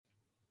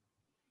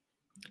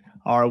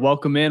All right,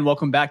 welcome in.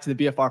 Welcome back to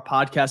the BFR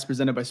podcast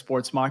presented by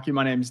Sports Market.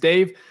 My name is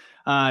Dave.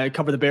 I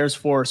cover the Bears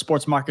for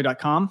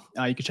sportsmarket.com.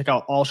 You can check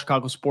out all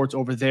Chicago sports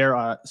over there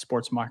at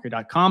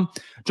sportsmarket.com.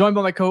 Joined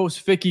by my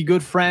co-host, Ficky,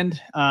 good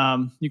friend.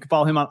 You can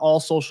follow him on all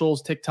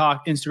socials,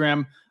 TikTok,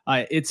 Instagram.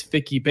 It's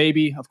Ficky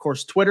Baby. Of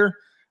course, Twitter.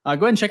 Go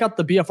ahead and check out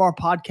the BFR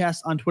podcast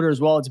on Twitter as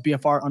well. It's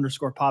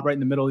BFR_pod right in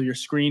the middle of your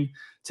screen.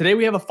 Today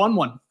we have a fun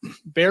one.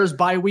 Bears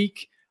bye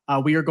week.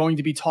 We are going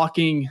to be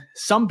talking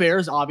some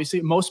Bears, obviously,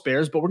 most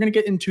Bears, but we're going to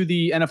get into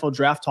the NFL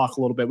draft talk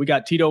a little bit. We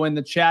got Tito in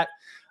the chat,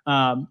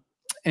 and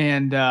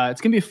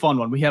it's going to be a fun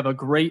one. We have a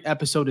great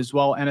episode as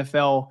well.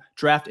 NFL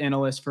draft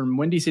analyst from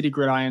Windy City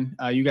Gridiron.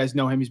 You guys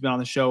know him. He's been on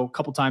the show a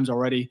couple times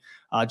already.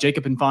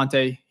 Jacob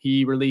Infante,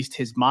 he released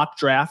his mock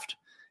draft,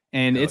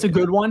 and it's a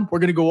good one. We're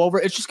going to go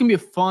over. It's just going to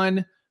be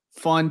a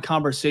fun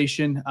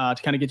conversation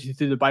to kind of get you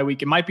through the bye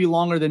week. It might be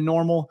longer than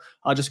normal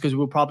just because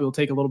we'll probably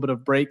take a little bit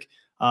of break.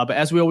 But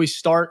as we always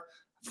start,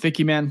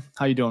 Ficky, man,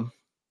 how you doing?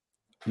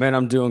 Man,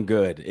 I'm doing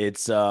good.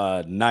 It's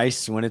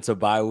nice when it's a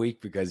bye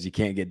week because you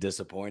can't get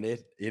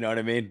disappointed. You know what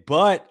I mean?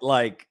 But,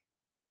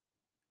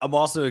 I'm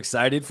also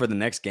excited for the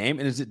next game.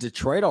 And is it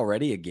Detroit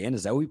already again?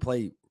 Is that what we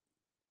play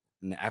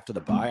after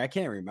the bye? I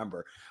can't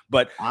remember.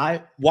 But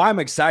why I'm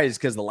excited is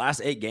because the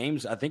last 8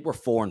 games, I think we're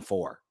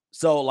 4-4.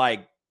 So,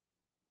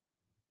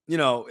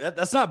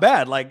 that's not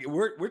bad.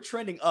 We're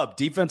trending up.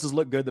 Defenses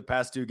look good the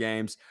past 2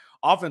 games.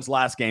 Offense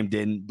last game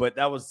didn't, but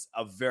that was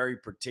a very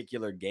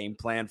particular game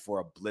plan for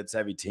a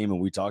blitz-heavy team, and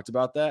we talked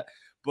about that.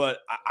 But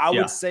I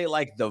would say,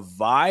 the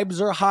vibes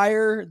are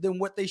higher than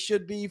what they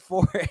should be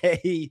for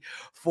a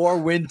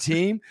 4-win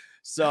team.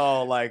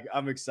 So,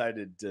 I'm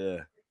excited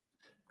to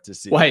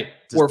see. Well, hey,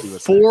 we're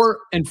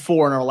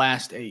 4-4 in our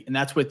last 8, and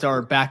that's with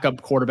our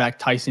backup quarterback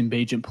Tyson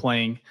Bagent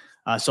playing.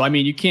 So, I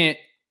mean, you can't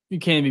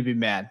even be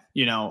mad.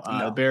 No.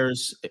 The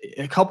Bears,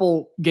 a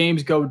couple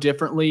games go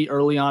differently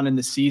early on in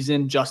the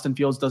season. Justin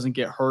Fields doesn't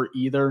get hurt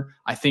either.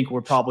 I think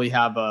we'll probably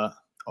have 2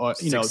 or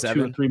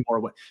 3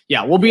 more.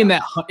 Yeah, we'll be in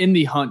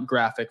the hunt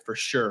graphic for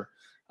sure.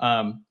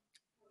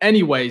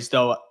 Anyways,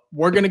 though,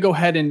 we're going to go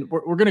ahead and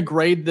we're going to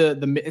grade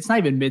the it's not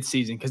even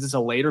midseason because it's a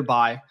later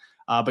bye.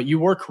 But you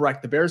were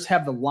correct. The Bears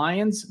have the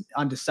Lions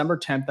on December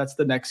 10th. That's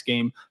the next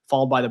game,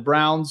 followed by the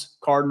Browns,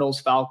 Cardinals,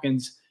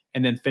 Falcons,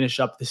 and then finish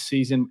up the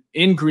season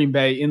in Green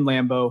Bay, in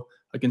Lambeau,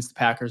 against the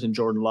Packers and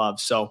Jordan Love.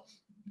 So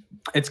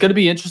it's going to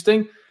be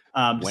interesting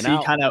to see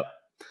kind of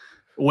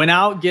win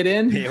out, get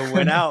in. Yeah,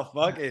 win out.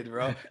 Fuck it,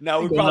 bro.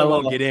 No, we probably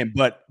won't get in.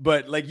 But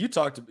like you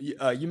talked, you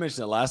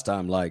mentioned it last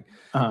time,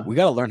 we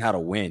got to learn how to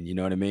win. You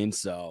know what I mean?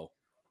 So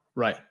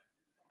right.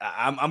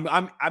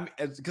 I'm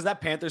because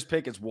that Panthers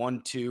pick is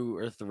 1, 2,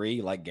 or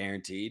 3,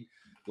 guaranteed.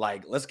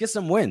 Let's get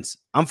some wins.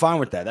 I'm fine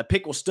with that. That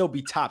pick will still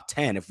be top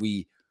 10 if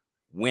we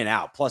win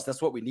out. Plus,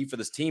 that's what we need for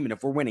this team. And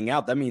if we're winning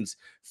out, that means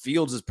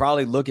Fields is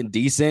probably looking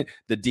decent.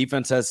 The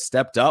defense has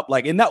stepped up.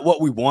 Isn't that what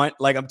we want?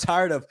 I'm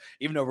tired of,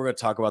 even though we're going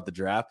to talk about the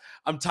draft,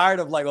 I'm tired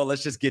of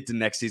let's just get to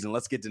next season.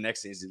 Let's get to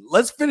next season.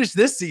 Let's finish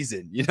this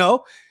season.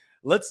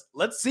 Let's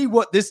see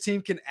what this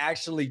team can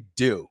actually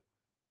do.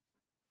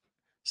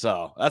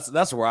 So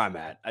that's where I'm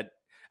at.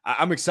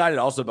 I'm excited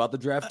also about the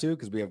draft too,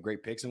 because we have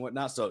great picks and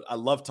whatnot. So I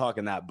love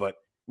talking that, but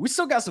we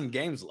still got some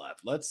games left.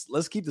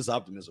 Let's keep this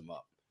optimism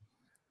up.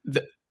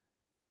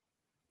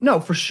 No,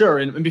 for sure.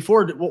 And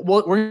before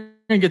we're going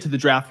to get to the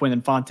draft when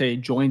Infante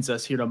joins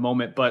us here in a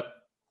moment. But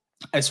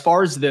as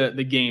far as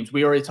the games,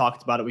 we already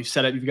talked about it. We've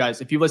said it, you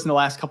guys. If you listen to the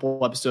last couple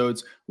of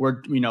episodes,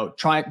 we're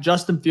trying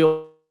Justin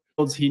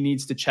Fields. He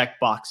needs to check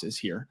boxes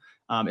here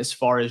as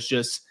far as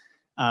just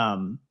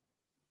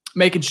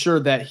making sure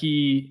that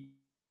he,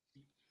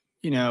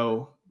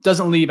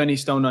 doesn't leave any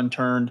stone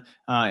unturned,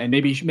 and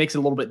maybe makes it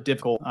a little bit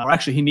difficult. Or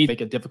actually, he needs to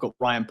make it difficult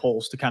for Ryan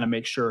Poles to kind of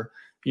make sure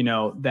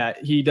that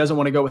he doesn't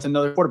want to go with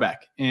another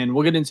quarterback. And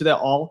we'll get into that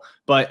all.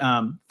 But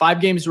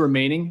 5 games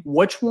remaining.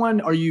 Which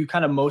one are you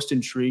kind of most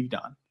intrigued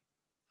on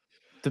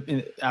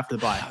after the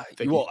bye?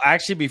 Well,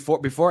 actually,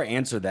 before I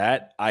answer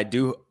that, I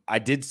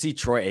did see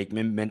Troy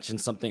Aikman mention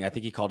something. I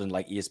think he called in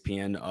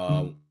ESPN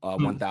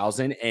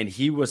 1000, and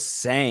he was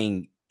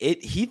saying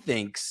he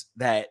thinks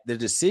that the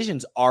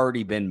decision's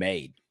already been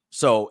made.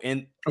 So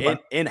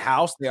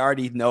in-house, they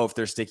already know if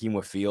they're sticking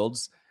with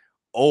Fields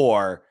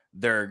or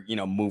they're,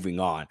 moving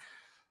on.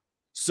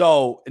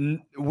 So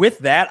with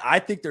that, I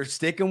think they're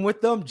sticking with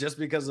them just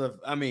because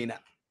of,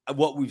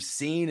 what we've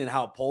seen and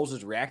how Poles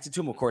has reacted to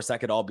him. Of course, that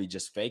could all be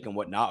just fake and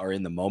whatnot or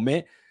in the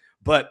moment.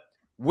 But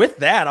with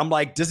that, I'm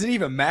like, does it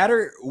even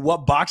matter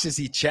what boxes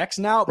he checks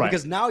now? Right.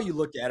 Because now you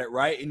look at it,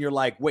 right, and you're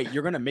like, wait,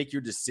 you're going to make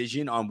your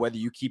decision on whether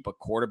you keep a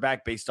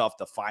quarterback based off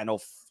the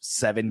final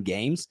 7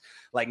 games?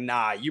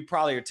 Nah, you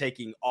probably are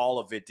taking all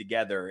of it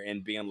together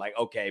and being like,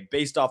 okay,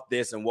 based off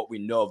this and what we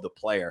know of the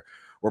player,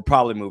 we're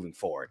probably moving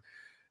forward.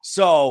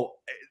 So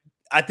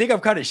I think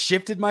I've kind of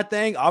shifted my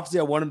thing. Obviously,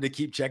 I want him to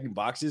keep checking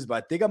boxes,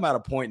 but I think I'm at a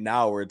point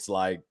now where it's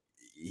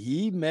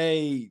it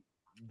may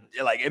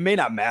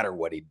not matter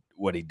what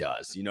he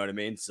does. You know what I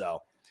mean? So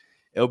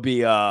it'll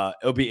be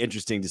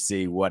interesting to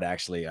see what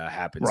actually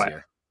happens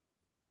here.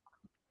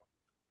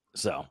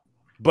 So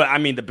But I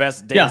mean, the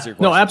best to Yeah, answer your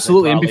question, no,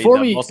 absolutely. And before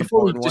the we most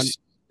before we important one just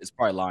is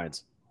probably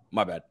Lions.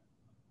 My bad.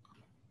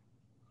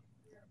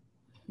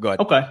 Go ahead.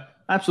 okay,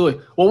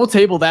 absolutely. Well, we'll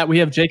table that. We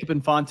have Jacob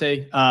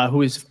Infante,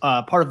 who is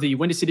part of the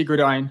Windy City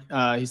Gridiron.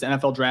 He's the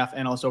NFL draft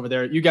analyst over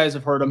there. You guys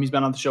have heard him. He's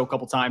been on the show a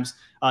couple times.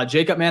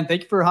 Jacob, man,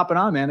 thank you for hopping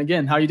on, man.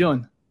 Again, how you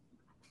doing?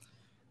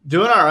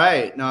 Doing all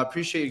right. No, I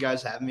appreciate you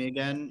guys having me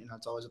again. You know,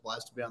 it's always a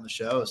blast to be on the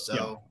show.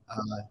 So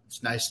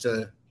it's nice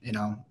to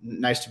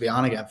be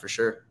on again for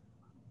sure.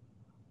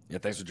 Yeah,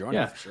 thanks for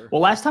joining. For sure.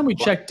 Well, last time we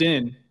checked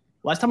in,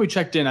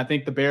 I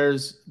think the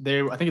Bears,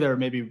 they were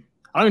maybe,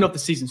 I don't even know if the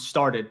season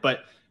started, but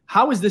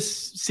how has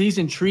this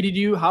season treated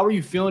you? How are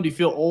you feeling? Do you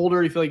feel older?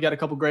 Do you feel like you got a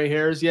couple gray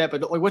hairs yet?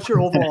 But like, what's your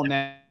overall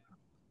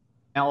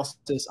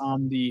analysis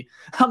on the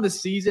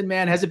season,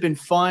 man? Has it been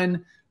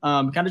fun?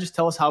 Kind of just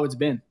tell us how it's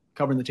been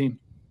covering the team.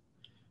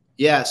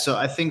 Yeah, so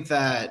I think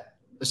that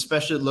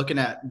especially looking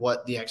at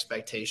what the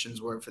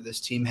expectations were for this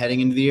team heading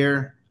into the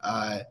year,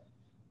 I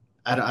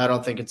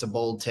don't think it's a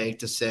bold take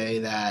to say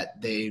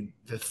that they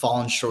have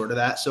fallen short of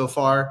that so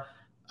far,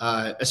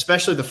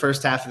 especially the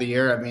first half of the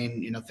year. I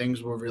mean, you know,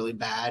 things were really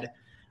bad.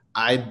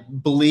 I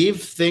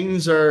believe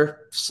things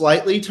are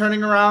slightly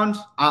turning around.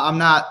 I'm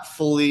not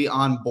fully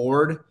on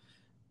board,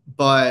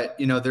 but,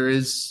 you know, there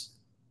is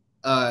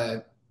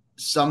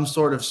some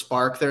sort of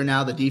spark there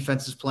now. The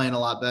defense is playing a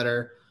lot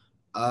better.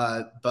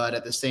 But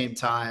at the same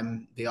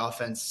time, the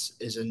offense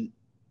isn't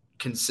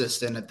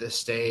consistent at this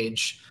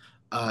stage.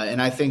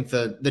 And I think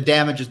the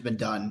damage has been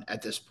done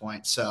at this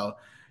point. So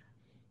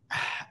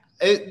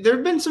there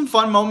have been some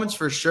fun moments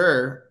for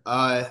sure.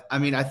 I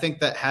mean, I think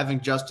that having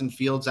Justin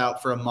Fields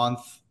out for a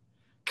month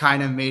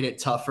kind of made it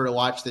tougher to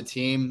watch the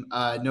team.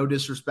 No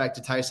disrespect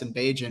to Tyson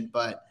Bagent,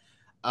 but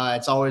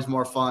it's always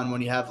more fun when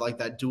you have like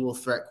that dual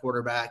threat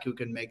quarterback who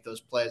can make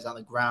those plays on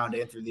the ground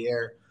and through the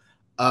air.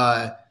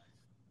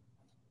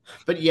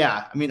 But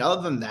yeah, I mean,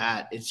 other than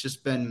that, it's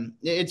been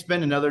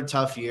another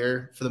tough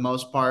year for the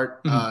most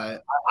part. Mm-hmm.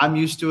 I'm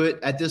used to it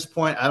at this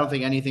point. I don't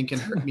think anything can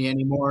hurt me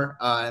anymore.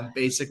 I'm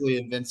basically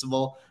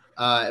invincible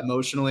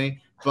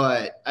emotionally.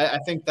 But I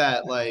think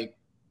that, like,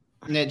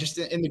 just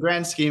in the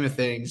grand scheme of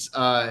things,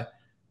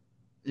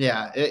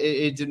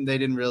 they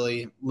didn't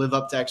really live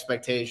up to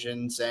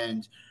expectations.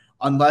 And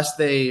unless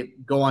they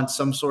go on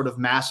some sort of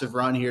massive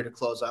run here to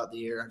close out the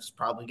year, it's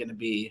probably going to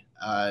be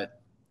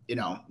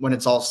when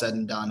it's all said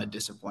and done, a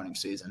disappointing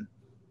season.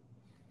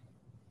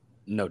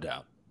 No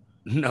doubt.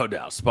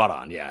 Spot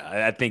on.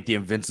 Yeah. I think the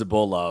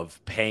invincible of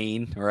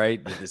pain,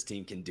 right, that this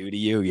team can do to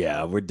you.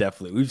 Yeah, we're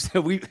definitely,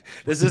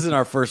 this isn't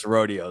our first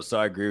rodeo. So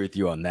I agree with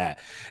you on that.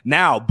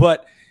 Now,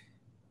 but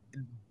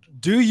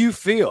do you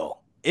feel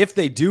if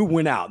they do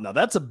win out, now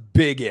that's a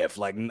big if,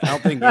 like, I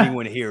don't think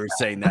anyone here is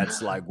saying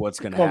that's like what's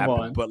going to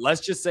happen, but let's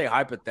just say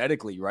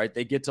hypothetically, right?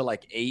 They get to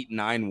like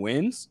 8-9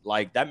 wins.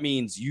 Like that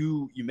means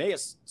you may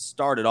have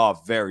started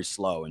off very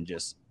slow and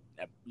just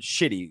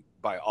shitty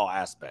by all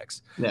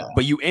aspects,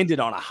 but you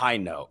ended on a high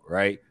note,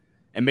 right?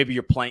 And maybe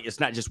you're playing, it's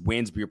not just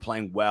wins, but you're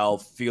playing well.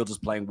 Fields is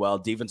playing well.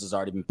 Defense has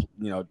already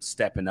been,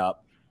 stepping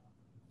up.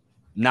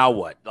 Now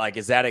what? Like,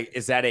 is that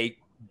a,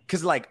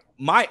 because like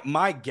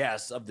my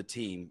guess of the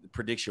team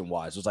prediction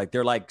wise was like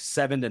they're like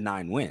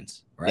 7-9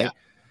 wins, right? Yeah.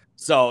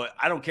 So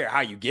I don't care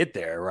how you get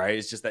there, right?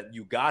 It's just that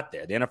you got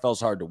there. The NFL is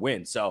hard to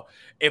win. So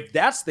if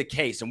that's the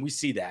case, and we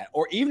see that,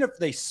 or even if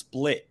they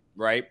split,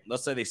 right?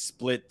 Let's say they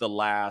split the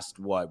last,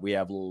 we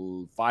have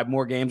 5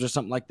 more games or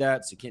something like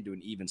that. So you can't do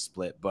an even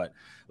split, but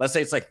let's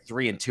say it's like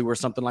 3-2 or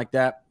something like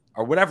that,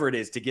 or whatever it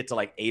is to get to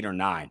like 8 or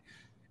 9.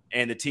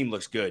 And the team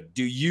looks good.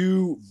 Do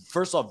you,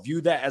 first off, view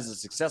that as a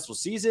successful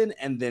season?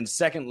 And then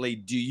secondly,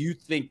 do you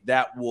think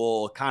that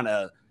will kind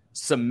of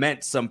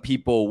cement some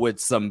people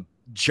with some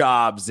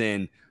jobs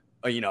and,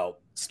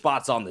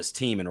 spots on this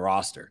team and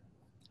roster?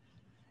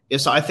 Yeah,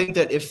 so I think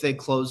that if they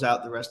close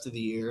out the rest of the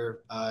year,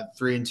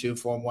 3-2,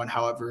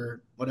 4-1,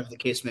 whatever the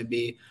case may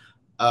be,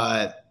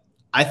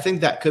 I think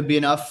that could be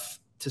enough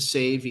to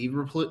save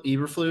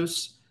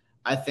Eberflus.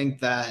 I think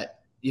that,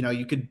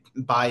 you could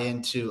buy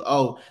into,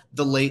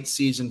 the late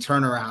season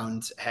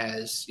turnaround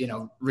has,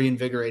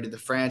 reinvigorated the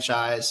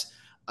franchise.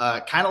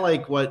 Kind of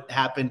like what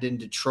happened in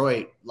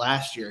Detroit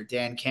last year.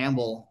 Dan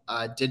Campbell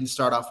didn't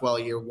start off well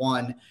year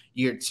 1.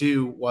 Year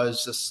 2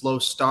 was a slow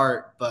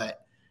start, but,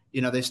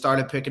 they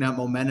started picking up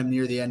momentum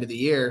near the end of the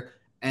year.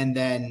 And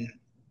then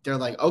they're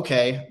like,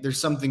 okay, there's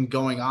something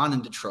going on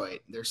in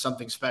Detroit. There's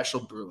something special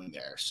brewing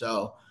there.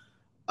 So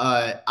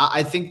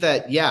I think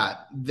that,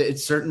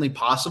 it's certainly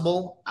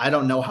possible. I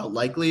don't know how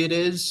likely it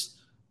is,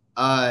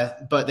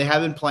 but they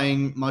have been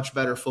playing much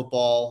better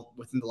football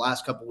within the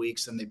last couple of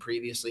weeks than they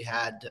previously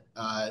had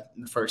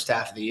in the first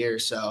half of the year.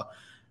 So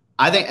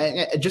I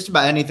think just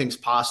about anything's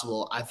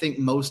possible. I think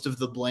most of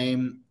the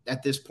blame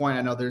at this point,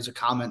 I know there's a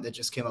comment that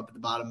just came up at the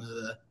bottom of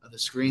the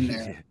screen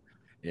there.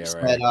 Yeah,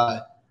 right.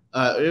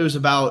 That, it was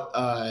about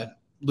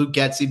Luke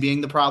Getsy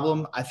being the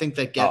problem. I think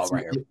that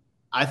Getsy,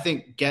 I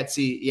think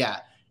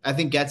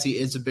Getsy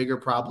is a bigger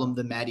problem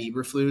than Matt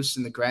Eberflus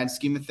in the grand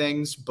scheme of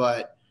things.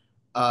 But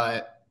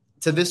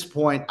to this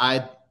point,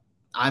 I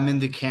I'm in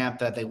the camp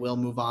that they will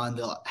move on.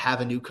 They'll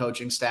have a new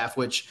coaching staff,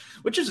 which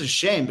is a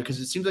shame because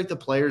it seems like the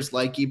players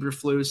like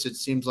Eberflus. It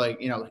seems like,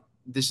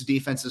 this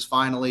defense is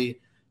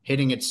finally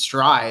hitting its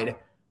stride.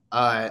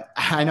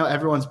 I know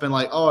everyone's been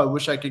like, oh, I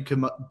wish I could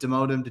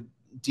demote him to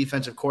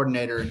defensive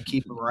coordinator and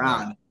keep him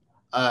around.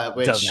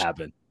 Which doesn't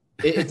happen.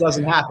 It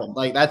doesn't happen.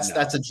 Like that's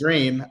a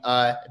dream.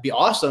 It'd be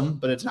awesome,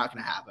 but it's not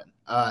going to happen.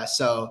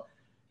 So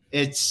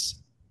it's,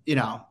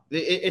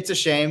 it's a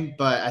shame,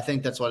 but I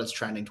think that's what it's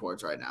trending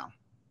towards right now.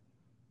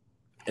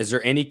 Is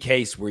there any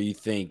case where you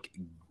think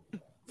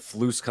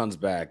Flus comes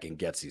back and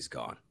Getsy's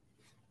gone?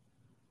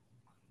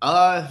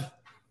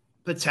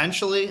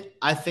 Potentially.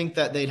 I think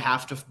that they'd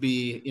have to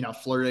be,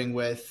 flirting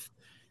with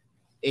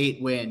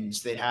 8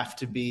 wins. They'd have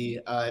to be,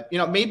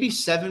 maybe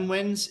 7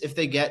 wins if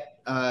they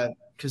get,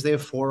 because they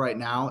have 4 right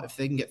now. If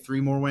they can get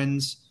 3 more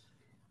wins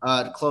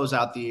to close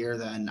out the year,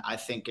 then I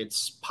think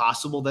it's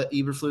possible that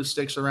Eberflus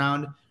sticks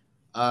around.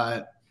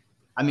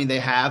 They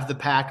have the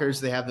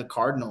Packers, they have the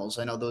Cardinals.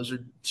 I know those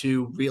are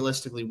 2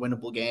 realistically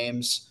winnable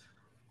games.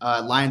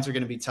 Lions are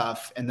going to be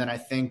tough. And then I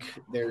think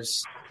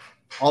there's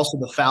also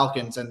the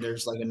Falcons, and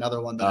there's like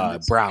another one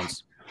that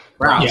Browns.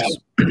 Yeah.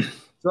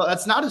 So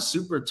that's not a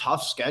super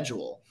tough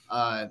schedule.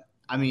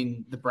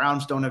 The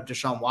Browns don't have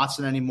Deshaun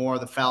Watson anymore.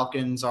 The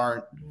Falcons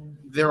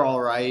they're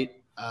all right.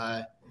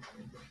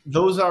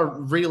 Those are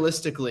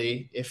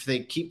realistically, if they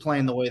keep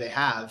playing the way they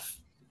have,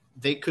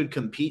 they could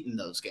compete in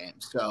those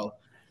games. So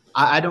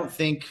I don't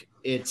think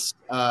it's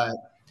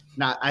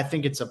I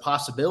think it's a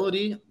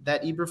possibility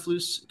that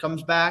Eberflus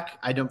comes back.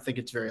 I don't think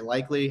it's very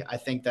likely. I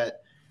think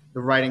that the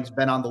writing's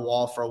been on the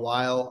wall for a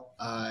while.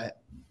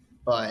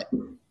 But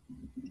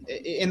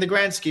in the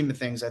grand scheme of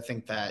things, I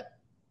think that,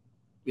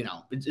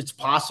 it's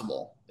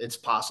possible. It's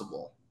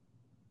possible.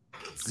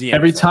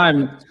 Every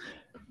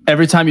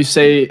time you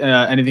say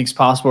anything's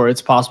possible or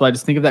it's possible, I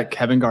just think of that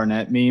Kevin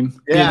Garnett meme.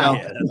 Yeah.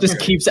 It just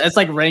it's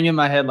like ringing in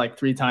my head like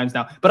 3 times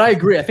now. But I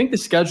agree. I think the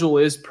schedule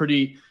is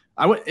pretty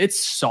it's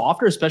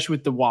softer, especially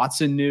with the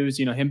Watson news,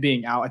 him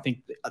being out. I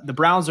think the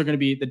Browns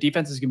the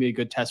defense is going to be a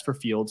good test for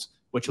Fields,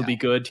 which will be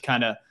good to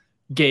kind of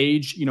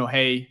gauge,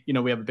 hey,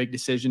 we have a big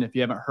decision if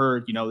you haven't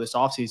heard, this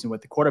offseason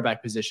with the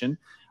quarterback position.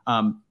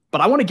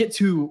 But I want to get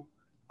to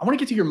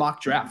your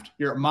mock draft,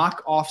 your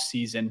mock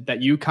offseason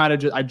that you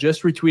I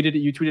just retweeted it.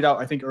 You tweeted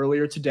out, I think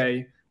earlier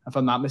today, if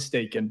I'm not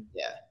mistaken.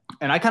 Yeah.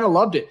 And I kind of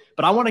loved it,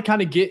 but I want to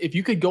kind of if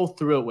you could go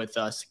through it with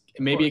us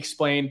and maybe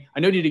explain. I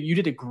know you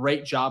did a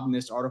great job in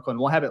this article, and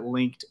we'll have it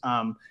linked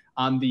in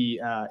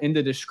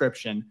the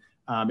description.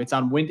 It's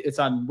on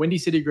Windy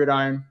City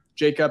Gridiron,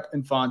 Jacob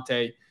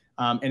Infante.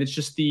 And it's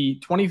just the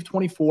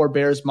 2024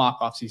 Bears mock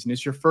offseason.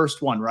 It's your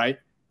first one, right?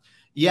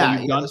 Yeah,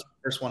 this is the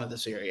first one of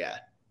this year, yeah.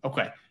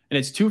 Okay. And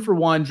it's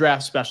 2-for-1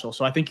 draft special.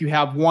 So I think you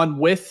have one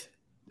with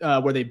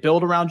where they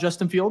build around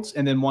Justin Fields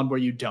and then one where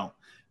you don't.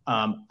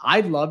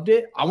 I loved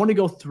it. I want to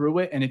go through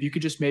it. And if you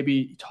could just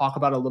maybe talk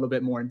about it a little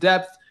bit more in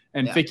depth.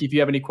 And Ficky, if you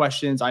have any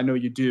questions, I know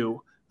you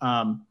do.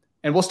 And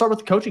we'll start with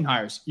the coaching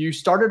hires. You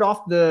started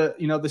off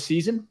the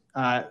season,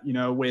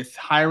 with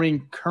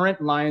hiring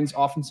current Lions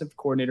offensive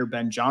coordinator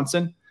Ben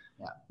Johnson.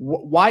 Yeah.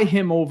 Why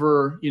him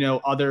over,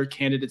 other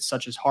candidates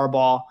such as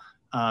Harbaugh,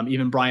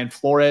 even Brian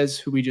Flores,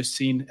 who we just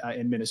seen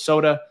in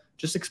Minnesota?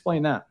 Just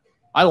explain that.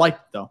 I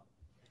liked it, though.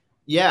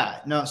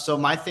 Yeah, no. So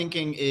my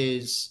thinking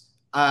is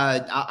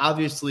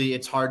obviously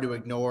it's hard to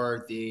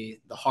ignore the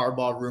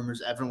Harbaugh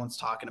rumors. Everyone's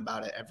talking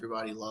about it.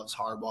 Everybody loves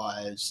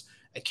Harbaugh as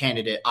a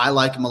candidate. I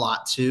like him a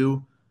lot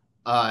too.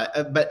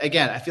 But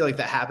again, I feel like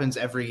that happens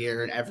every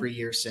year and every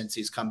year since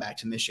he's come back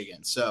to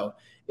Michigan. So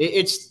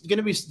it's going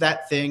to be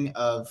that thing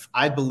of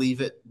I believe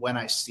it when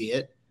I see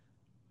it.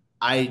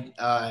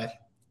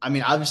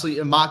 Obviously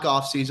a mock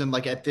off season,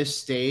 like at this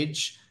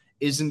stage,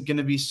 isn't going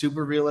to be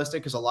super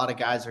realistic because a lot of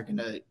guys are going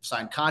to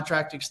sign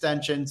contract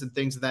extensions and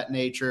things of that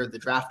nature. The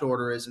draft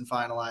order isn't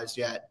finalized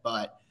yet,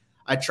 but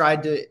I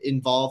tried to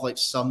involve like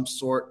some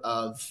sort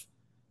of,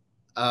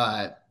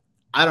 I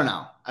don't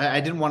know.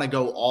 I didn't want to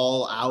go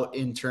all out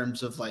in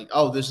terms of like,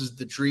 oh, this is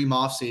the dream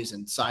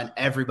offseason. Sign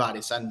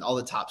everybody, sign all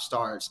the top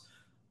stars.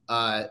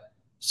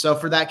 So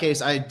for that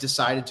case, I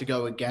decided to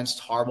go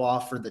against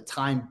Harbaugh for the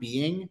time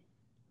being.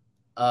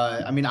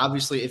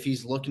 Obviously, if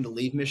he's looking to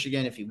leave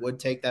Michigan, if he would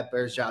take that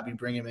Bears job, you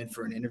bring him in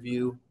for an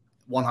interview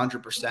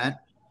 100%.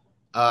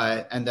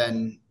 And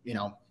then,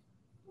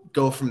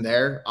 go from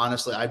there.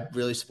 Honestly, I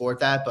really support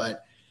that.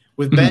 But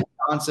with Ben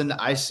Johnson,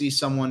 I see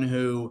someone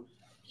who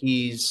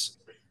he's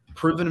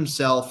proven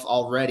himself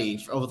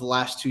already over the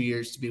last 2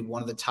 years to be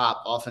one of the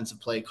top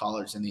offensive play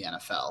callers in the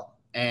NFL.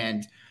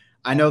 And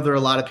I know there are a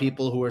lot of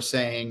people who are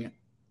saying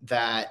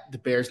that the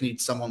Bears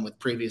need someone with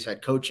previous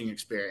head coaching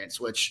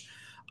experience, which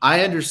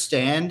I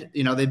understand.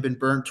 They've been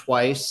burnt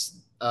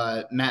twice.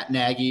 Matt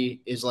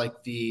Nagy is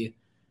like the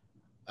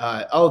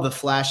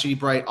flashy,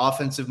 bright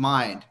offensive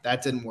mind.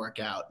 That didn't work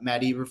out.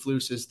 Matt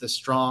Eberflus is the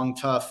strong,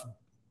 tough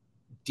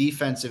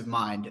defensive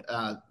mind,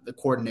 the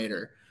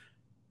coordinator.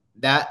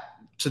 That,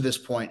 to this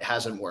point,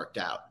 hasn't worked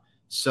out.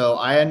 So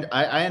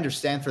I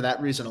understand for that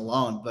reason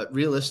alone, but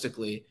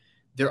realistically,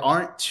 there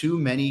aren't too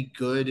many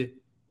good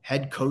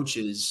head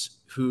coaches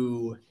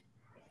who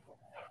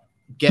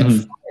get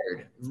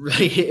fired.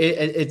 Right?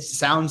 It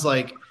sounds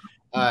like,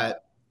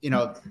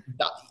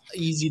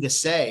 easy to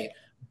say,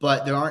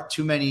 but there aren't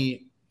too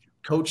many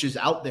coaches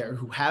out there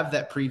who have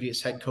that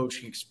previous head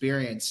coaching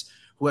experience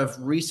who have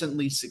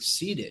recently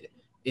succeeded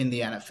in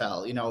the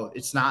NFL.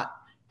 It's not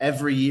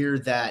every year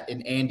that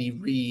an Andy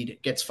Reid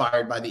gets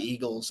fired by the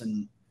Eagles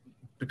and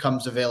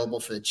becomes available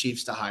for the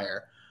Chiefs to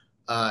hire.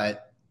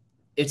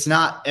 It's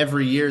not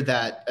every year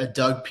that a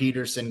Doug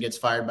Peterson gets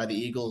fired by the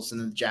Eagles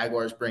and the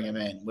Jaguars bring him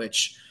in,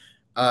 which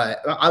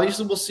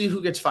obviously we'll see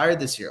who gets fired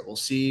this year. We'll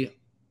see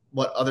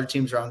what other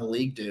teams around the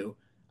league do.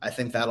 I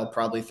think that'll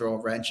probably throw a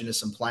wrench into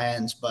some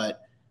plans,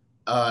 but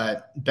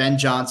Ben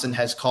Johnson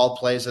has called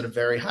plays at a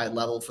very high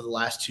level for the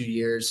last 2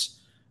 years.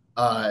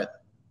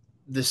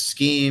 The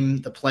scheme,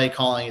 the play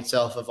calling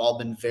itself have all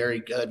been very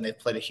good, and they've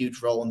played a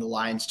huge role in the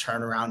Lions'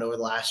 turnaround over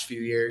the last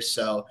few years.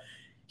 So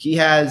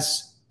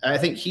I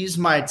think he's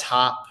my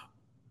top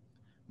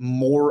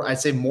more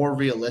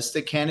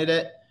realistic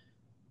candidate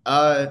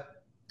at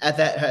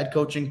that head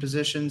coaching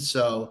position.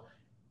 So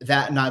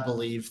that, and I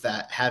believe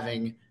that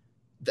having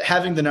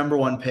the number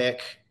one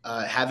pick,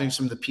 having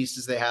some of the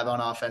pieces they have on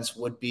offense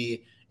would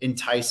be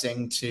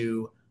enticing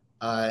to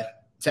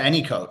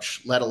any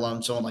coach, let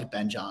alone someone like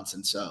Ben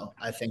Johnson. So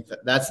I think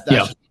that's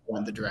just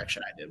the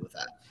direction I did with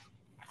that.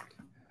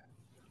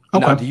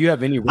 Okay. Now, do you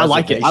have any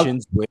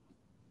reservations with?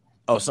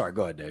 Oh, sorry.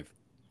 Go ahead, Dave.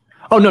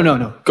 Oh,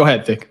 no. Go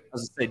ahead, Vic. I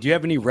was gonna say, do you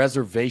have any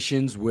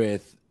reservations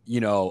with,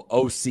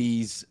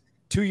 OC's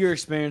 2-year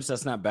experience?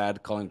 That's not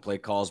bad, calling play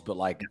calls, but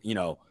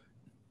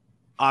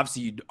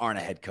obviously you aren't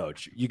a head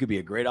coach. You could be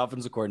a great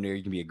offensive coordinator.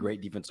 You can be a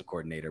great defensive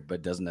coordinator, but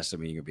it doesn't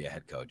necessarily mean you're going to be a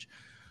head coach.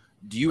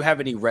 Do you have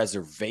any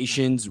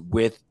reservations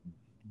with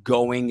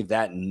going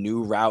that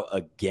new route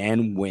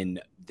again, when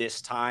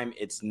this time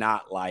it's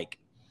not like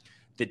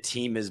the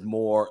team is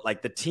more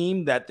like the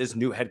team that this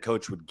new head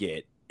coach would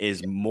get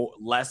is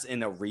less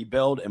in a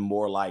rebuild and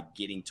more like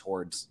getting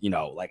towards,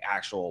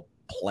 actual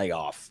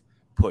playoff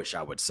push,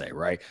 I would say,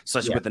 right?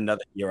 Especially with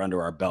another year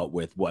under our belt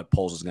with what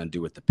Poles is going to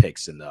do with the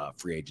picks and the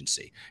free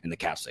agency and the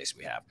cap space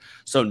we have.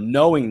 So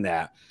knowing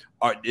that,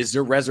 is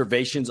there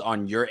reservations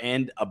on your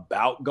end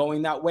about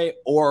going that way?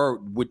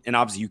 Or and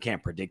obviously you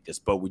can't predict this,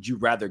 but would you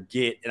rather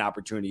get an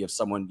opportunity of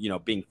someone,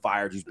 being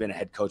fired who's been a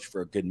head coach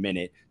for a good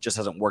minute, just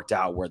hasn't worked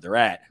out where they're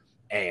at,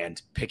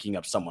 and picking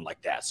up someone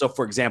like that? So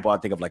for example, I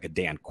think of like a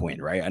Dan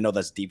Quinn, right? I know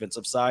that's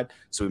defensive side,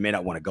 so we may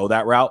not want to go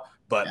that route,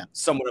 but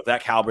someone of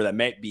that caliber that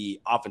might be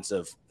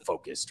offensive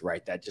focused,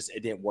 right? That just, it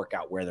didn't work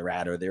out where they're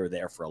at, or they were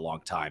there for a long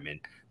time and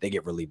they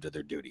get relieved of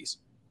their duties.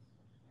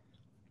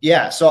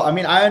 Yeah. So,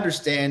 I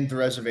understand the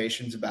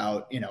reservations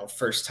about,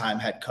 first-time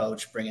head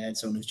coach, bringing in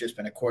someone who's just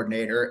been a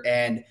coordinator.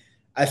 And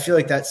I feel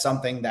like that's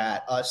something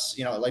that us,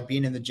 like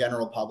being in the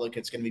general public,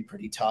 it's going to be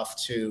pretty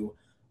tough to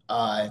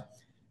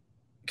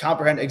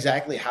comprehend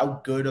exactly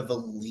how good of a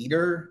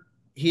leader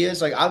he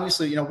is. Like,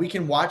 obviously, we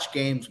can watch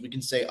games. We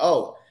can say,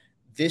 oh,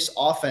 this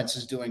offense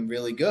is doing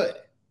really good,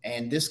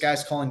 and this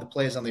guy's calling the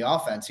plays on the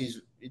offense.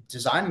 He's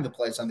designing the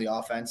plays on the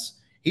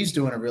offense. He's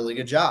doing a really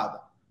good job.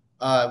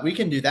 We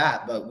can do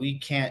that, but we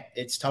can't.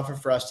 It's tougher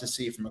for us to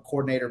see from a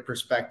coordinator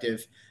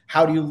perspective.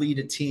 How do you lead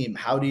a team?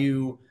 How do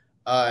you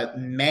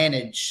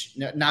manage,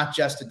 not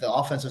just at the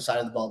offensive side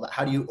of the ball, but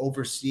how do you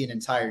oversee an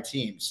entire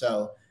team?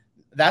 So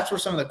that's where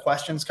some of the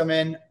questions come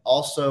in.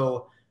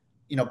 Also,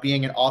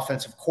 being an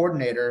offensive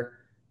coordinator,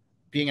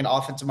 being an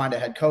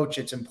offensive-minded head coach,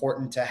 it's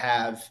important to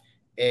have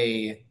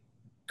a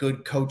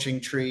good coaching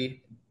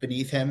tree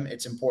beneath him.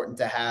 It's important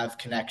to have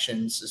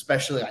connections,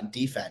 especially on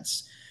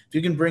defense. If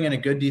you can bring in a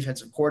good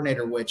defensive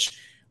coordinator, which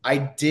I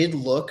did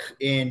look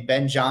in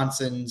Ben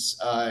Johnson's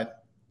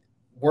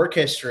work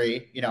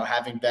history,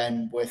 having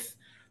been with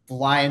the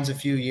Lions a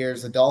few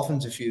years, the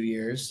Dolphins a few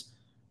years,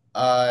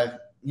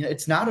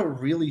 it's not a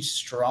really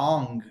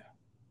strong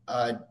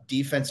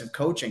defensive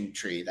coaching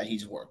tree that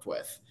he's worked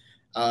with.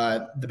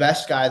 The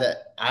best guy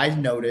that I've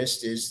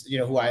noticed is,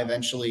 who I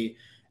eventually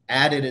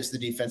added as the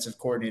defensive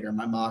coordinator in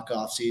my mock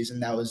offseason.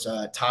 That was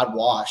Todd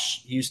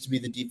Wash. He used to be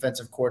the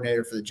defensive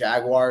coordinator for the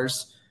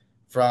Jaguars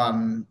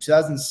from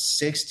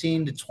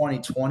 2016 to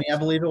 2020, I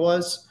believe it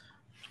was.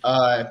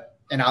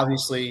 And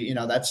obviously,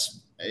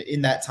 that's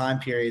in that time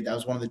period, that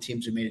was one of the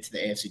teams who made it to the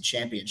AFC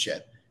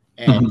Championship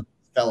and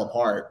fell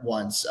apart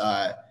once,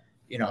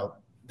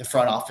 the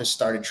front office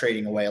started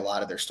trading away a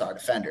lot of their star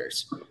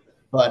defenders.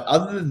 But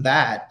other than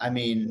that,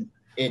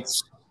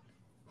 it's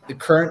the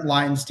current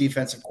Lions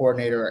defensive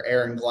coordinator,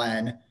 Aaron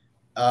Glenn.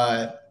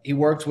 He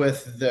worked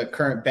with the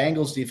current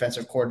Bengals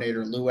defensive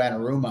coordinator, Lou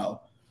Anarumo,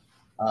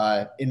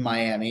 in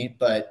Miami,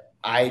 but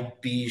I'd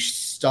be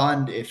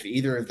stunned if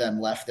either of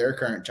them left their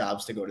current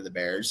jobs to go to the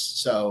Bears.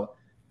 So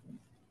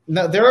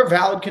no, there are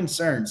valid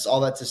concerns. All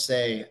that to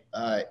say,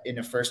 in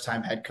a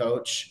first-time head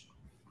coach,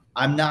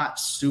 I'm not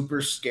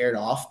super scared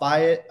off by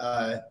it,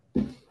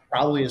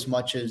 probably as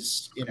much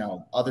as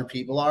other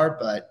people are,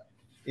 but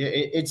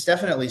it's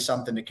definitely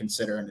something to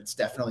consider, and it's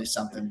definitely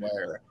something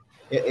where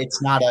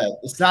it's not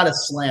a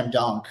slam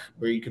dunk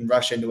where you can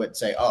rush into it and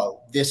say,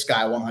 oh, this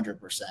guy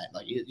 100%.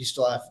 Like you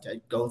still have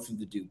to go through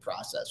the due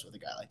process with a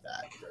guy like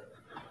that.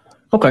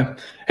 Okay.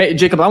 Hey,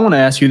 Jacob, I want to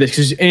ask you this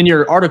because in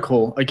your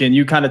article, again,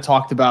 you kind of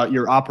talked about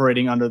you're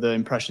operating under the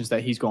impressions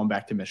that he's going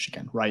back to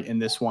Michigan, right, in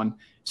this one.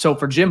 So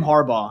for Jim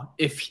Harbaugh,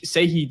 if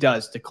say he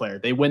does declare,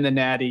 they win the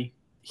Natty,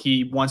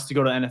 he wants to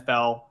go to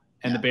NFL,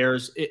 and the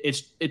Bears,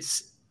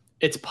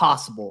 it's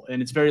possible,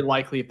 and it's very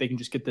likely if they can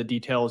just get the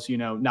details,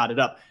 knotted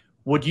up.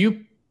 Who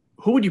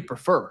would you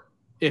prefer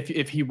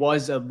if he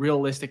was a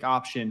realistic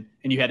option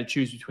and you had to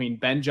choose between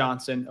Ben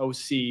Johnson,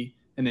 OC,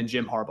 and then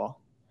Jim Harbaugh?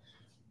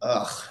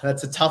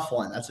 That's a tough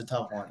one. It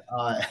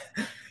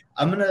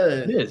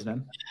is,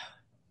 man.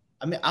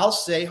 I mean, I'll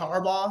say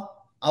Harbaugh.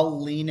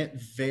 I'll lean it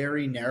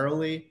very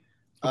narrowly,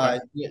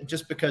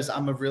 just because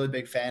I'm a really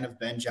big fan of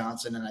Ben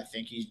Johnson, and I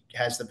think he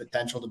has the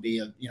potential to be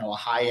a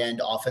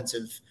high-end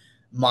offensive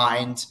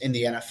mind in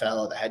the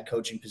NFL at the head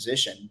coaching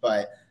position.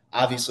 But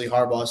obviously,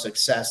 Harbaugh's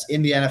success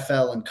in the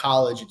NFL and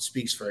college, it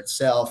speaks for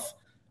itself.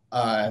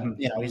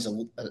 He's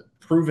a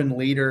proven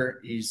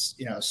leader. He's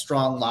a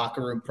strong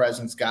locker room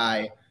presence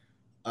guy.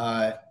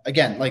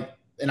 Again, like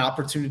an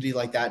opportunity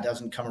like that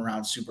doesn't come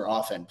around super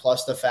often.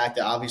 Plus the fact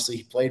that obviously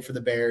he played for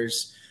the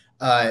Bears.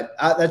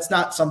 That's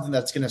not something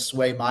that's going to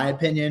sway my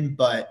opinion,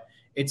 but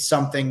it's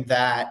something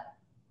that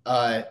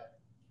a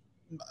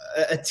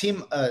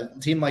team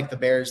like the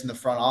Bears in the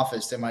front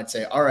office, they might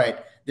say, all right,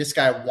 this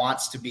guy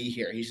wants to be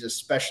here. He's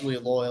especially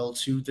loyal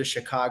to the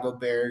Chicago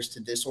Bears, to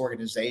this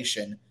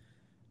organization.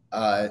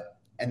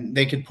 And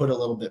they could put a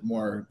little bit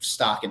more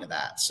stock into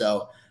that.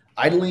 So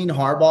I'd lean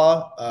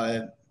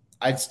Harbaugh.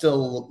 I'd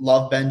still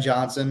love Ben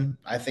Johnson.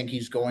 I think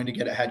he's going to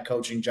get a head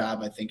coaching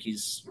job. I think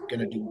he's going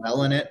to do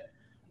well in it.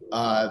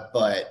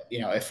 But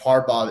if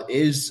Harbaugh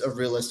is a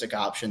realistic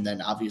option,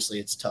 then obviously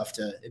it'd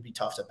be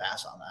tough to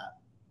pass on that.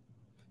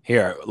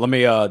 Here, let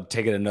me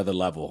take it another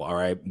level. All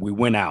right. We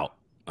win out.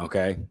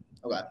 Okay.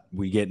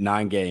 We get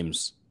 9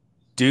 games.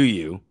 Do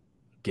you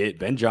get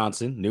Ben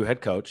Johnson, new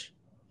head coach?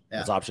 Yeah.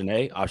 That's option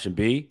A. Option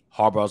B,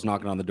 Harbaugh's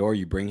knocking on the door.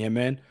 You bring him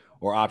in.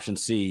 Or option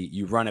C,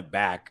 you run it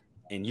back.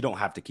 And you don't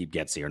have to keep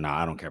Getsy or not.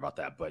 I don't care about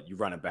that. But you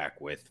run it back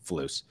with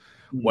Flus.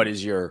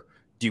 Mm-hmm.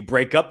 Do you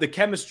break up the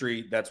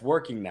chemistry that's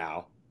working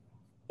now?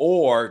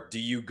 Or do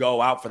you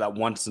go out for that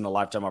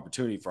once-in-a-lifetime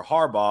opportunity for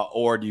Harbaugh?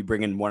 Or do you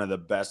bring in one of the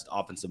best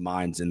offensive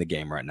minds in the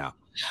game right now?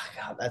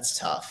 God, that's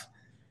tough.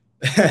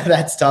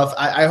 That's tough.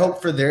 I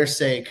hope for their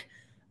sake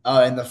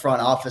in the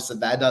front office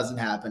that doesn't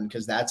happen,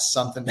 because that's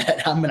something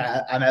that I'm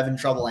having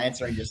trouble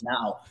answering just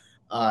now.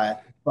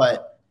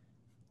 But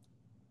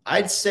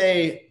I'd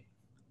say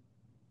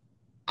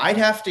I'd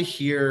have to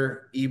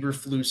hear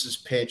Eberflus's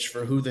pitch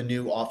for who the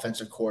new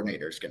offensive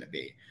coordinator is going to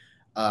be.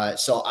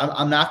 So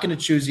I'm not going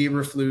to choose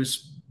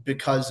Eberflus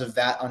because of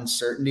that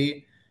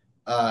uncertainty.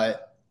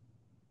 Like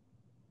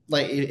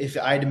if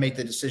I had to make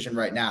the decision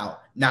right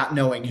now, not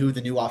knowing who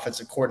the new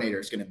offensive coordinator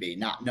is going to be,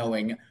 not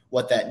knowing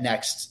what that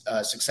next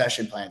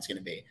succession plan is going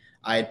to be,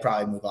 I'd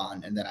probably move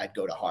on and then I'd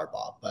go to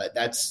Harbaugh. But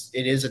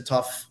it is a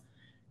tough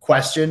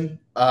question.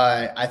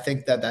 I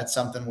think that's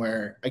something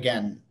where,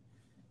 again,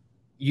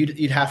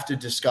 you'd have to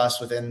discuss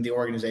within the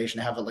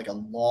organization, have a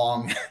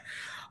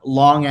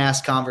long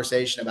ass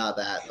conversation about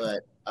that. But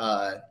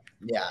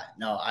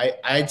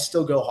I'd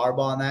still go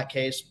Harbaugh in that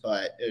case,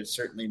 but it would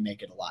certainly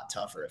make it a lot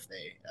tougher if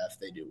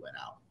they do win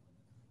out.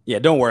 Yeah,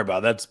 don't worry about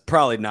it. That's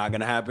probably not going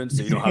to happen,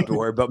 so you don't have to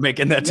worry about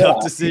making that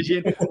tough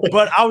decision.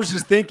 But I was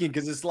just thinking,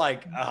 because it's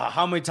like,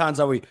 how many times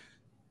are we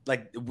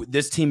like,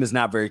 this team is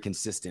not very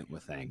consistent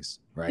with things,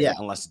 right? Yeah.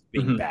 Unless it's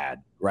being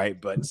bad, right?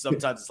 But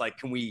sometimes it's like,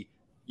 can we,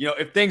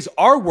 if things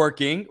are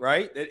working,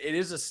 right, it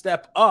is a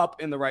step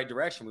up in the right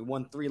direction. We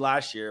won 3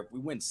 last year. If we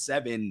win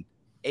 7,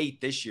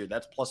 8 this year,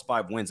 that's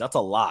 +5 wins. That's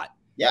a lot.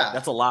 Yeah.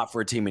 That's a lot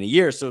for a team in a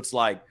year. So it's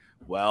like,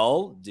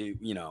 well,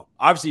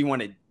 obviously you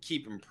want to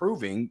keep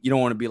improving. You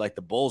don't want to be like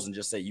the Bulls and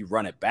just say you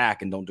run it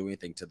back and don't do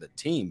anything to the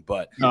team.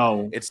 But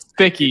it's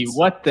Ficky.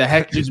 What the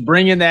heck? Just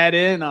bringing that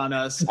in on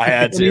us. I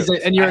had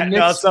to. And you're a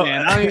Knicks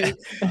fan.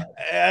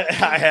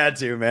 I had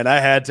to, man. I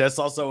had to. I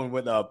saw someone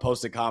with a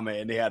posted comment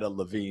and they had a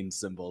Levine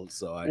symbol.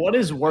 So what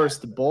is worse,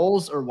 the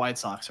Bulls or White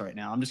Sox right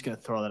now? I'm just going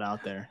to throw that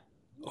out there.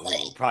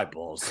 Oh, probably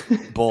Bulls.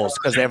 Bulls,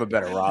 because they have a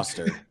better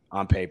roster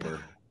on paper.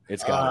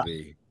 It's got to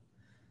be.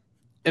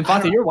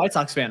 Infante, you're a White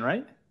Sox fan,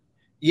 right?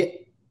 Yeah.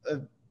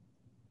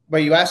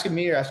 Wait, you asking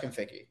me or asking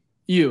Ficky?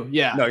 You,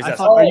 yeah. No,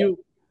 are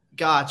you?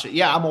 Gotcha.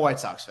 Yeah, I'm a White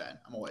Sox fan.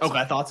 Okay,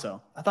 I thought so.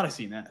 I thought I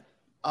seen that.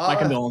 My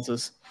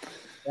condolences.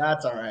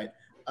 That's all right.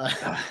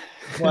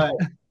 But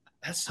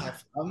that's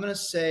tough. I'm going to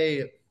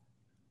say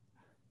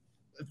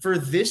for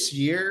this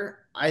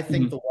year, I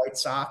think the White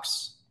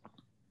Sox,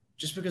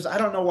 just because I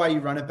don't know why you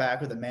run it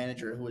back with a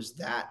manager who is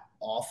that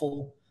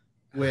awful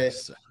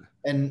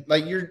and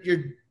like you're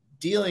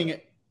dealing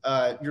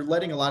you're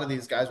letting a lot of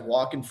these guys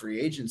walk in free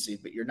agency,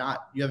 but you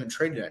haven't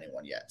traded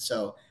anyone yet.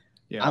 So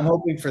I'm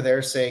hoping for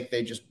their sake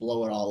they just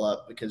blow it all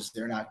up, because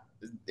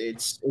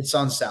it's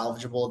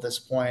unsalvageable at this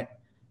point.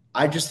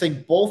 I just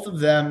think both of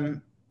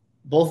them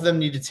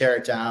need to tear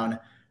it down.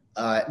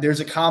 There's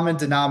a common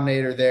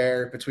denominator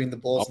there between the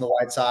Bulls and the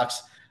White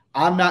Sox.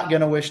 I'm not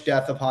going to wish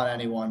death upon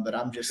anyone, but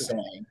I'm just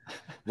saying.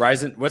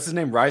 What's his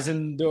name?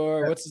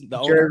 Reisendorf? What's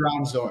the Jerry owner?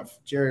 Reinsdorf.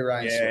 Jerry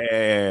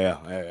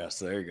Reinsdorf. Yeah.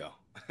 So there you go.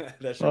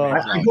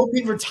 I hope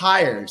he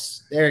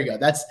retires. There you go.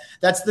 That's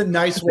the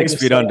nice way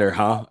 6 feet under,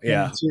 huh?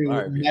 Yeah.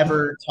 To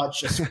never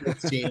touch a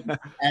sports team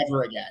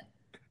ever again.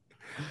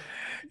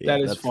 Yeah,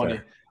 that is funny.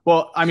 Fair.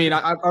 Well, I mean,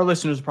 our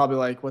listeners are probably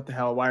like, "What the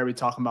hell? Why are we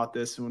talking about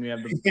this when we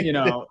have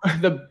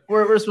the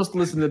we're supposed to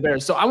listen to the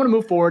Bears?" So I want to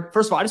move forward.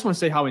 First of all, I just want to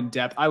say how in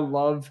depth I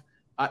love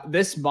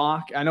this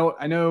mock. I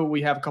know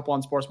we have a couple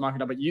on Sports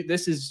Market, but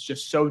this is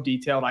just so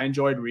detailed. I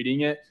enjoyed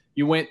reading it.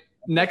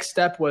 Next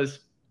step was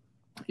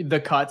the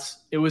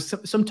cuts. It was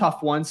some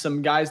tough ones.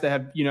 Some guys that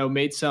have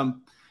made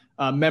some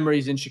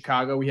memories in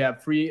Chicago. We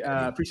have free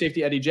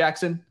safety Eddie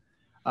Jackson.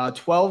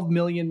 $12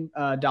 million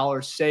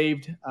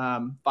saved,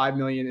 $5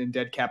 million in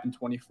dead cap in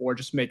 24.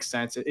 Just makes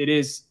sense. It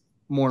is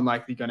more than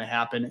likely going to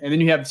happen. And then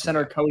you have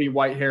center Cody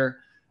Whitehair.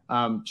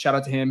 Shout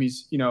out to him.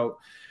 He's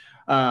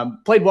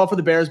played well for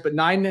the Bears, but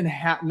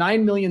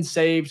 $9 million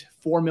saved,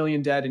 $4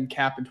 million dead in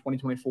cap in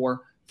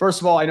 2024. First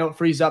of all, I know it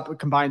frees up a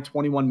combined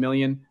 $21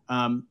 million.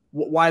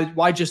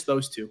 Why just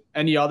those two?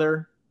 Any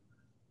other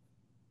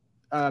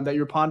that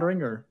you're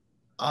pondering or?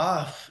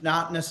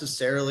 Not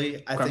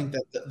necessarily. I think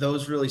that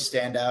those really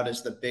stand out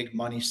as the big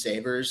money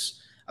savers.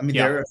 I mean,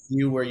 there are a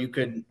few where you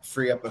could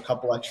free up a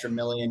couple extra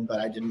million, but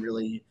I didn't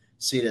really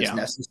see it as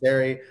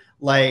necessary.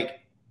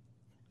 Like,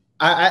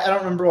 I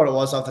don't remember what it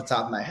was off the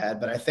top of my head,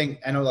 but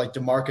I know like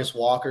DeMarcus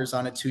Walker's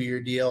on a 2-year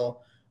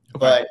deal,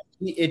 but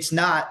that's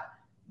not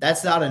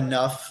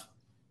enough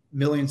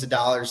millions of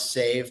dollars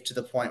saved to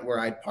the point where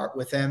I'd part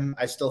with him.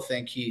 I still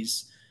think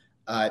he's,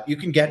 you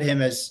can get him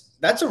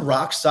that's a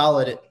rock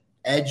solid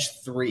edge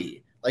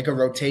 3, like a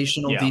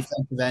rotational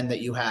defensive end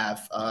that you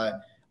have.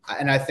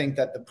 And I think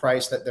that the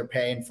price that they're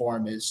paying for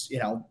him is,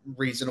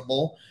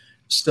 reasonable.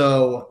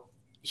 So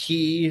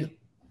he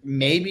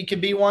maybe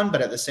could be one,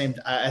 but at the same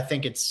time, I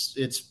think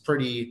it's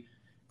pretty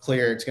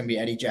clear it's going to be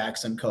Eddie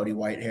Jackson, Cody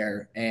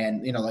Whitehair.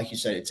 And, like you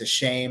said, it's a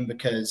shame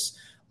because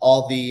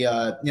all the,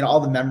 all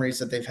the memories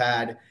that they've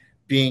had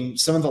being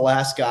some of the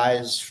last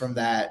guys from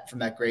that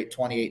great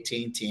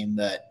 2018 team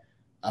that,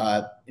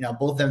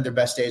 both of them, their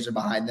best days are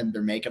behind them.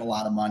 They're making a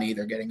lot of money.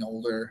 They're getting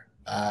older.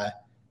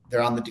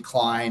 They're on the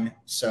decline.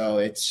 So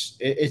it's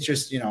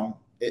just,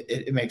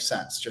 it makes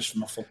sense just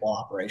from a football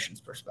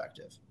operations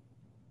perspective.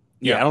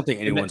 Yeah, I don't think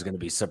anyone's going to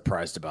be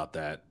surprised about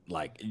that.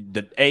 Like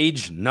the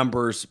age,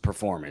 numbers,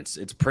 performance,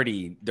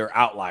 they're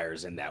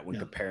outliers in that when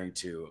comparing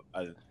to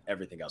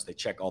everything else. They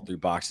check all 3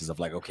 boxes of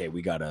like, okay,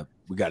 we gotta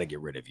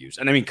get rid of you.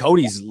 And I mean,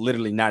 Cody's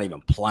literally not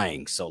even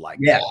playing, so like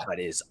that cut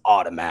is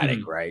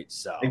automatic, right?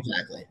 So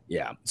exactly,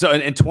 yeah. So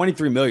and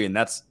 23 million,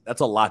 that's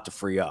a lot to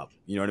free up.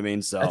 You know what I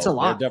mean? So that's a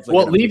lot.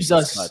 Well, it leaves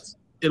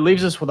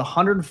us with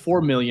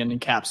 $104 million in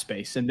cap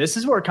space, and this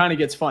is where it kind of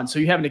gets fun. So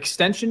you have an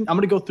extension. I'm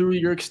going to go through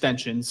your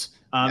extensions.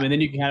 And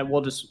then you can we'll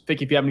just,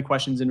 Ficky, if you have any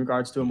questions in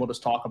regards to him, we'll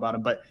just talk about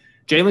him. But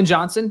Jalen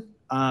Johnson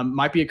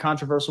might be a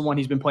controversial one.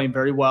 He's been playing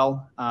very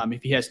well.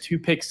 If he has 2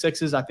 pick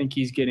sixes, I think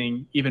he's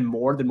getting even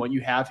more than what you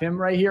have him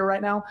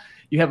right now.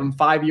 You have him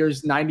 5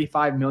 years,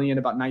 $95 million,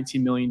 about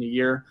 $19 million a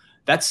year.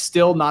 That's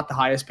still not the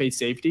highest paid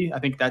safety. I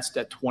think that's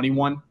at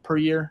 21 per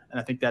year. And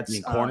I think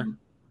that's corner.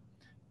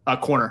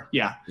 Corner.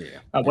 Yeah.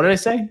 What did I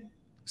say?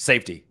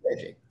 Safety.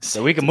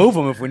 So we can move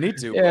him if we need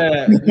to.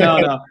 Yeah.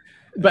 No.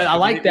 But I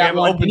like that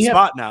one. Open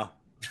spot now.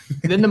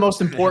 Then the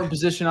most important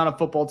position on a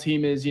football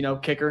team is,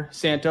 kicker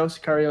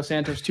Cario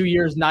Santos, 2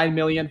 years, $9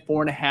 million,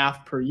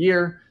 4.5 per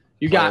year.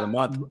 You got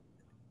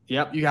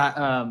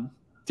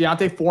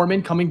Deontay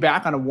Foreman coming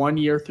back on a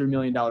 1-year, $3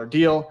 million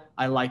deal.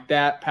 I like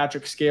that.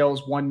 Patrick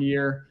Scales, 1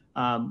 year,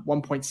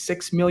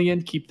 $1.6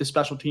 million. Keep the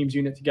special teams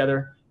unit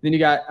together. Then you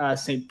got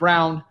St.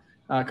 Brown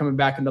coming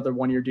back, another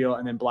 1-year deal,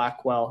 and then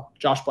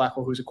Josh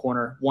Blackwell, who's a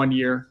corner, 1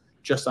 year,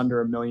 just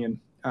under $1 million.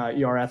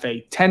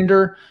 ERFA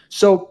tender.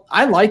 So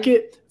I like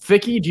it.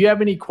 Ficky, do you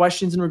have any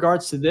questions in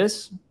regards to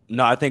this?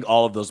 No, I think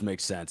all of those make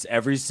sense.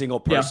 Every single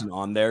person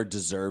on there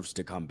deserves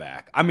to come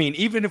back. I mean,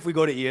 even if we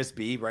go to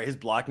ESB, right, his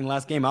blocking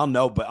last game, I'll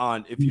know.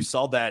 But if you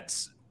saw that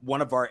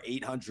one of our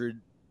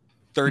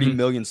 830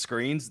 million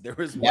screens, there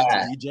was one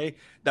DJ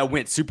that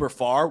went super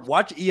far.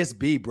 Watch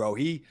ESB, bro.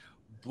 He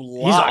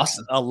blocked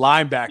a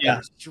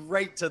linebacker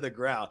straight to the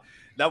ground.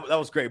 That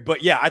was great.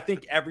 But, yeah, I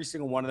think every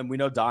single one of them, we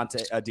know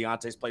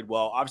Deontay's played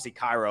well. Obviously,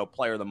 Cairo,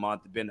 player of the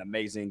month, been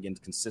amazing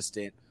and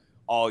consistent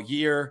all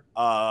year.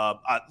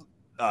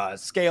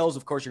 Scales,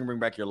 of course, you can bring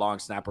back your long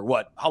snapper.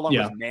 How long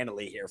was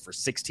Manley here for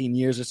 16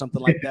 years or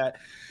something like that?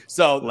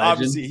 So,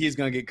 obviously, he's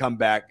going to get come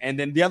back. And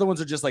then the other ones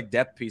are just like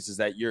depth pieces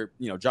that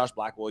Josh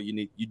Blackwell,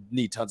 you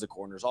need tons of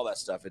corners, all that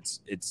stuff.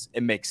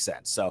 It makes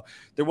sense. So,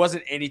 there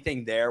wasn't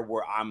anything there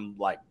where I'm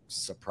like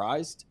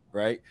surprised.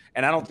 Right.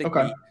 And I don't think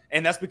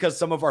and that's because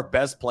some of our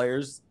best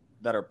players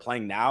that are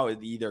playing now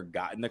have either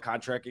gotten the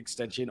contract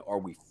extension or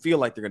we feel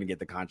like they're going to get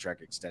the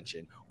contract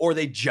extension or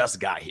they just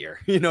got here.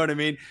 You know what I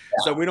mean?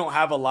 Yeah. So we don't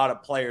have a lot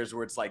of players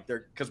where it's like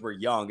because we're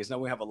young. It's not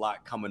we have a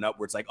lot coming up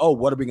where it's like, oh,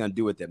 what are we going to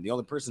do with them? The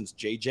only person's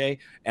JJ,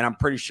 and I'm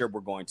pretty sure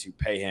we're going to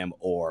pay him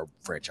or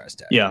franchise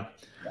tag. Yeah.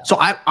 So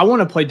I want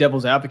to play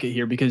devil's advocate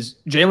here because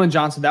Jalen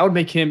Johnson, that would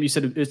make him, you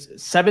said it's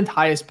 7th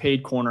highest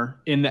paid corner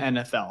in the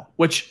NFL,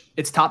 which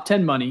it's top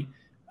 10 money.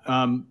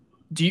 So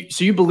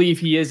you believe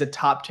he is a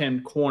top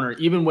 10 corner,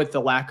 even with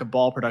the lack of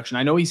ball production?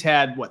 I know he's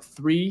had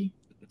three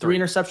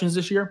interceptions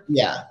this year.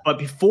 Yeah. But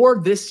before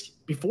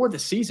the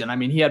season, I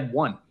mean, he had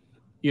 1,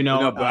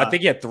 No, but I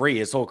think he had 3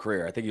 his whole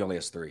career. I think he only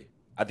has 3.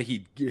 I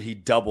think he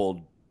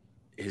doubled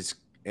his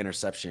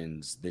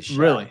interceptions this year.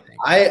 Really?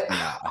 I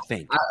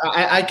think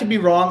I could be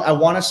wrong. I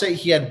want to say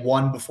he had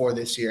 1 before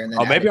this year, and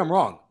then maybe I'm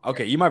wrong.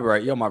 Okay, you might be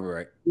right. You might be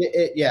right.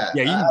 Yeah.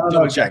 You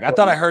double check. I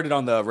thought I heard it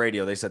on the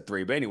radio. They said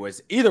 3, but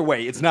anyways, either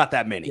way, it's not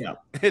that many. Yeah.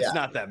 It's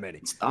not that many.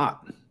 It's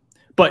not.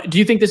 But do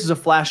you think this is a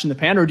flash in the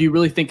pan, or do you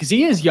really think, because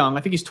he is young,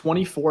 I think he's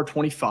 24,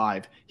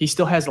 25, he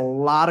still has a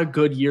lot of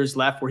good years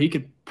left where he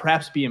could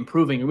perhaps be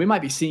improving, and we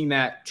might be seeing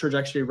that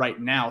trajectory right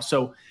now.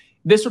 So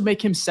this would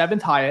make him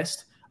 7th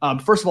highest.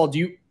 First of all, do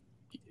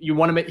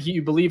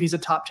you believe he's a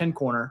top 10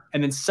 corner?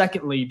 And then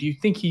secondly, do you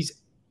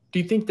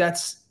think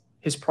that's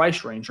his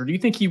price range, or do you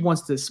think he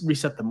wants to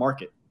reset the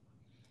market?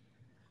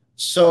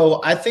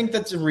 So I think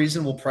that's a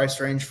reasonable price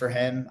range for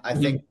him. I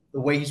think the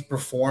way he's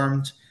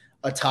performed,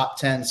 a top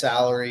 10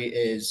 salary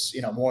is,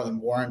 more than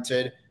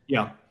warranted.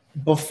 Yeah.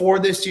 Before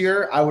this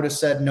year, I would have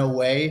said no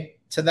way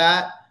to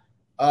that.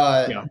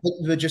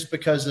 But just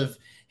because of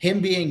him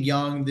being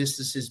young, this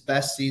is his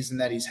best season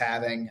that he's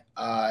having.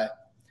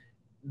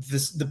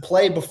 The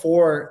play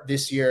before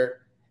this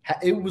year,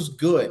 it was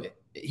good.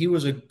 He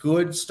was a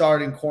good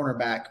starting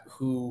cornerback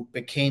who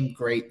became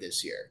great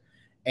this year.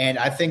 And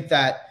I think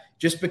that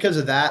just because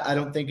of that, I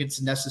don't think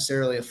it's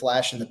necessarily a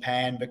flash in the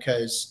pan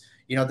because,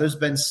 there's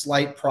been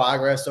slight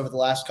progress over the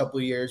last couple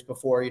of years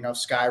before,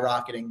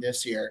 skyrocketing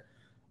this year.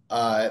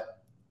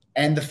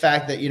 And the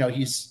fact that,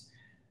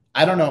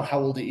 I don't know how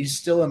old he's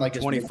still in like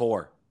his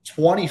 24.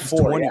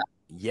 24.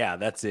 Yeah,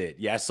 that's it.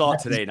 Yeah, I saw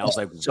it today, and I was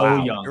like, so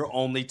wow, young. You're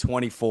only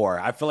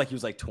 24. I feel like he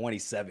was like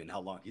 27,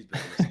 how long he's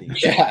been in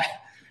this team.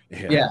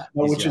 Yeah.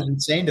 Which young. is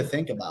insane to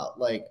think about.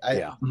 Like,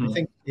 I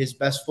think his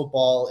best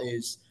football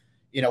is,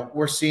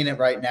 we're seeing it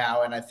right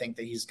now, and I think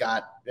that he's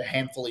got a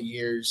handful of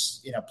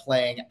years,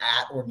 playing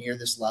at or near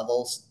this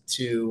levels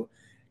to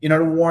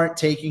warrant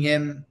taking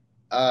him,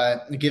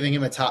 giving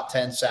him a top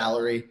 10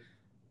 salary.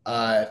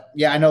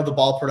 I know the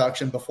ball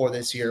production before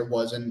this year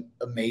wasn't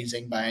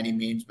amazing by any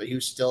means, but he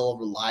was still a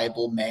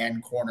reliable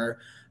man corner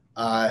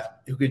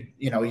who could,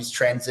 he's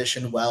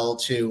transitioned well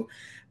to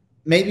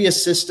maybe a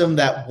system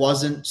that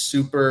wasn't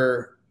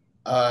super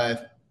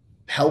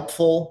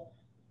helpful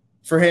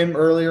for him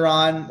earlier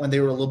on when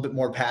they were a little bit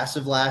more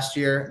passive last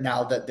year.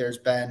 Now that there's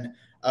been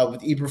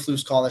with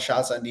Eberflus calling the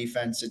shots on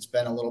defense, it's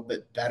been a little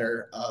bit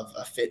better of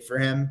a fit for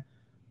him.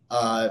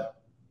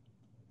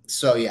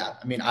 So, yeah,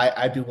 I mean,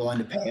 I'd be willing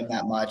to pay him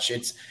that much.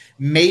 It's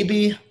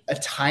maybe a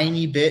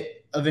tiny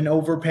bit of an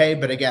overpay.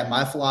 But, again,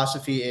 my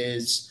philosophy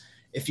is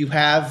if you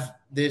have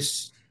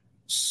this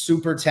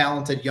super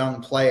talented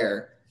young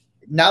player,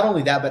 not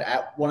only that, but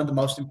at one of the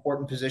most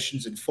important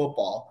positions in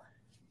football,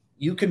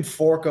 you can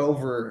fork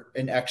over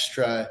an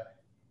extra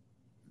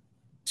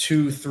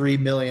 $2-3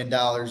 million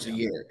a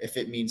year if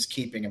it means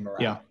keeping him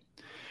around. Yeah.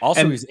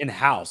 Also, he's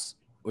in-house,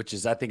 which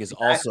is, I think, is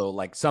also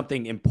like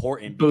something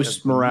important.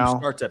 Boost morale. You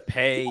start to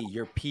pay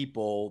your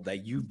people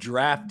that you've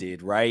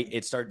drafted, right?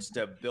 It starts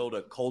to build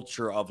a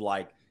culture of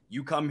like,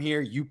 you come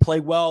here, you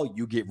play well,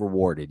 you get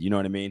rewarded. You know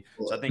what I mean?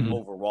 So I think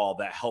overall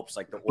that helps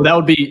like the that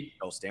would be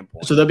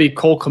standpoint. So that'd be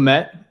Cole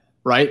Kmet,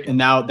 right? And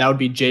now that would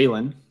be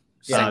Jalen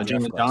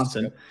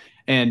Johnson. Yep.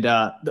 And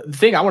the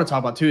thing I want to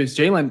talk about too is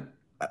Jalen.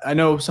 I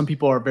know some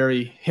people are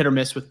very hit or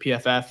miss with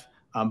PFF,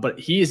 but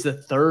he is the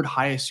 3rd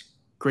highest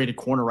graded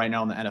corner right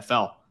now in the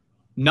NFL.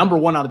 Number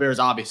 1 on the Bears,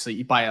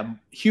 obviously, by a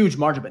huge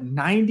margin, but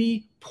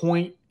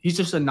he's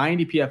just a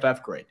 90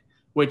 PFF grade,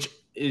 which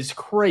is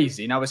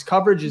crazy. Now his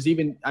coverage is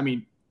even,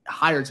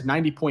 higher to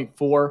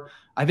 90.4.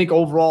 I think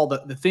overall,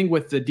 the thing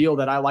with the deal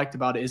that I liked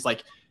about it is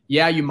like,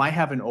 yeah, you might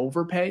have an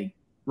overpay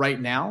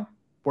right now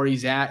where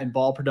he's at in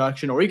ball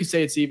production, or you could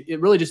say it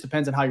really just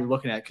depends on how you're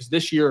looking at it. Because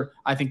this year,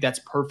 I think that's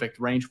perfect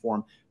range for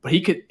him. But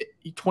he's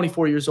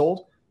 24 years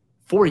old,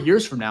 4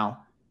 years from now,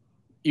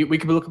 we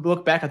could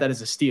look back at that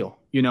as a steal,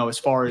 as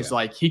far as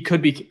like he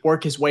could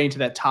work his way into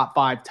that top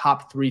 5,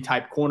 top 3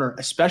 type corner,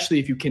 especially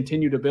if you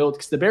continue to build.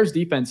 Because the Bears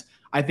defense,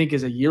 I think,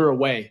 is a year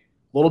away.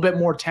 A little bit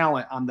more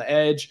talent on the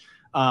edge,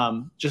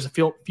 just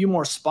a few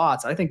more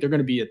spots. I think they're going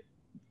to be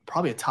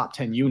probably a top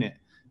 10 unit.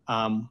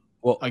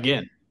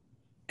 Again.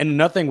 And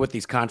nothing with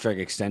these contract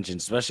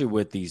extensions, especially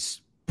with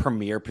these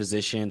premier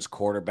positions,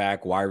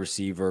 quarterback, wide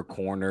receiver,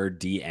 corner,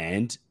 D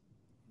end,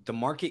 the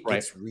market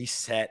gets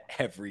reset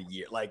every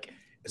year. Like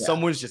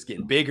someone's just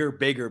getting bigger,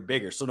 bigger,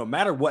 bigger. So no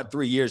matter what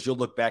 3 years, you'll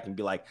look back and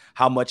be like,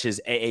 how much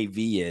his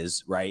AAV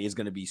is, right, is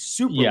going to be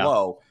super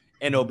low.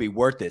 and it'll be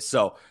worth it.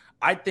 So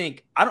I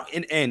think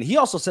and he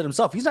also said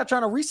himself, he's not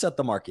trying to reset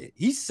the market.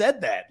 He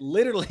said that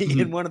literally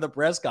in one of the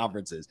press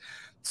conferences.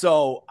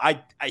 So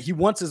he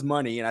wants his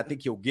money, and I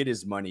think he'll get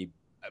his money.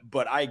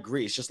 But I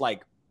agree. It's just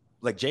like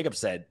Jacob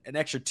said, an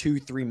extra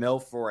 2-3 mil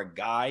for a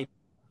guy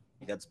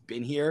that's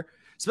been here,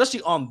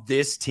 especially on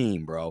this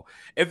team, bro.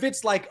 If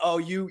it's like, oh,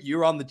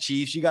 you're on the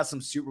Chiefs, you got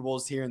some Super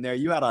Bowls here and there,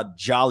 you had a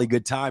jolly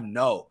good time.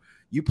 No,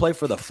 you play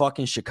for the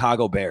fucking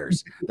Chicago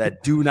Bears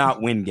that do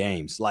not win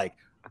games. Like,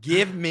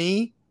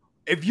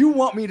 if you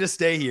want me to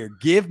stay here,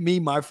 give me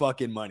my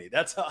fucking money.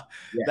 That's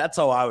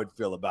how I would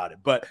feel about it.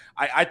 But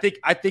I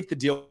think the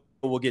deal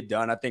will get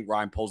done. I think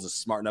Ryan Poles is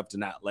smart enough to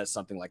not let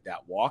something like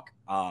that walk.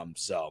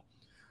 So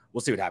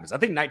we'll see what happens. I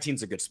think 19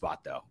 is a good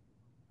spot, though.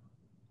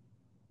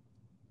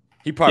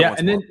 He probably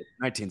wants more.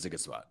 19 is a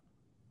good spot.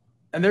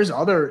 And there's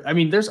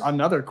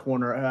another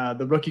corner,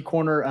 the rookie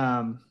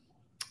corner.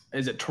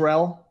 Is it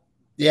Terrell?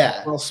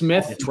 Yeah. Terrell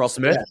Smith. Yeah, Terrell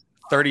Smith,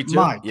 32.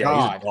 My yeah,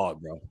 God. he's a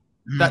dog, bro.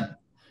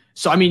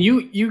 So, I mean,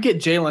 you get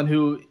Jalen,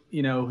 who,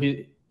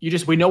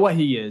 we know what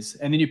he is.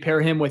 And then you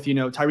pair him with,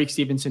 Tyreek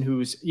Stevenson,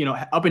 who's,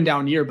 up and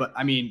down year. But,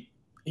 I mean,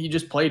 he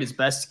just played his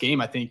best game,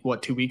 I think,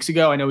 2 weeks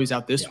ago. I know he's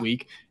out this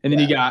week. And then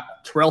you got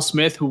Terrell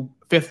Smith, who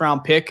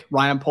 5th-round pick,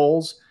 Ryan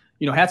Poles.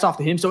 Hats off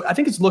to him. So I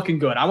think it's looking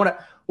good.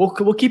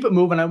 We'll keep it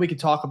moving. And we could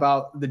talk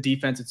about the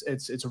defense.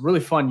 It's a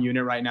really fun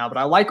unit right now. But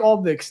I like all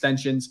the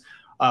extensions,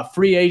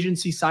 free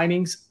agency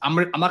signings. I'm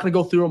not going to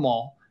go through them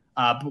all.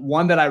 But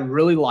one that I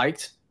really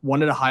liked,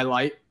 wanted to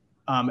highlight,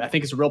 I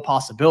think it's a real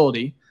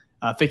possibility.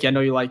 Ficky, I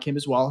know you like him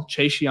as well.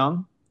 Chase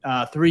Young,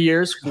 3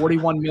 years,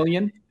 $41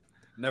 million.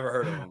 Never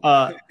heard of him.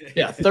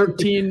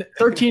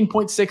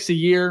 13.6 a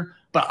year.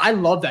 But I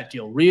love that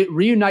deal.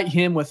 Reunite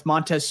him with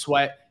Montez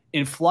Sweat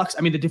in flux.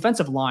 I mean, the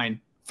defensive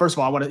line, first of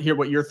all, I want to hear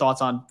what your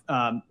thoughts on,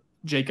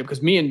 Jacob,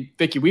 because me and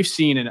Ficky, we've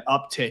seen an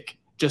uptick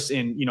just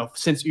in,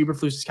 since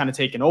Eberflus has kind of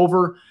taken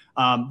over.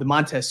 The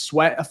Montez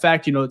Sweat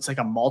effect, it's like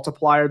a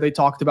multiplier they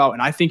talked about.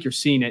 And I think you're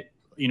seeing it,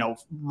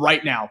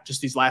 right now,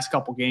 just these last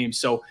couple games.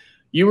 So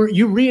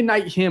you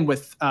reunite him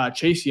with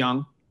Chase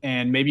Young,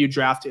 and maybe you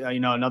draft,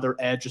 another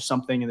edge or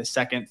something in the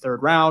 2nd,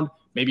 3rd round,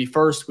 maybe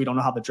 1st. We don't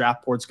know how the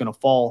draft board's going to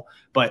fall,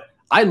 but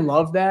I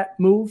love that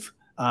move.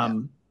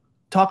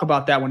 Talk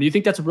about that one. Do you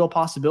think that's a real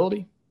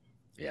possibility?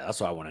 Yeah, that's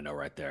what I want to know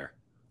right there.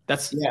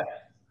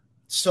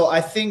 So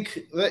I think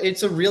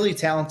it's a really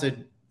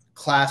talented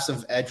class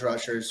of edge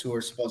rushers who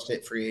are supposed to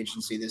hit free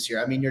agency this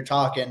year. I mean, you're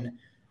talking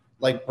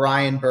like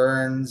Brian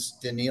Burns,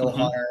 Daniil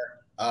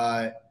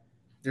Hunter.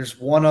 There's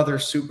one other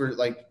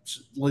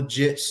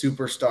legit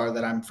superstar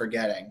that I'm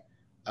forgetting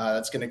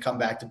that's going to come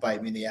back to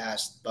bite me in the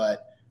ass.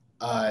 But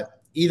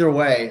either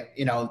way,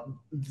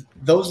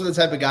 those are the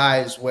type of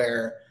guys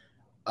where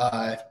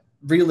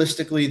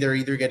realistically they're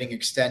either getting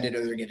extended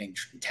or they're getting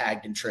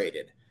tagged and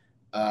traded.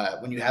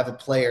 When you have a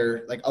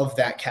player like of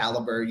that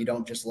caliber, you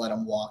don't just let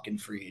them walk in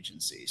free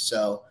agency.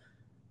 So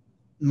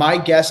my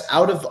guess,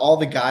 out of all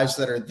the guys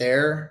that are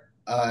there,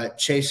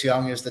 Chase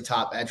Young is the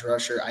top edge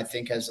rusher. I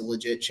think has a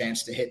legit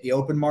chance to hit the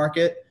open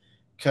market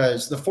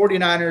because the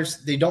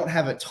 49ers, they don't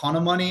have a ton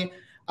of money.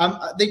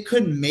 They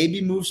could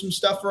maybe move some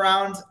stuff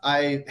around.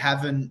 I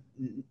haven't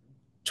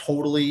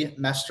totally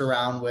messed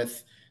around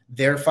with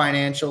their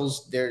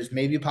financials. There's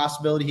maybe a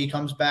possibility he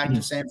comes back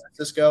to San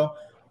Francisco.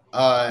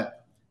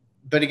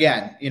 But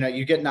again,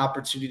 you get an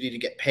opportunity to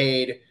get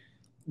paid.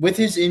 With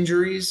his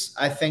injuries,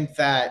 I think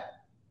that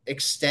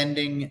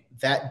extending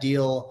that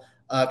deal,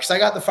 because I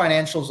got the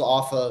financials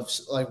off of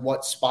like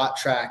what Spot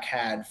Track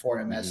had for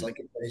him as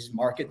like his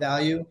market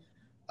value,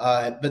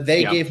 but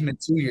they gave him a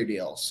 2-year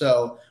deal.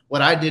 So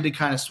what I did to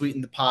kind of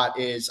sweeten the pot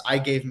is I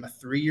gave him a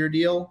 3-year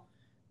deal,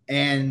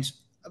 and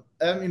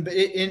I mean, but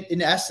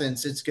in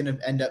essence, it's going to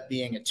end up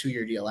being a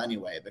 2-year deal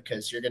anyway,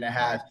 because you're going to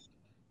have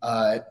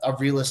a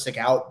realistic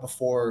out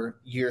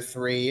before year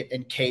 3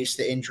 in case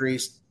the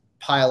injuries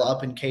pile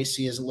up, in case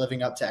he isn't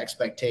living up to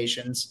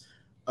expectations.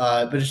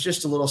 But it's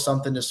just a little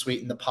something to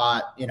sweeten the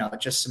pot,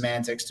 just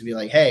semantics to be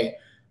like, hey,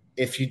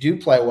 if you do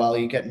play well,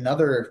 you get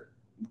another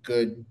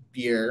good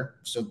year.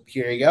 So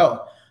here you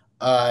go.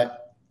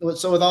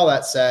 So with all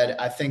that said,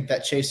 I think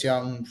that Chase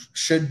Young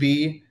should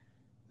be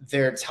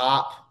their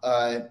top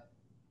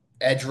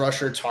edge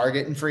rusher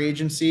target in free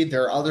agency.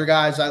 There are other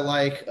guys I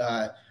like.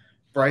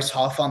 Bryce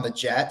Huff on the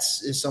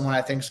Jets is someone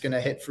I think is going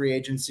to hit free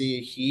agency.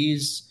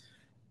 He's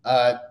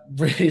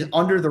really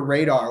under the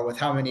radar with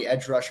how many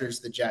edge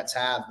rushers the Jets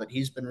have, but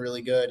he's been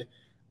really good.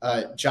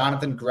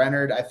 Jonathan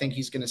Grenard, I think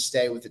he's going to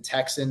stay with the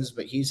Texans,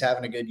 but he's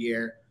having a good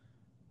year.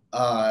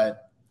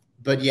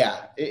 But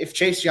yeah, if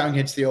Chase Young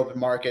hits the open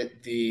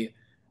market, the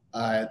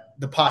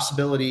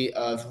possibility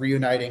of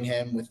reuniting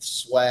him with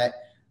Sweat,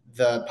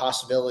 the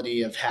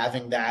possibility of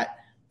having that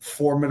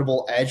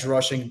formidable edge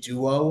rushing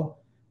duo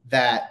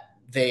that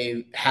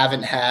they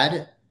haven't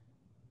had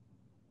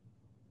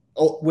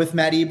with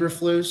Matt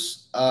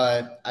Eberflus,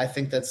 I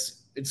think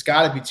it's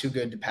got to be too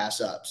good to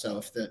pass up. So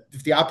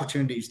if the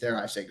opportunity is there,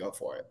 I say go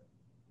for it.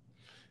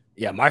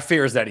 Yeah, my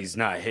fear is that he's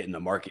not hitting the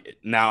market.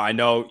 Now I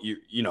know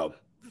you know,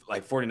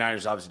 like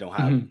 49ers obviously don't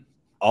have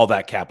all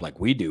that cap like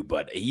we do,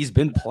 but he's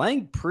been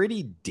playing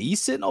pretty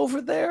decent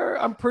over there.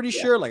 I'm pretty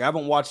sure. Like, I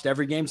haven't watched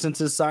every game since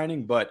his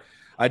signing, but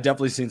I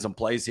definitely seen some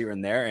plays here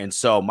and there. And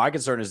so my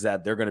concern is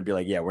that they're going to be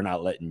like, yeah, we're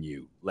not letting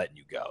you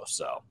go.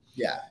 So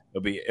Yeah.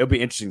 it'll be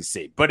interesting to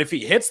see. But if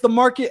he hits the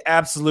market,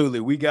 absolutely.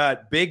 We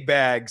got big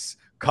bags.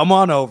 Come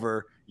on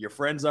over. Your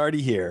friend's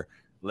already here.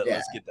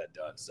 Let's get that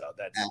done. So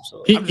that's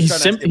absolutely.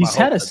 He's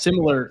had a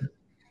similar.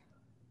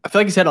 I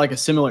feel like he's had like a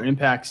similar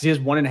impact. He has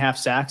 1.5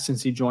 sacks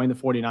since he joined the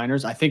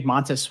 49ers. I think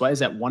Montez Sweat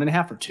is at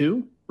 1.5 or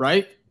 2,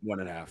 right?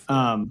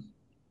 1.5.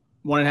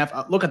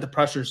 1.5. Look at the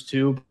pressures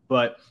too.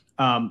 But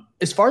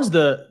as far as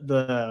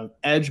the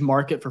edge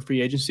market for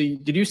free agency,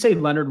 did you say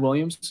Leonard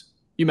Williams?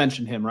 You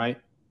mentioned him, right?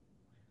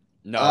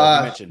 No,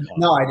 you mentioned him.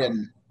 No, I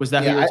didn't. Was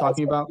that who you were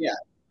talking about? Yeah,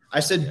 I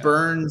said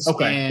Burns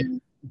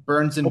and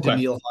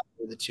Daniil Hunter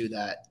were the two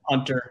that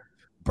Hunter.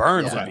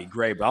 Burns would be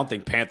great, but I don't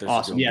think Panthers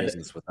are doing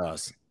business with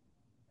us.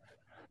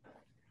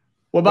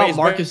 What about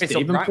Marcus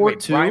Davenport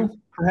too?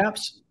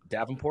 Perhaps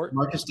Davenport.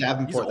 Marcus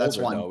Davenport. That's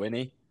one. Though, isn't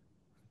he?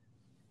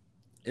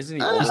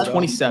 Isn't he? He's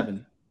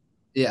 27.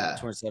 Yeah,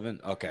 27.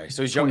 Okay,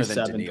 so he's younger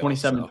than Daniil.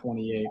 27,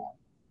 28.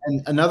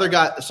 And another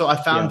guy. So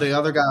I found the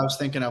other guy I was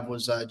thinking of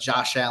was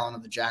Josh Allen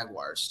of the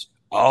Jaguars.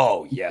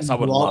 Oh yes, I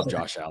would love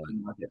Josh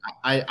Allen.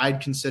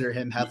 I'd consider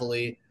him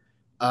heavily.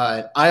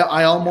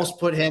 I almost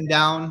put him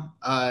down.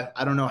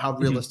 I don't know how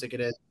realistic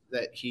it is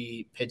that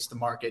he hits the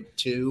market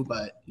too,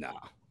 but no.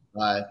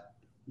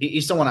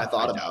 He's someone I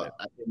thought about.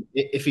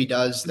 If he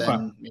does,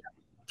 then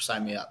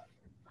sign me up.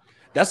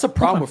 That's the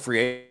problem with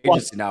free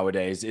agency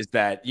nowadays is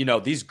that,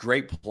 these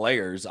great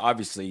players,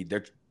 obviously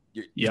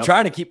you're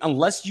trying to keep,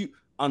 unless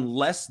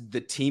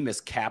the team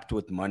is capped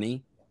with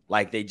money,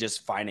 like they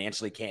just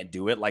financially can't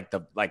do it. Like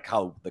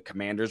how the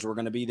Commanders were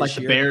going to be this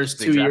year. Like the Bears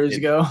 2 years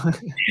ago.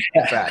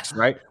 Facts,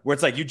 right? Where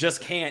it's like, you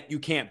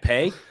can't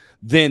pay.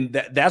 Then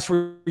that's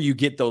where you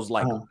get those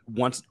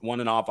one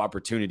and off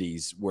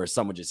opportunities where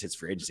someone just hits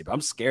free agency. But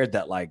I'm scared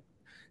that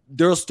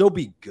there'll still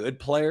be good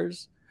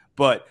players,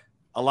 but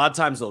a lot of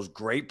times those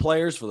great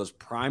players for those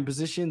prime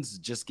positions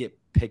just get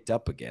picked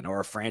up again or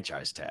a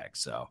franchise tag.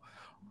 So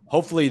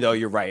hopefully though,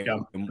 you're right.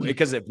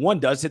 Because if one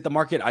does hit the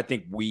market, I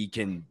think we're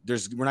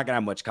not gonna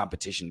have much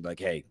competition.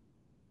 Like, hey,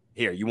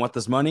 here, you want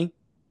this money?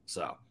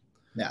 So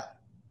yeah.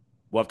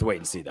 We'll have to wait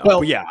and see, though. Well,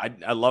 but yeah,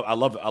 I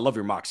love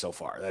your mock so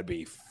far. That'd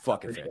be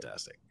fucking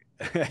fantastic.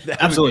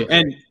 Absolutely,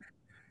 and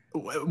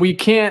we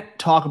can't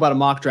talk about a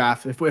mock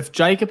draft if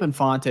Jacob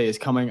Infante is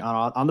coming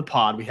on the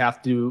pod. We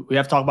have to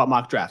talk about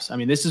mock drafts. I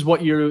mean, this is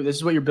what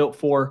you're built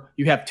for.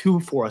 You have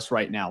two for us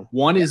right now.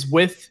 One is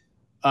with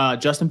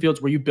Justin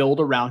Fields, where you build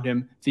around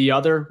him. The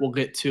other we'll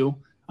get to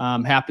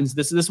happens.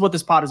 This is what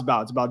this pod is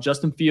about. It's about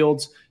Justin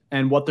Fields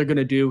and what they're going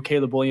to do.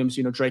 Caleb Williams,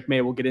 Drake May.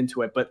 We'll get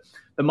into it, but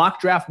the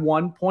mock draft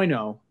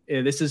 1.0.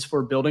 This is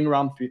for building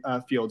around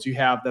Fields. You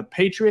have the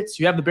Patriots.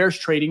 You have the Bears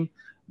trading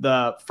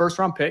the first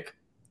round pick.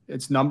 I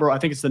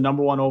think it's the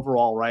number 1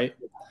 overall, right?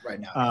 Right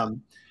now.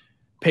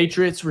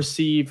 Patriots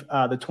receive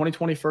the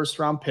 2020 first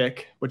round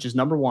pick, which is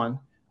number 1,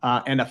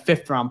 and a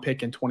 5th round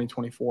pick in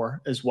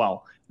 2024 as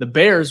well. The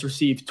Bears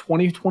receive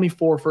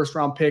 2024 first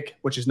round pick,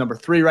 which is number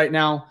 3 right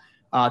now.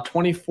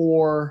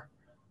 24,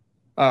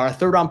 a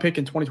 3rd round pick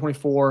in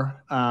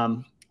 2024,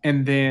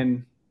 and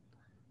then.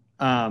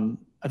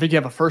 I think you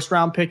have a 1st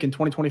round pick in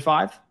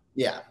 2025.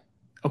 Yeah.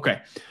 Okay.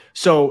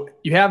 So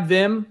you have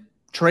them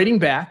trading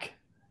back.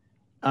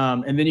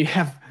 And then you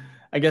have,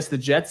 I guess, the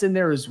Jets in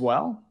there as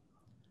well,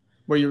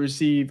 where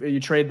you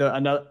trade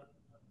another.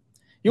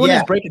 You want to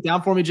just break it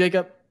down for me,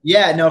 Jacob?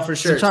 Yeah, no, for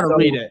sure. I'm trying to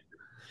read it.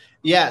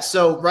 Yeah.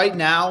 So right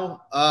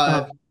now,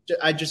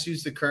 I just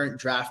use the current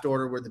draft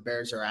order where the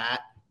Bears are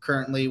at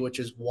currently, which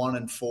is 1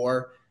 and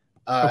 4.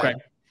 Okay.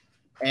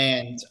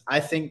 And I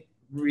think,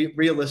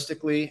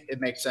 realistically, it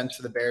makes sense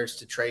for the Bears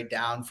to trade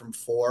down from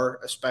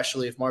 4,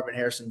 especially if Marvin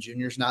Harrison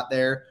Jr. is not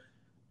there.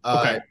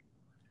 Okay.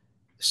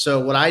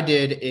 So what I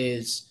did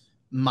is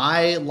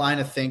my line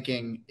of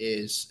thinking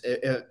is,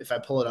 if I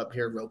pull it up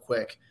here real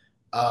quick,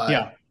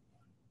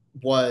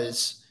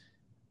 was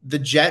the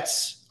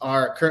Jets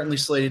are currently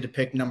slated to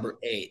pick number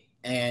 8,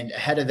 and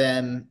ahead of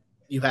them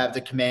you have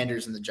the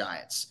Commanders and the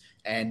Giants,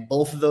 and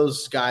both of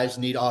those guys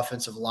need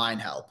offensive line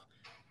help.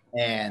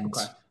 And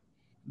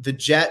the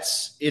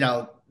Jets,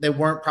 they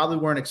probably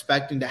weren't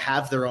expecting to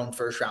have their own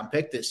 1st round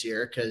pick this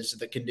year because of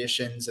the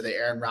conditions of the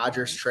Aaron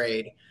Rodgers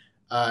trade.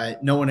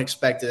 No one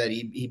expected that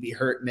he'd be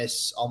hurt,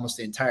 miss almost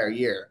the entire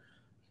year.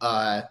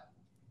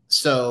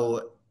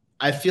 So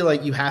I feel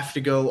like you have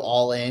to go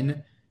all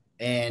in,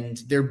 and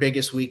their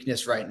biggest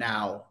weakness right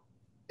now,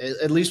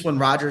 at least when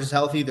Rodgers is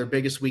healthy, their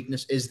biggest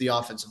weakness is the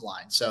offensive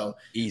line. So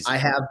easy. I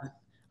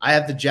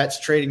have the Jets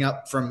trading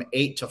up from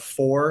 8 to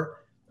 4.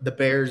 The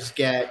Bears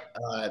get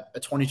a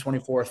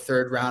 2024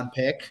 3rd round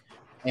pick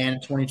and a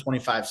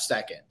 2025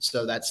 2nd.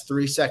 So that's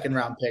 3 2nd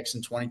round picks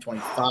in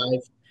 2025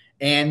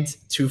 and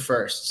 2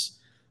 firsts,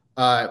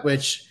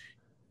 which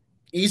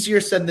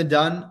easier said than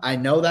done. I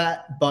know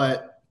that,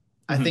 but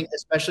I think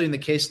especially in the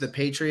case of the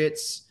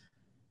Patriots,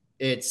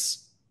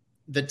 it's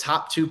the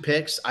top 2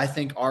 picks I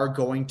think are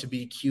going to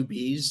be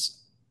QBs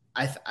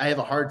I have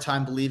a hard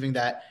time believing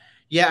that.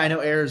 Yeah, I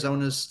know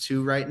Arizona's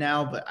 2 right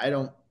now, but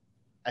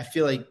I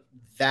feel like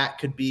that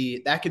could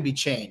be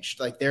changed.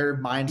 Like their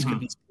minds could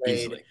be swayed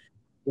Easily.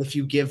 if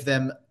you give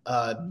them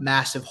a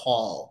massive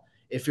haul.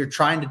 If you're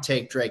trying to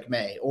take Drake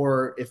May,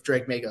 or if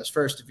Drake May goes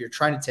first, if you're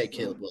trying to take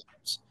Caleb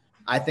Williams,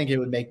 I think it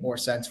would make more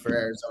sense for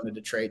Arizona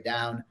to trade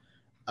down.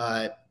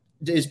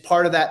 Is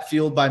part of that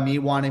fueled by me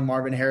wanting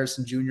Marvin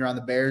Harrison Jr. on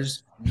the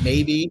Bears?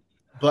 Maybe.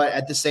 But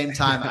at the same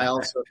time, I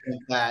also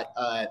think that,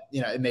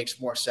 it makes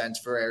more sense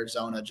for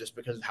Arizona just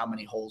because of how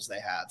many holes they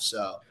have.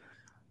 So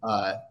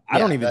I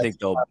don't even think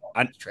they'll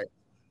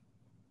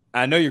 –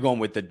 I know you're going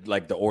with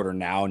the order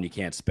now and you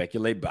can't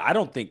speculate, but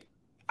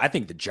I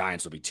think the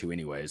Giants will be 2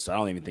 anyways. So I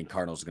don't even think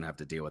Cardinals are going to have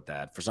to deal with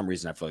that. For some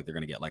reason, I feel like they're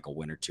going to get like a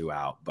win or 2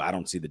 out, but I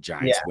don't see the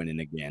Giants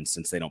winning again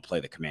since they don't play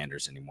the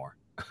Commanders anymore.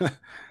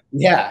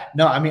 Yeah,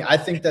 no, I mean, I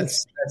think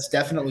that's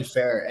definitely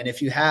fair. And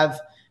if you have,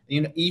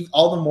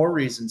 all the more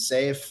reason,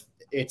 say if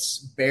it's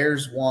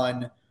Bears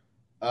 1,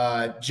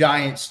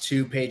 Giants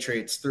 2,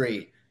 Patriots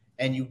 3,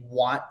 and you're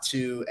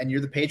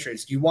the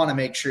Patriots, you want to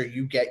make sure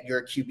you get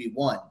your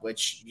QB1,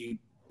 which you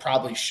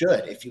probably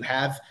should. If you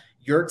have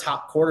your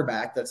top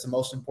quarterback, that's the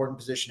most important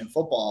position in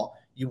football,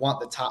 you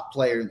want the top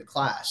player in the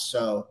class.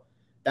 So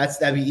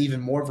that'd be even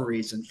more of a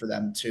reason for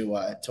them to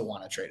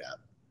want to trade out.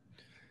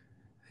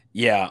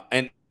 Yeah.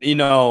 And,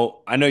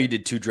 I know you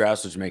did 2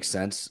 drafts, which makes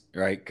sense,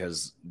 right?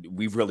 Because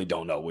we really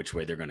don't know which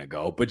way they're going to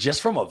go. But just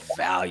from a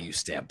value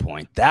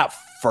standpoint, that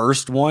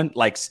first one,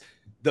 like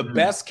the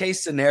best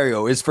case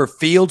scenario is for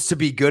Fields to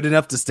be good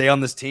enough to stay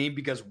on this team,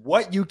 because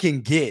what you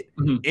can get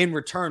in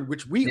return,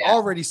 which we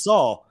already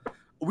saw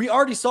a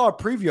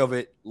preview of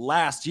it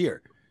last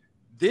year.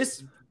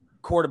 This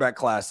quarterback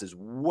class is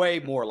way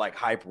more like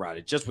hype around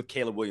it, just with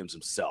Caleb Williams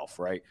himself,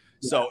 right?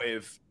 Yeah. So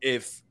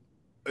if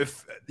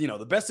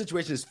the best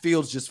situation is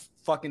Fields just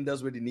fucking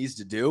does what he needs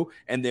to do,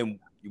 and then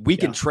we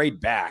can trade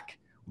back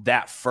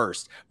that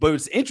first. But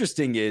what's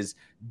interesting is,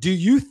 do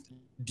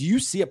you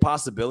see a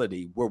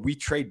possibility where we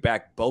trade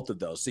back both of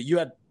those? So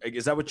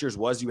is that what yours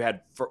was? You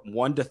had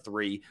 1 to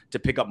 3 to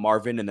pick up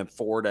Marvin, and then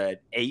 4 to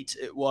 8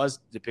 it was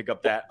to pick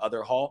up that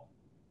other haul?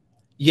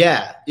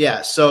 Yeah.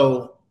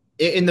 So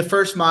in the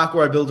first mock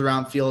where I build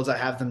around Fields, I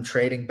have them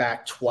trading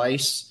back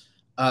twice.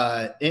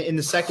 In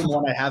the second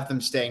one, I have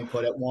them staying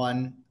put at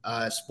 1.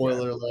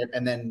 Spoiler alert,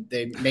 and then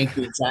they make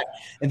the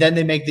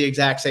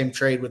exact same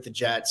trade with the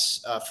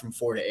Jets from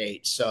 4 to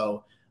 8.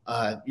 So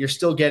you're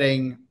still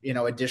getting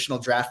additional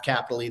draft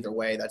capital either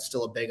way. That's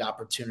still a big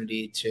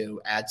opportunity to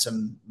add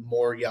some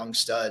more young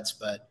studs,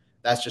 but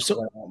that's just what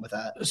I want with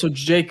that. So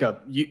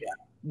Jacob,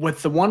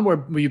 with the one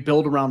where you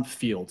build around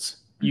Fields,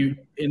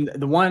 in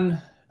the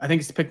one, I think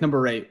it's pick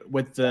number 8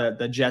 with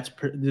the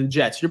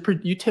Jets.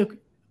 You took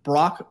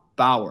Brock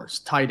Bowers,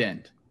 tight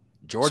end.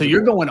 Georgia. So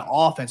you're going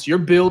offense. You're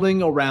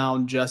building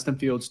around Justin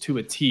Fields to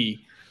a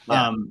T.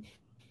 Yeah.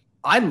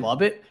 I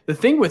love it. The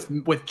thing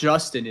with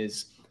Justin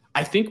is,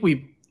 I think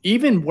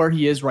even where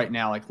he is right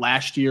now, like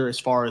last year, as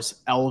far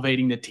as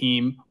elevating the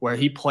team, where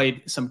he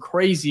played some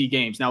crazy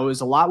games. Now, it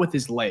was a lot with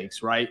his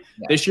legs, right?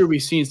 Yeah. This year,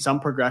 we've seen some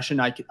progression.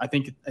 I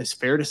think it's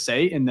fair to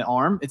say in the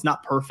arm. It's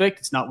not perfect.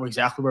 It's not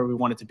exactly where we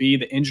want it to be.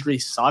 The injury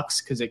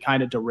sucks because it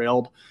kind of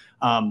derailed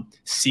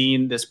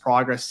seeing this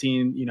progress,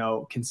 seeing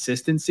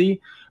consistency.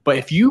 But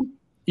if you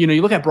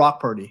look at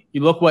Brock Purdy,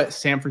 you look what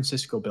San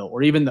Francisco built,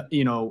 or even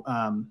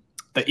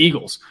the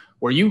Eagles,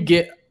 where you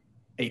get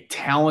a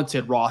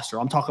talented roster.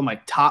 I'm talking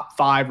like top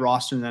 5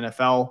 roster in the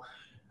NFL.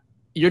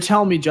 You're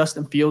telling me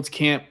Justin Fields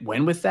can't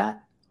win with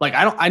that? Like,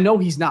 I know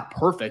he's not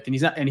perfect, and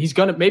he's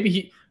gonna,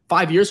 maybe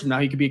 5 years from now,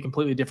 he could be a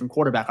completely different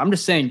quarterback. I'm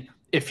just saying,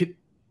 if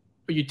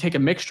you take a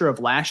mixture of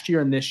last year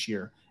and this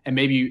year, and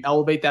maybe you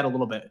elevate that a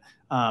little bit,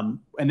 and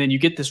then you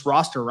get this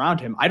roster around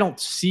him, I don't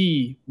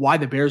see why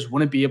the Bears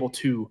wouldn't be able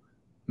to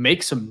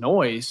make some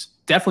noise,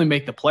 definitely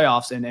make the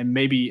playoffs, and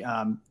maybe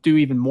do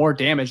even more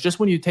damage. Just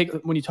when you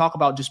talk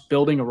about just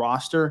building a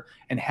roster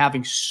and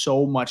having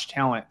so much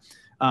talent,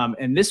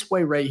 and this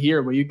way right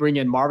here, where you bring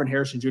in Marvin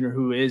Harrison Jr.,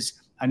 who is,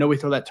 I know we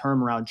throw that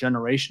term around,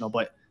 generational,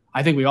 but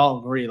I think we all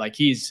agree, like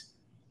he's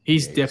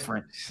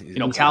different,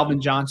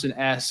 Calvin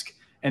Johnson-esque,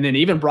 and then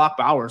even Brock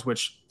Bowers,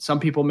 which some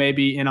people may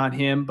be in on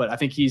him, but I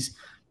think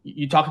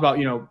you talk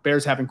about,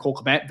 Bears having Cole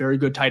Kmet, very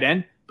good tight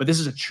end, but this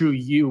is a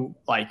true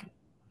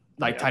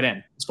tight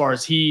end, as far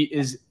as he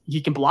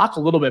can block a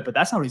little bit, but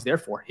that's not what he's there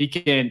for. He's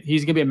going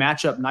to be a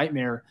matchup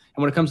nightmare.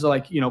 And when it comes to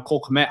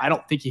Cole Kmet, I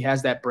don't think he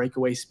has that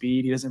breakaway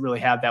speed. He doesn't really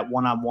have that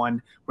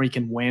one-on-one where he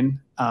can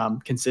win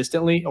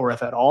consistently, or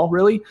if at all,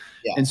 really.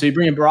 Yeah. And so you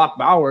bring in Brock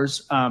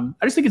Bowers. I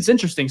just think it's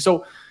interesting.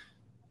 So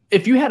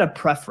if you had a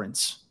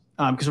preference,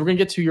 because we're going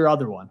to get to your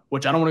other one,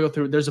 which I don't want to go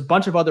through. There's a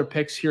bunch of other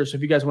picks here. So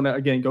if you guys want to,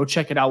 again, go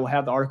check it out, we'll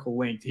have the article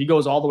linked. He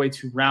goes all the way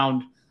to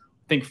round,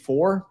 I think,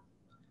 4.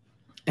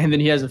 And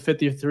then he has a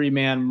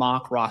 53-man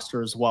mock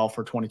roster as well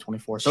for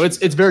 2024. So it's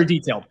very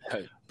detailed.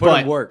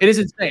 But it is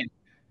insane.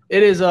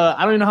 It is I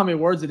don't even know how many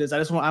words it is. I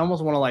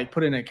almost want to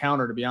put in a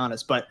counter, to be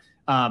honest. But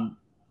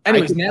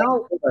Anyways,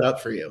 now pull that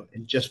up for you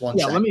in just one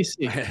second. Let me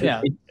see.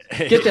 Yeah,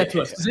 get that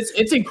to us because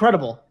it's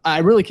incredible. I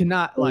really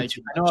cannot I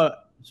don't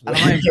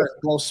want to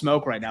blow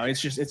smoke right now.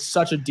 It's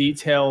such a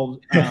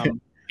detailed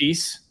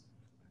piece.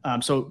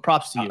 So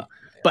props to you.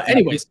 But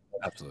anyways,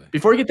 absolutely.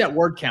 Before you get that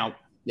word count,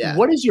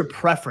 what is your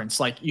preference?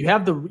 Like you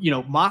have the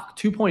mock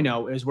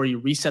 2.0 is where you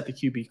reset the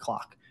QB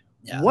clock.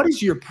 Yeah. What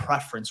is your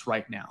preference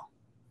right now?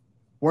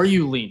 Where are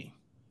you leaning?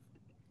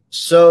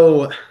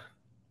 So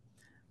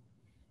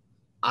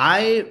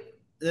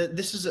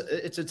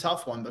it's a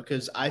tough one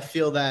because I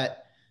feel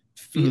that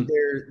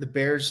the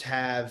Bears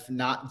have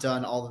not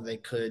done all that they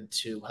could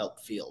to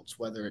help Fields,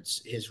 whether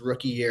it's his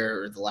rookie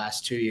year or the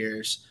last 2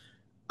 years.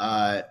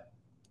 I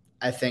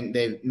think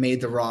they've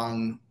made the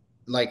wrong.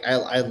 Like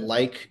I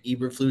like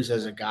Eberflus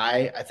as a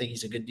guy. I think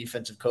he's a good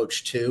defensive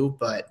coach too.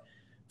 But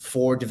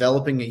for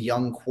developing a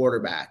young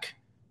quarterback,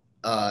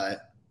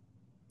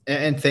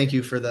 and thank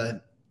you for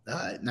the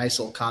nice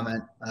little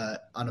comment,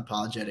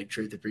 unapologetic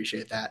truth.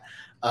 Appreciate that.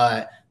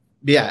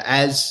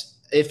 As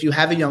if you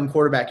have a young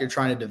quarterback you're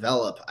trying to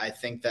develop, I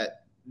think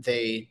that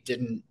they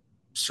didn't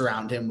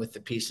surround him with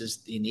the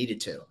pieces he needed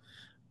to.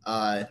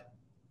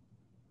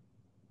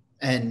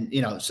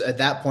 So at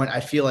that point, I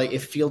feel like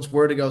if Fields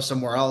were to go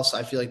somewhere else,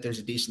 I feel like there's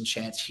a decent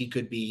chance he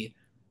could be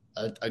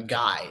a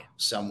guy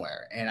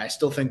somewhere. And I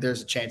still think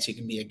there's a chance he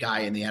can be a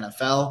guy in the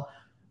NFL.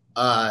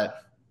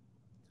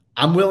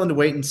 I'm willing to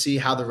wait and see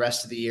how the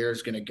rest of the year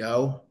is going to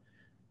go.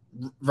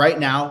 Right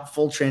now,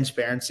 full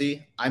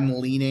transparency, I'm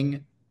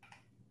leaning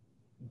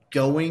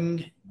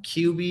going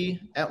QB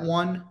at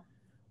 1,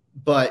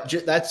 but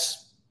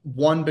that's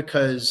 1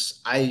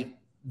 because I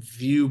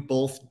view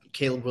both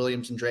Caleb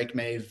Williams and Drake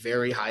May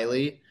very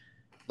highly.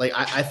 Like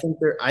I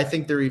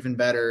think they're even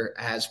better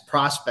as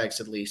prospects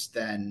at least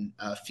than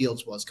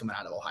Fields was coming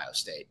out of Ohio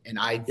State, and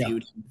I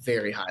viewed him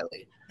very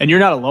highly. And you're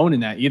not alone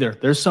in that either.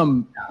 There's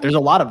a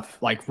lot of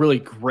like really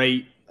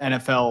great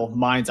NFL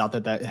minds out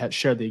there that have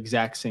shared the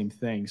exact same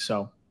thing.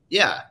 So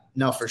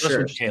for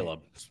sure.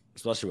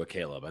 Especially with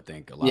Caleb, I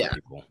think a lot of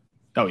people.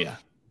 Oh yeah.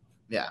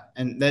 Yeah.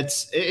 And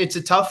it's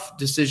a tough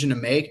decision to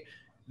make.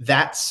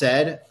 That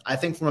said, I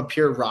think from a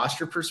pure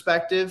roster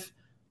perspective,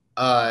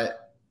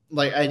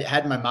 like I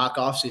had my mock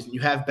offseason,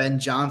 you have Ben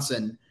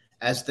Johnson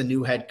as the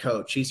new head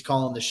coach. He's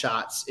calling the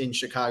shots in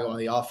Chicago on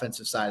the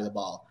offensive side of the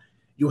ball.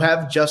 You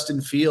have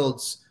Justin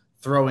Fields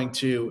throwing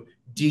to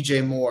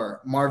DJ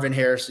Moore, Marvin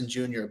Harrison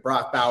Jr.,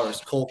 Brock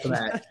Bowers, Cole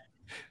Kmet.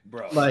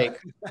 Bro, like,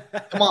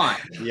 come on.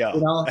 Yeah,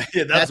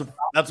 that's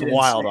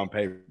wild on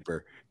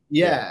paper.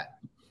 Yeah.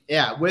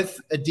 With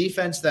a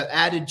defense that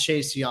added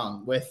Chase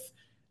Young, with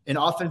an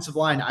offensive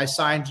line, I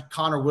signed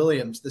Connor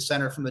Williams, the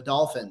center from the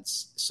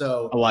Dolphins.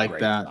 So I like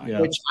that. Yeah.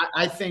 Which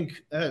I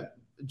think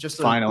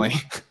finally.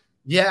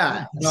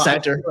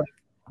 Center.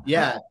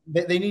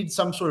 They need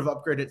some sort of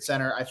upgrade at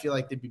center. I feel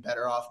like they'd be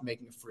better off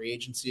making a free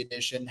agency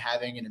addition,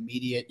 having an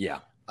immediate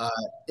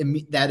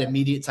that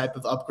immediate type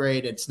of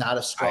upgrade. It's not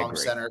a strong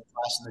center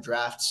class in the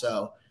draft,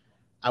 so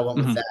I went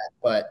with that.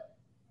 But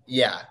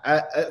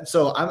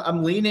so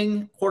I'm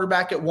leaning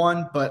quarterback at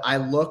 1, but I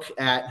look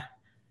at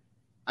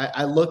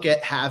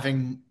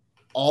having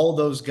all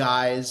those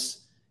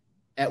guys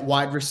at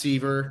wide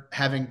receiver,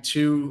 having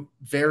 2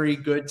 very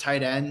good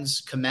tight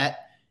ends.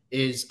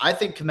 I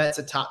think Kmet's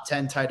a top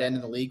 10 tight end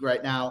in the league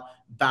right now.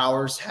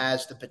 Bowers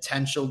has the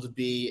potential to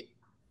be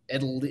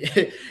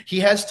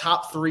he has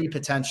top 3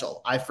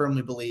 potential, I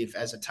firmly believe,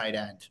 as a tight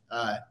end.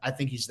 I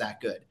think he's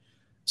that good.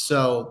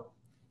 So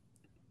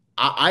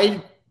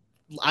I'd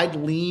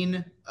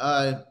lean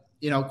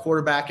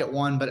quarterback at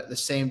 1, but at the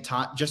same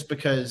time, just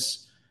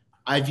because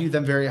I view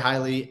them very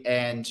highly,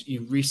 and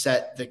you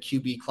reset the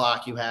QB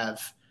clock, you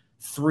have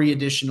 3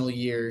 additional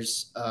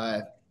years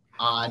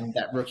on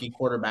that rookie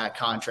quarterback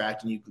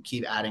contract, and you can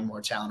keep adding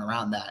more talent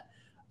around that.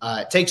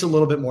 It takes a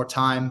little bit more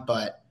time,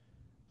 but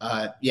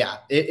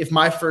if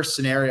my first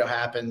scenario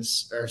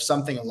happens or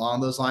something along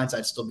those lines,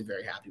 I'd still be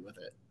very happy with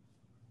it.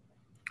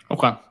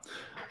 Okay.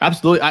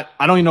 Absolutely.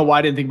 I don't even know why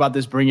I didn't think about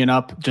this bringing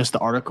up just the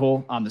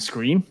article on the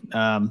screen.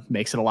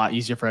 Makes it a lot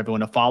easier for everyone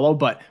to follow,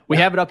 but we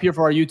have it up here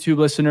for our YouTube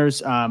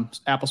listeners,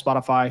 Apple,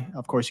 Spotify.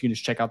 Of course, you can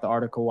just check out the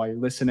article while you're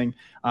listening.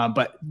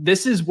 But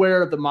this is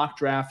where the mock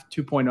draft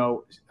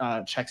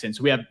 2.0 checks in.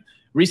 So we have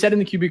resetting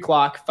the QB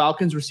clock.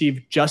 Falcons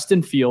received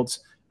Justin Fields.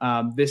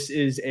 This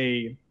is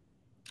a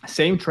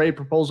same trade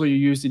proposal you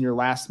used in your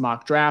last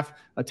mock draft,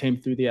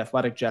 obtained through the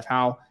Athletic, Jeff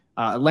Howe.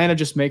 Atlanta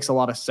just makes a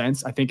lot of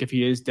sense. I think if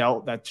he is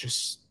dealt,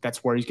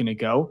 that's where he's going to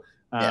go,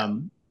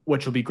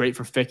 which will be great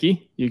for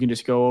Ficky. You can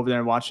just go over there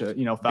and watch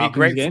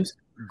Falcons games.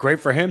 Great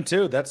for him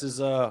too. That's his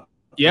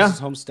his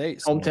home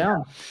state,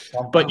 hometown.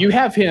 But you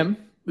have him.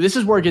 This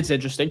is where it gets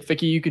interesting.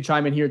 Ficky, you could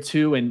chime in here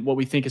too, and what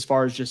we think as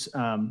far as just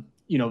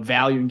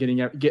value and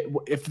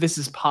if this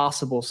is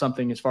possible,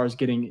 something as far as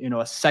getting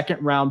a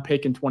second round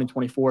pick in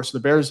 2024. So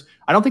the Bears,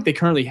 I don't think they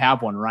currently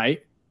have one,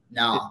 right?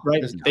 No,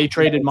 right. They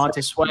traded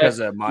Montez Sweat because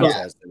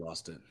Montez they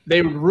lost it.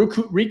 They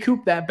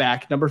recoup that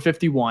back, number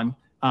 51,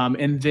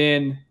 and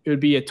then it would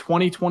be a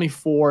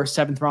 2024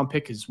 7th round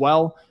pick as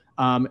well.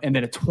 and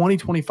then a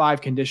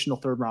 2025 conditional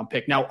third-round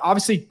pick. Now,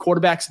 obviously,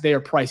 quarterbacks, they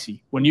are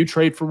pricey. When you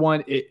trade for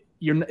one,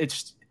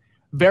 it's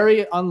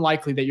very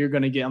unlikely that you're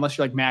going to get, unless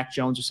you're like Mac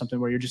Jones or something,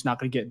 where you're just not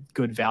going to get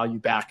good value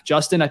back.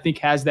 Justin, I think,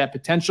 has that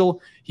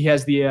potential. He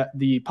has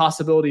the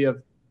possibility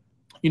of,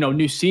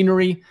 new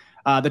scenery.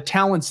 The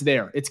talent's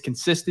there. It's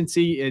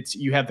consistency.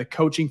 You have the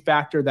coaching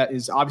factor that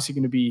is obviously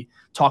going to be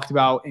talked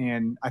about.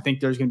 And I think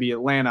there's going to be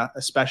Atlanta,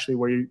 especially,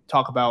 where you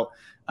talk about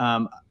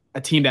a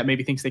team that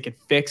maybe thinks they could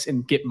fix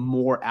and get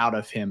more out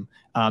of him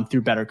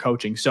through better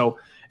coaching. So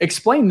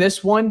explain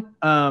this one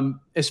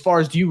as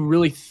far as, do you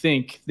really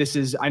think this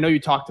is, I know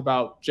you talked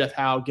about Jeff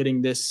Howe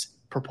getting this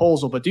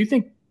proposal, but do you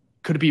think,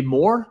 could it be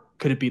more?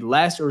 Could it be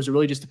less? Or does it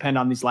really just depend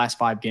on these last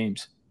 5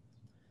 games?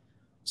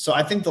 So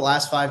I think the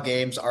last 5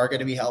 games are going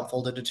to be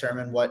helpful to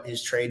determine what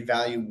his trade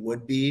value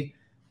would be.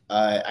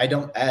 I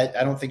don't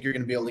think you're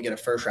going to be able to get a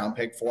first-round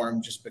pick for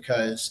him, just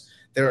because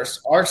there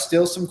are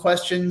still some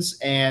questions,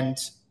 and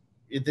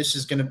this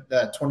is going to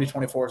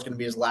 2024 is going to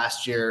be his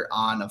last year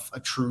on a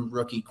true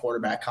rookie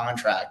quarterback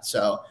contract.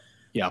 So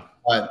yeah.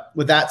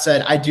 With that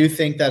said, I do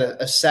think that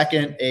a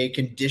second, a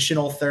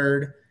conditional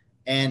third,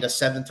 and a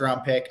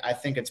 7th-round pick, I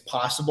think it's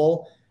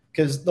possible,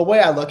 because the way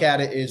I look at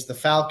it is the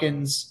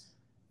Falcons,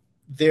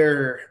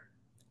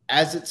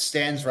 as it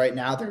stands right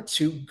now, they're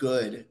too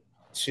good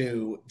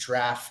to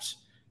draft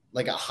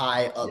like a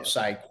high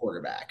upside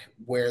quarterback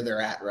where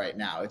they're at right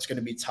now. It's going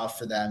to be tough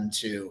for them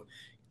to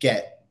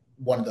get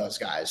one of those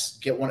guys,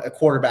 a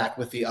quarterback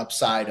with the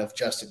upside of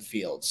Justin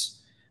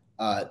Fields.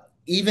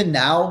 Even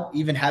now,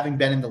 even having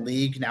been in the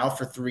league now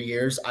for 3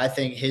 years, I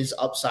think his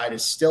upside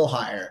is still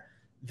higher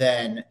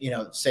than,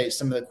 say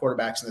some of the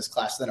quarterbacks in this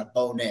class, than a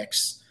Bo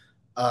Nix,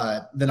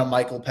 than a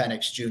Michael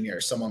Penix Jr.,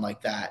 someone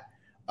like that.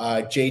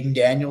 Jaden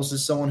Daniels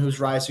is someone who's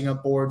rising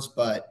up boards,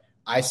 but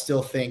I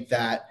still think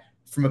that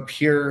from a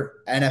pure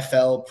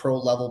NFL pro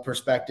level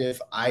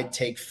perspective, I'd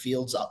take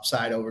Fields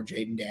upside over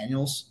Jaden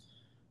Daniels.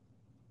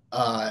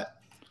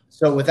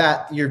 So with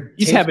that,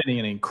 he's having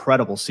an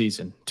incredible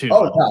season too.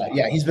 Oh God,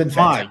 yeah, he's been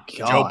fantastic.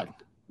 My God.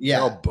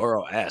 Joe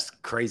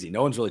Burrow-esque, crazy.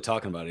 No one's really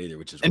talking about it either,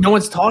 which is no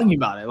one's talking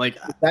about it. Like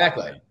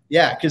exactly,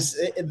 yeah, because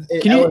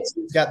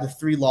LSU's got the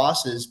 3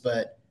 losses,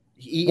 but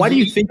why do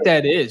you think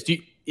that is?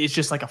 It's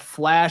just like a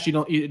flash.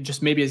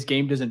 Just maybe his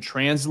game doesn't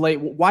translate.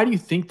 Why do you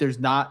think there's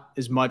not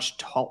as much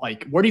talk?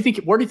 Like, where do you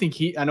think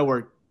he? I know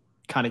we're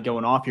kind of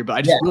going off here, but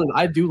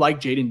I do like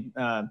Jaden.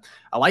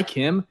 I like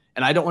him,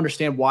 and I don't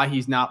understand why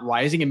he's not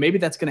rising. And maybe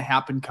that's going to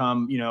happen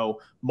come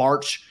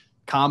March,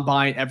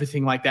 combine,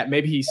 everything like that.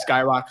 Maybe he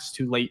skyrockets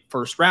to late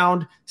 1st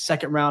round,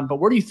 2nd round. But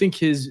where do you think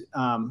his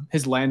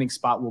landing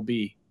spot will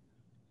be?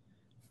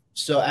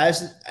 So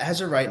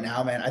as of right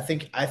now, man, I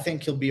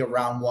think he'll be a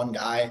round 1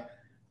 guy.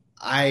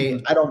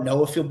 I don't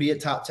know if he'll be a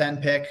top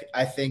 10 pick.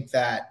 I think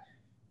that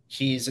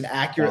he's an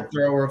accurate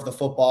thrower of the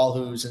football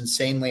who's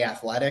insanely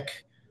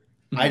athletic.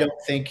 I don't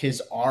think his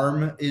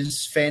arm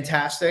is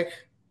fantastic,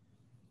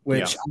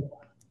 which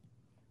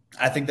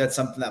I think that's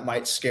something that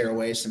might scare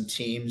away some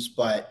teams.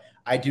 But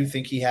I do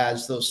think he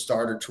has those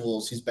starter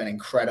tools. He's been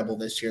incredible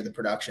this year. The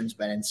production's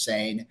been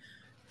insane.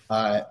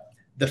 The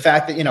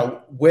fact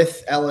that,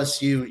 with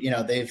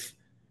LSU, they've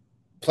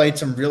played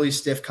some really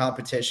stiff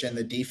competition.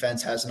 The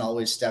defense hasn't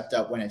always stepped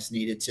up when it's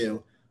needed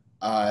to.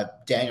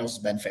 Daniels has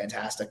been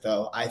fantastic,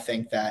 though. I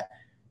think that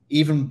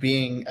even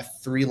being a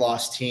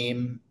 3-loss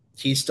team,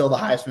 he's still the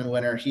Heisman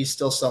winner. He's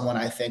still someone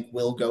I think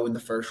will go in the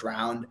 1st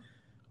round,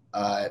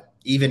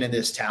 even in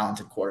this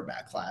talented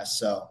quarterback class.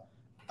 So,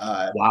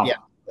 wow. Yeah.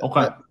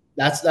 Okay.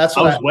 That's what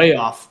I was way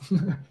off.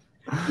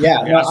 Yeah.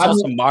 I saw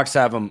some mocks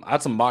have him. I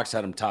had some mocks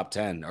had him top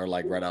 10 or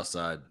like right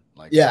outside.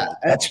 Like,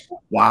 that's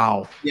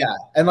wow. Yeah.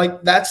 And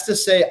that's to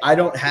say, I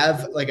don't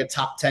have like a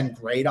top 10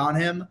 grade on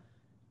him.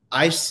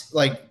 I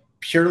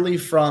purely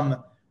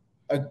from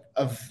a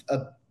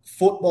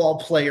football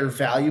player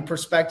value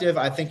perspective,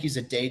 I think he's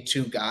a day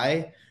 2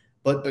 guy,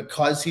 but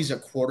because he's a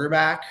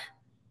quarterback,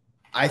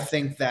 I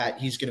think that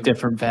he's going to be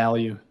different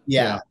value.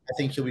 Yeah. I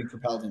think he'll be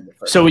propelled into the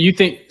 1st. So you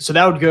think, so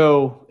that would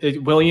go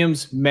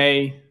Williams,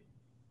 May,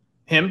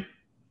 him?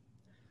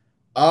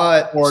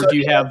 Do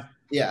you have?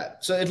 Yeah.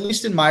 So at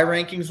least in my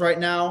rankings right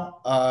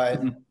now,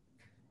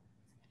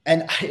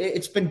 and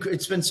it's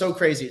been so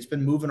crazy. It's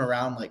been moving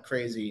around like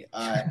crazy.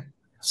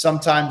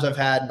 Sometimes I've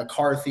had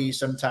McCarthy.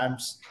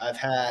 Sometimes I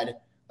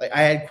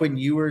had Quinn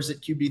Ewers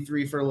at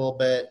QB3 for a little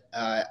bit.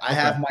 I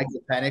have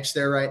Michael Penix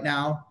there right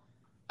now.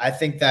 I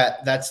think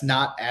that's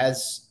not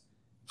as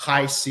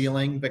high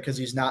ceiling because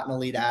he's not an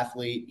elite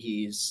athlete.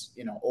 He's,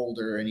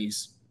 older and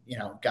he's,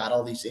 got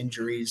all these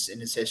injuries in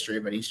his history,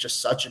 but he's just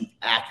such an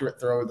accurate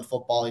thrower of the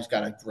football. He's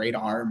got a great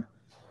arm.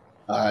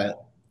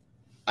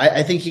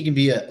 I think he can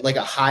be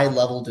a high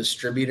level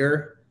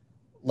distributor,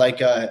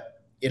 a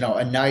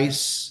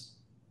nice,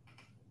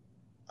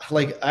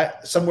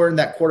 somewhere in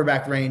that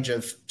quarterback range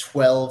of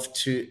 12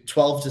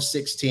 to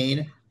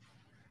 16.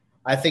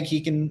 I think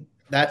he can,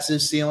 that's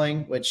his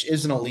ceiling, which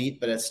isn't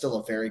elite, but it's still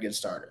a very good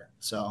starter.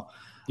 So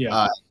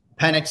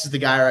Penix is the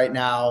guy right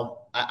now.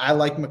 I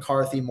like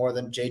McCarthy more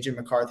than JJ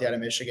McCarthy out of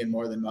Michigan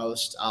more than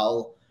most.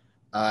 I'll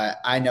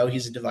I know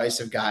he's a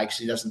divisive guy because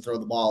he doesn't throw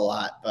the ball a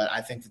lot, but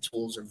I think the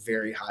tools are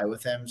very high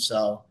with him.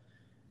 So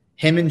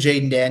him and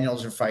Jaden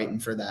Daniels are fighting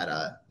for that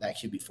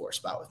QB4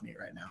 spot with me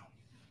right now.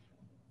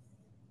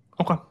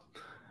 Okay.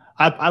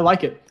 I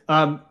like it.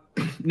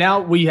 Now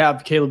we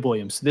have Caleb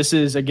Williams. This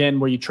is, again,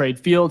 where you trade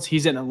Fields.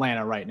 He's in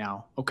Atlanta right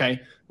now. Okay.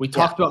 We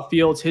talked about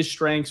Fields, his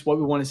strengths, what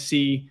we want to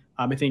see.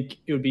 I think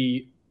it would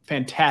be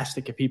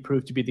fantastic if he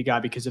proved to be the guy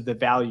because of the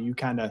value you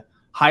kind of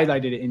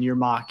highlighted it in your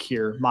mock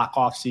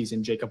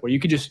offseason, Jacob, where you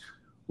could just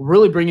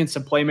really bring in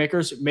some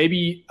playmakers.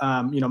 Maybe,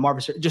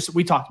 Marvis,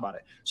 we talked about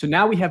it. So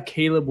now we have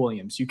Caleb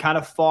Williams. You kind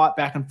of fought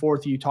back and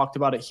forth. You talked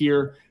about it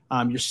here.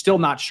 You're still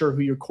not sure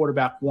who your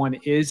quarterback one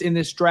is in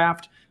this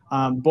draft.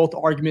 Both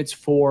arguments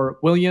for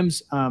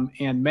Williams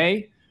and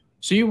May.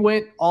 So you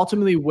went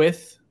ultimately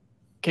with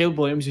Caleb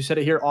Williams. You said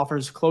it here,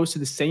 offers close to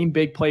the same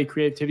big play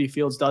creativity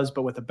Fields does,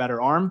 but with a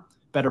better arm,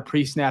 better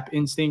pre-snap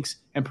instincts,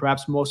 and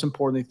perhaps most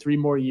importantly, 3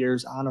 more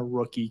years on a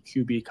rookie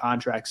QB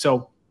contract.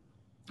 So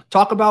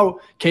talk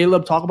about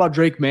Caleb, talk about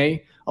Drake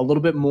May a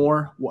little bit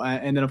more.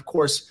 And then, of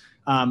course,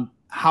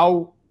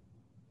 how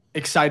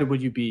excited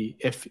would you be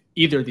if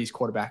either of these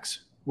quarterbacks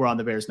were on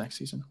the Bears next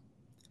season?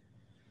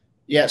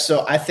 Yeah,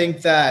 so I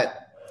think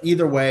that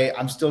either way,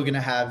 I'm still going to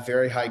have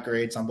very high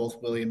grades on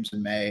both Williams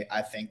and May.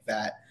 I think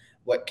that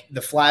with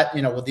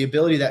the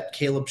ability that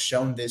Caleb's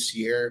shown this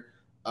year,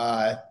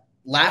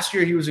 last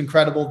year he was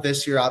incredible.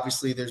 This year,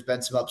 obviously, there's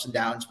been some ups and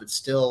downs, but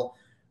still,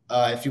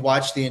 if you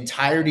watch the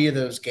entirety of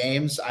those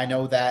games, I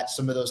know that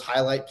some of those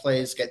highlight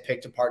plays get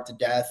picked apart to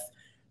death.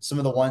 Some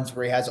of the ones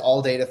where he has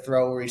all day to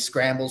throw, where he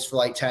scrambles for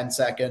like 10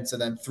 seconds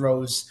and then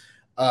throws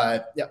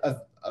a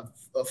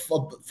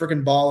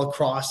freaking ball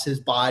across his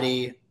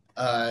body,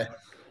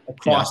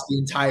 across the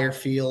entire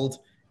field.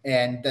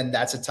 And then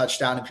that's a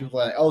touchdown. And people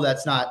are like, oh,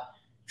 that's not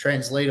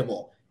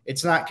translatable.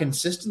 It's not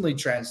consistently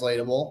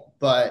translatable,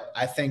 but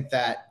I think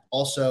that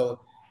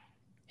also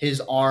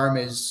his arm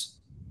is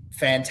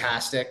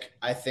fantastic.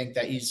 I think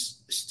that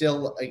he's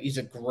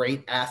a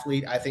great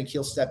athlete. I think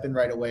he'll step in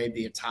right away,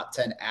 be a top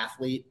 10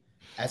 athlete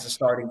as a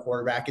starting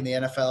quarterback in the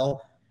NFL.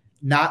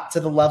 Not to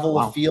the level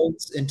of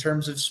Fields in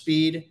terms of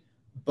speed,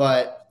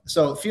 but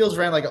so Fields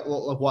ran like a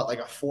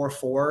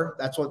 4.4.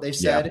 That's what they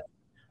said.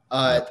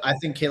 Yeah. I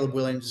think Caleb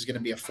Williams is going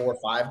to be a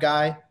 4.5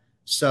 guy.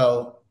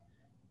 So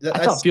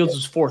I thought Fields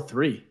was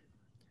 4.3.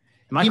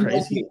 Am I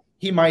crazy?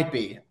 He might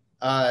be.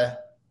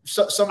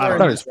 Somewhere I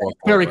thought it was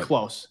very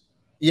close.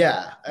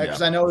 Yeah,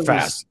 because I know it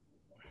fast.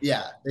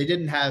 They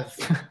didn't have.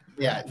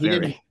 Yeah, he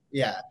didn't.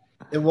 Yeah,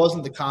 it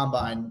wasn't the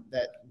combine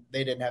that.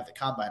 They didn't have the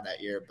combine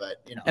that year, but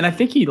And I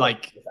think he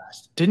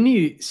didn't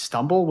he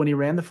stumble when he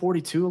ran the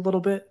 42 a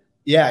little bit?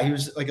 Yeah, he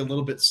was like a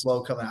little bit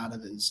slow coming out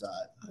of his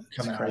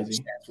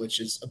stance, which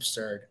is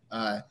absurd.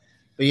 But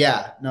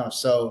yeah, no.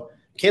 So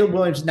Caleb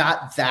Williams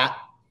not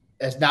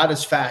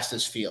as fast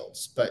as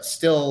Fields, but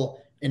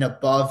still an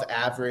above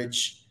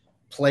average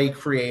play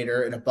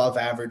creator, an above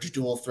average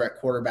dual threat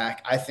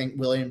quarterback. I think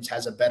Williams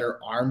has a better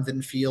arm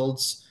than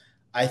Fields.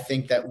 I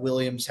think that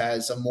Williams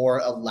has a more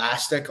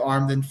elastic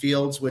arm than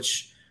Fields,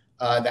 which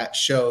that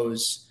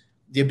shows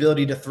the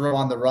ability to throw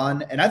on the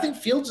run. And I think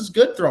Fields is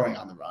good throwing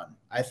on the run.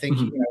 I think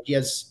he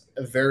has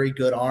a very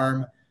good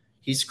arm.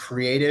 He's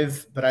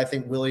creative, but I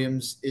think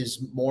Williams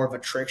is more of a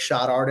trick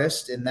shot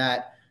artist in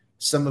that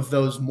some of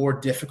those more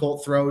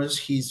difficult throws,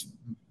 he's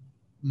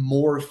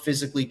more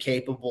physically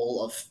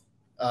capable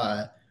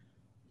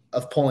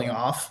of pulling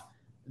off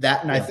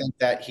that. And I think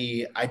that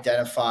he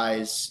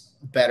identifies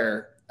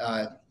better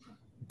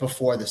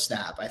before the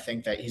snap. I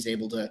think that he's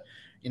able to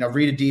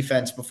read a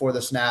defense before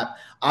the snap.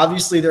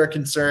 Obviously, there are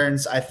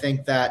concerns. I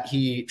think that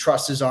he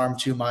trusts his arm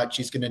too much.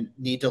 He's going to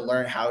need to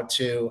learn how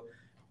to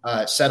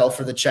settle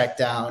for the check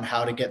down,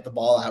 how to get the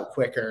ball out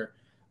quicker.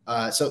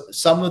 So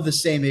some of the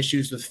same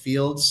issues with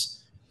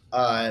Fields.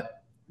 But,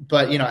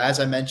 as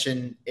I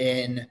mentioned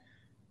in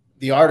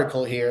the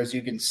article here, as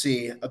you can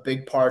see, a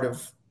big part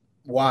of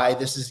why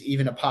this is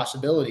even a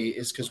possibility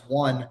is because,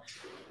 one,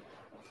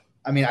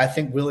 I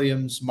think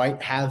Williams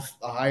might have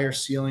a higher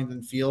ceiling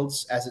than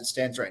Fields as it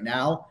stands right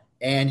now,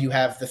 and you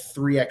have the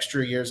 3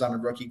 extra years on a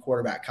rookie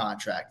quarterback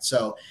contract.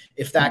 So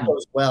if that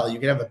goes well, you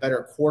could have a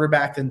better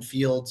quarterback than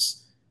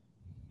Fields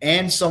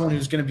and someone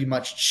who's going to be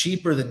much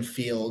cheaper than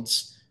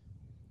Fields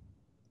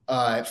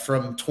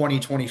from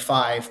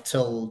 2025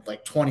 till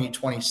like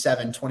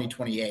 2027,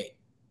 2028.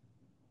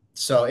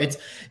 So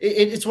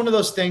it's one of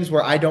those things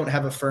where I don't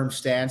have a firm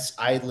stance.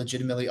 I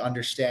legitimately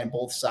understand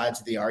both sides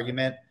of the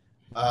argument.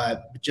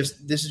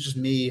 This is just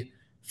me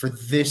for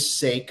this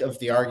sake of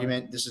the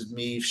argument. This is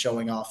me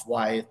showing off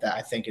why that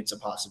I think it's a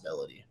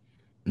possibility.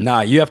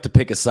 Nah, you have to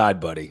pick a side,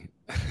 buddy.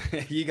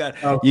 you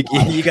got. No,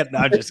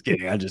 I'm just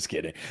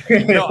kidding.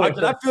 No,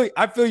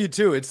 I feel you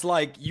too. It's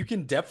like you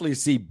can definitely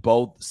see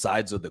both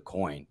sides of the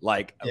coin.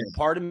 Like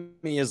part of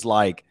me is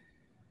like,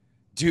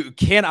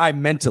 can I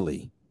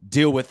mentally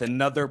deal with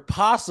another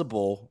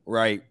possible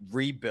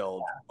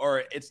rebuild,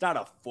 or it's not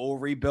a full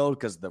rebuild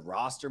because the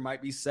roster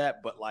might be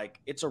set, but like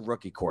it's a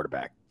rookie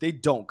quarterback. They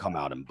don't come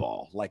out and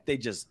ball. Like they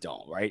just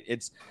don't, right?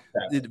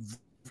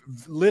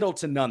 little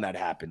to none that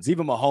happens.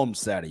 Even Mahomes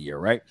sat a year,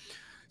 right?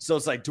 So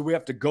it's like, do we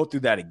have to go through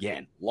that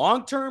again?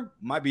 Long term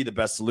might be the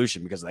best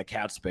solution because of that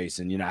cap space,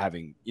 and you're not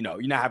having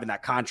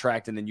that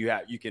contract, and then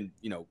you can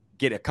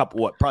get a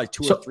couple, probably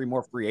two or three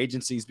more free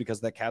agencies because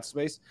of that cap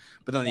space.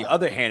 But on the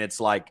other hand, it's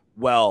like,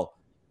 well,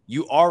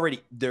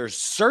 there's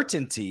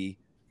certainty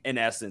in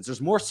essence.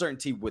 There's more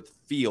certainty with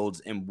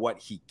Fields and what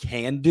he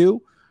can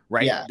do,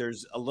 right? Yeah.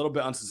 There's a little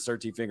bit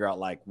uncertainty, figure out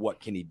like what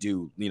can he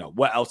do,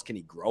 what else can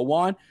he grow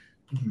on?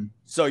 Mm-hmm.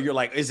 So you're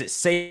like, is it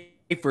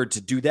safer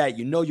to do that?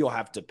 You'll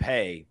have to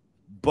pay,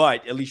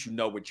 but at least you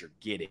know what you're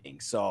getting.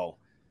 So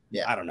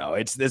I don't know.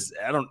 It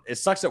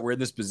sucks that we're in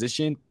this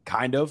position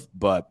kind of,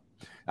 but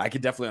I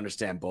could definitely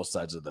understand both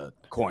sides of the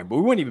coin. But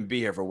we wouldn't even be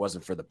here if it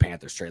wasn't for the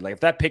Panthers trade. Like if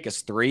that pick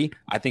is 3,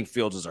 I think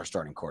Fields is our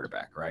starting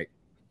quarterback, right?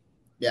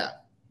 Yeah.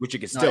 Which it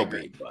could still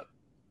be, but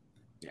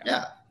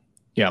yeah.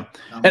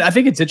 And I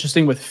think it's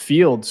interesting with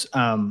Fields.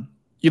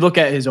 You look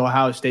at his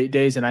Ohio State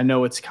days, and I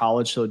know it's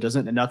college, so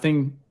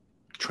nothing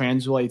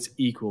translates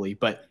equally,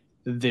 but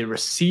the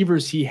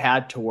receivers he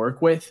had to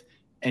work with,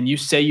 and you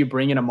say you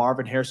bring in a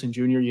Marvin Harrison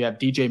Jr., you have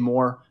DJ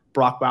Moore,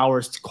 Brock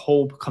Bowers,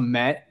 Cole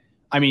Kmet.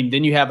 I mean,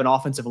 then you have an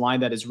offensive line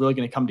that is really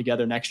going to come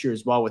together next year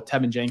as well with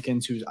Tevin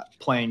Jenkins, who's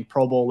playing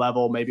Pro Bowl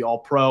level, maybe all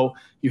pro.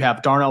 You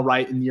have Darnell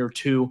Wright in year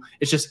 2.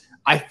 It's just,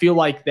 I feel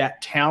like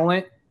that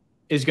talent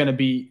is going to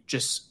be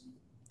it's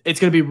going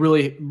to be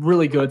really,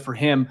 really good for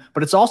him,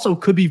 but it's also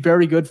could be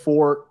very good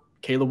for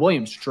Caleb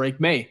Williams, Drake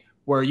May,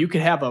 where you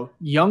could have a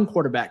young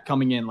quarterback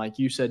coming in, like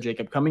you said,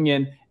 Jacob, coming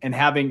in and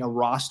having a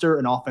roster,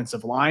 an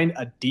offensive line,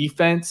 a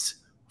defense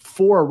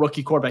for a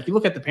rookie quarterback. You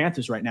look at the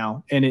Panthers right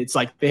now, and it's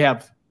like they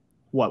have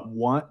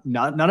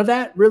none of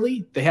that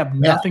really. They have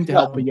nothing to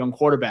help a young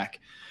quarterback.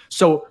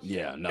 So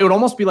it would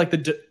almost be like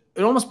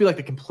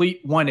the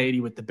complete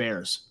 180 with the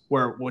Bears,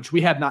 which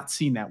we have not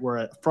seen that. Where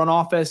a front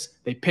office,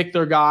 they pick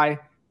their guy,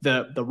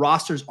 the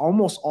roster's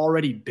almost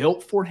already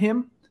built for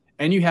him,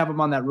 and you have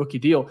him on that rookie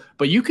deal.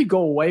 But you could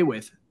go away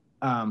with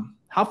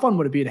how fun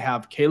would it be to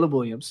have Caleb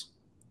Williams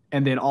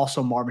and then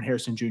also Marvin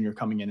Harrison Jr.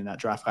 coming in that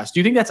draft class? Do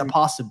you think that's a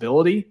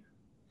possibility?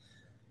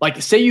 Like,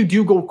 say you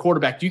do go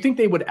quarterback, do you think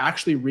they would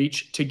actually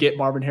reach to get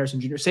Marvin Harrison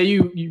Jr.? Say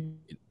you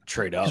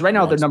trade up. Because right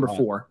now they're number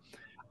 4.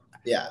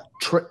 Yeah.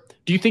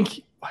 Do you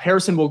think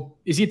Harrison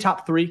is he a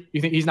top 3?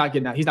 You think he's not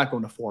getting out? He's not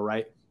going to 4,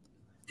 right?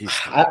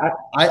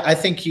 I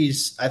think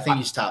he's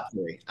top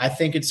 3. I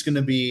think it's going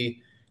to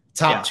be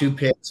top 2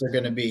 picks are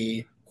going to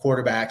be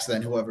quarterbacks.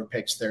 Then whoever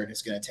picks third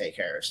is going to take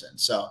Harrison.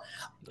 So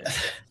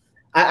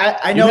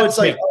I know it's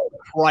like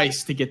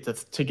price to get the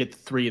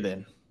 3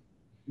 then.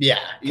 Yeah,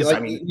 you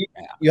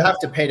have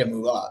to pay to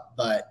move up,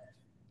 but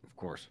of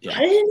course,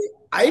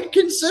 I'd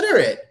consider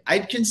it.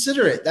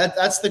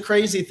 That's the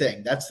crazy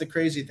thing.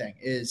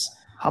 Is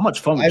how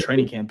much fun would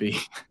training camp be?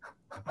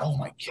 Oh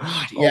my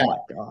god! Yeah.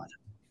 Oh my god!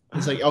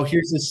 It's like,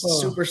 here's this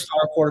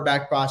superstar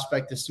quarterback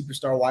prospect, this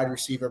superstar wide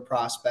receiver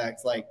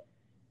prospect. Like,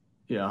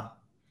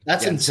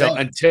 that's insane.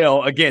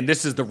 Until again,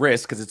 this is the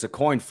risk because it's a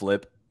coin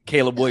flip.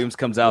 Caleb Williams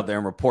comes out there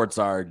and reports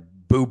our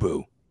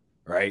boo-boo,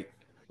 right?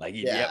 Like,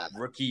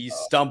 rookies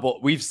stumble.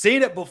 We've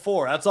seen it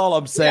before. That's all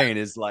I'm saying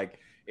is like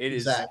it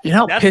is. You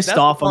know how pissed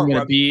off I'm going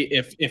to be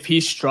if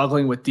he's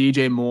struggling with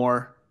DJ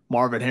Moore,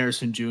 Marvin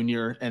Harrison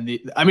Jr.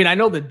 I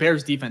know the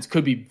Bears defense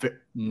could be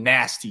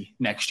nasty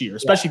next year,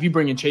 especially if you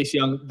bring in Chase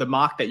Young, the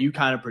mock that you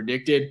kind of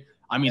predicted.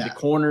 I mean, the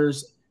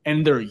corners,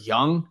 and they're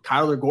young.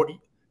 Kyler Gordon.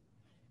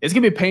 It's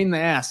going to be a pain in the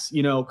ass,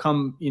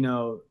 come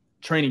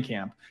training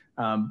camp.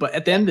 But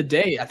at the end of the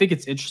day, I think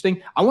it's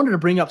interesting. I wanted to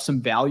bring up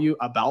some value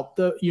about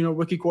the,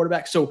 rookie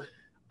quarterback. So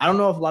I don't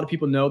know if a lot of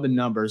people know the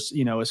numbers,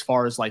 as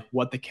far as like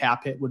what the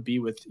cap hit would be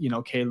with,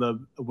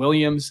 Caleb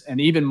Williams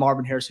and even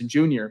Marvin Harrison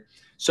Jr.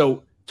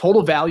 So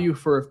total value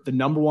for the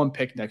number 1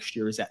 pick next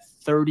year is at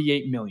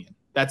 $38 million.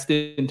 That's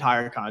the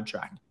entire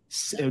contract.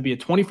 It would be a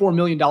 $24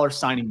 million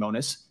signing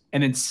bonus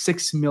and then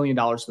 $6 million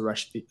the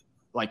rest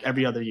of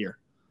every other year,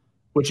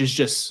 which is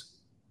just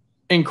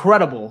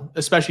incredible,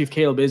 especially if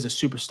Caleb is a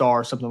superstar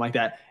or something like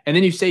that. And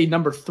then you say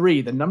number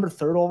 3, the number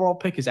 3rd overall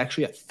pick is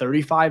actually at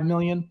 $35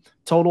 million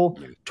total,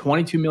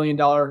 $22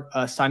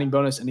 million signing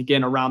bonus, and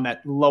again around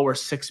that lower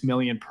 $6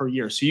 million per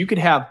year. So you could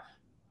have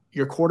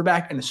your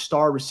quarterback and a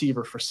star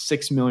receiver for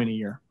 $6 million a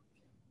year.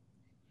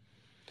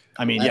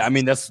 I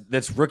mean,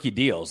 that's rookie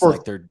deals.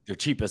 Like they're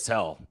cheap as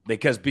hell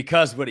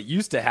because what it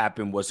used to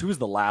happen was, who was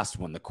the last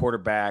one? The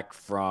quarterback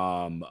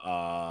from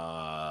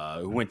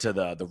who went to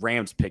the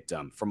Rams picked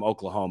him from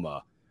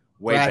Oklahoma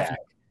way back.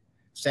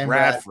 Sam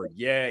Bradford.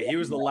 Yeah, he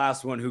was the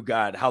last one who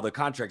got. How the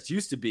contracts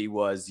used to be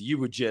was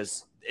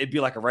it'd be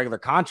like a regular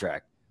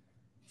contract.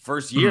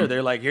 First year,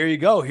 they're like, here you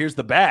go, here's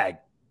the bag.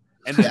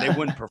 And then they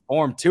wouldn't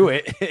perform to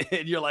it.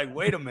 And you're like,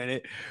 wait a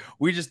minute,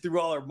 we just threw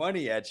all our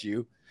money at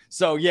you.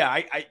 So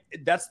I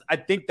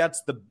think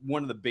that's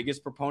one of the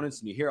biggest proponents,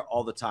 and you hear it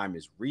all the time,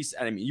 is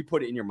reset. I mean, you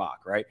put it in your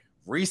mock, right?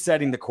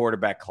 Resetting the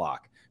quarterback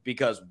clock,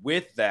 because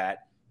with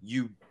that,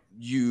 you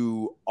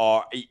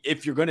are,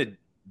 if you're going to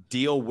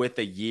deal with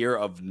a year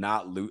of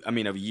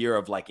a year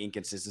of like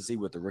inconsistency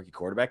with the rookie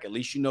quarterback, at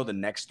least the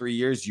next 3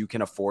 years you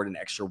can afford an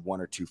extra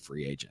 1 or 2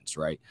 free agents,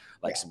 right?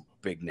 Like some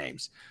big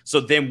names. So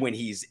then when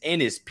he's in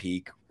his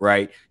peak,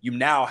 right, you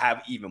now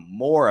have even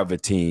more of a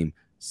team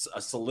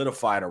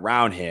solidified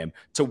around him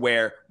to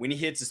where when he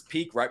hits his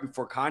peak right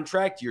before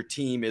contract, your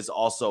team is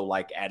also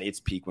like at its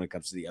peak when it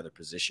comes to the other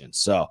positions.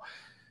 So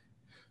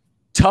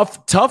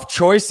tough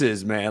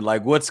choices, man.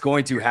 Like what's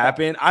going to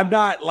happen? I'm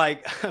not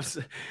like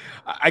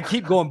I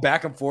keep going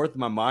back and forth in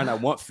my mind. I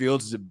want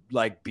Fields to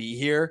like be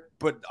here,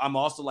 but I'm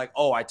also like,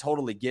 oh, I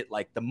totally get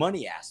like the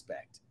money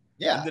aspect.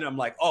 Yeah. And then I'm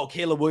like, oh,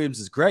 Caleb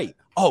Williams is great.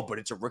 Oh, but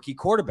it's a rookie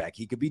quarterback.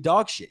 He could be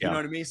dog shit. You know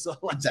what I mean? So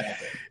like,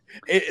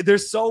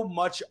 there's so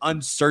much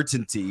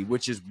uncertainty,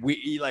 which is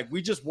we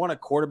just want a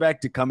quarterback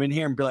to come in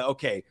here and be like,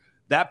 okay,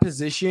 that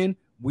position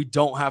we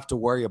don't have to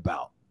worry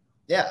about.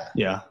 Yeah.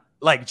 Yeah.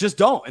 Like, just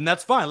don't. And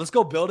that's fine. Let's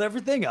go build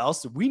everything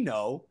else. We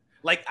know.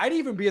 Like, I'd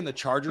even be in the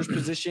Chargers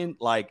position.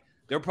 Like,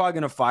 they're probably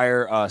going to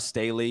fire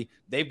Staley.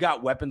 They've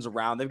got weapons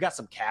around. They've got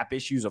some cap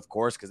issues, of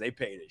course, because they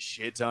paid a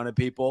shit ton of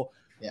people.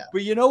 Yeah.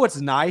 But you know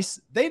what's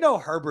nice? They know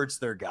Herbert's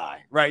their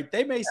guy, right?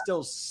 They may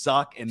still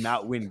suck and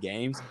not win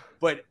games,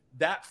 but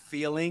that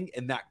feeling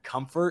and that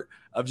comfort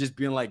of just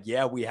being like,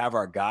 yeah, we have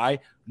our guy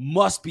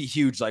must be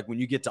huge. Like when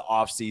you get to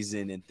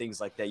offseason and things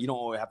like that, you don't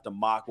always have to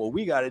mock, well,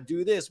 we got to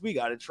do this, we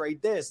got to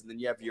trade this. And then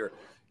you have your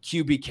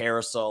QB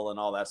carousel and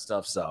all that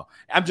stuff. So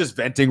I'm just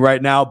venting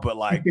right now, but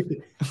like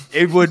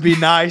it would be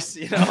nice.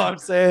 You know what I'm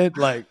saying?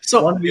 Like,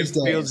 so one of these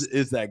days Fields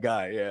is that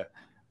guy. Yeah.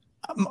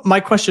 My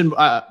question,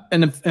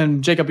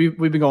 and Jacob, we've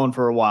been going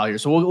for a while here,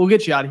 so we'll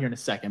get you out of here in a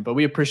second. But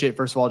we appreciate,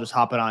 first of all, just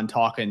hopping on,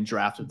 talking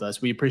draft with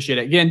us. We appreciate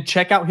it. Again,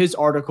 check out his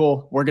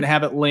article. We're going to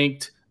have it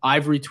linked.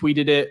 I've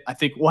retweeted it. I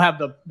think we'll have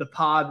the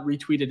pod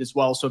retweeted as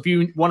well. So if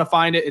you want to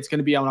find it, it's going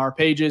to be on our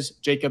pages.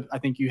 Jacob, I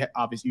think you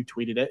obviously you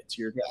tweeted it. It's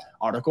your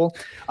article.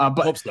 But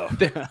I hope so.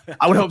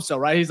 I would hope so,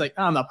 right? He's like,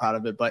 I'm not proud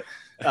of it. But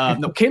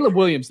no, Caleb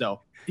Williams,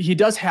 though, he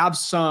does have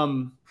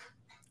some –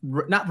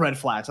 not red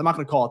flags. I'm not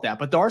going to call it that,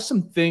 but there are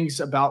some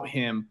things about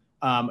him.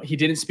 He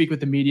didn't speak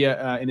with the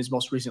media in his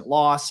most recent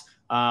loss.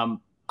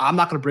 I'm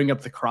not going to bring up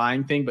the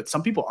crying thing, but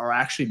some people are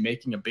actually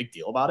making a big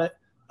deal about it.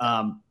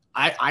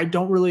 I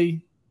don't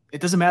really, it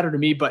doesn't matter to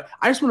me, but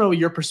I just want to know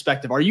your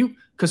perspective.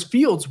 Because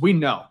Fields, we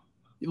know,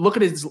 look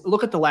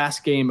at the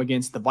last game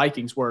against the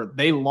Vikings where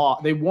they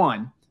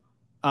won,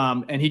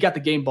 and he got the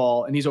game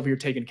ball and he's over here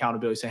taking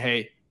accountability, saying,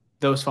 hey,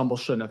 those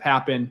fumbles shouldn't have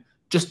happened.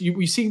 Just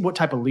you see what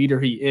type of leader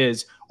he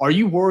is. Are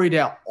you worried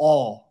at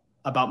all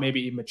about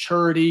maybe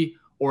immaturity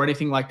or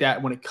anything like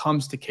that when it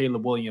comes to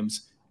Caleb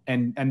Williams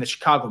and the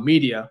Chicago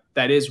media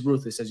that is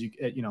ruthless? As you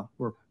know,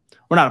 we're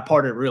not a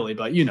part of it really,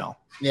 but it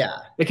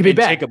can be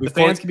bad. Jacob, the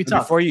fans can be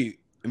tough.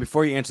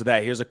 Before you answer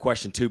that, here's a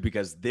question too,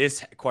 because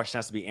this question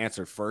has to be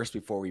answered first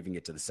before we even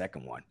get to the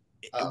second one.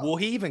 Will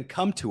he even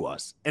come to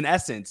us? In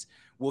essence,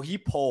 will he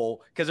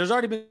pull? Because there's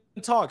already been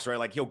talks, right?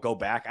 Like he'll go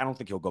back. I don't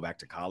think he'll go back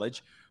to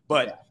college,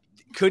 but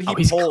could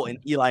he pull an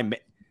Eli?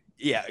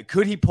 Yeah,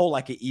 could he pull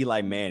like an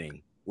Eli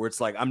Manning, where it's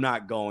like, I'm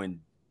not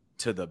going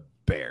to the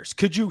Bears?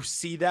 Could you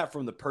see that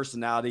from the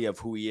personality of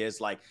who he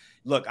is? Like,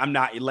 look, I'm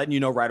not letting you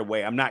know right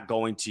away. I'm not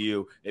going to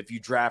you. If you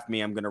draft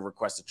me, I'm going to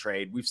request a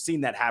trade. We've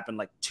seen that happen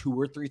like 2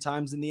 or 3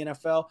 times in the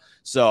NFL.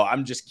 So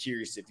I'm just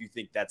curious if you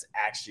think that's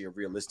actually a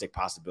realistic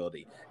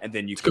possibility. And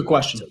then you can good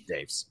question,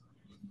 Dave's.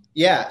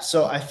 Yeah,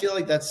 so I feel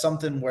like that's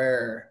something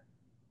where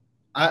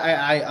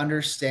I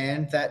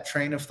understand that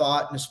train of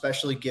thought, and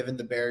especially given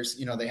the Bears,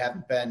 they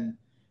haven't been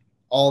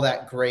all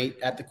that great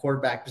at the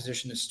quarterback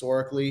position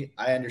historically.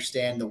 I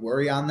understand the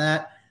worry on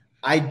that.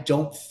 I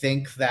don't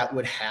think that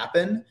would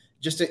happen,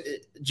 just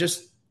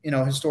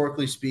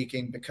historically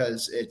speaking,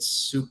 because it's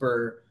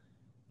super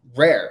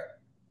rare.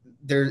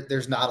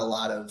 There's not a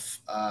lot of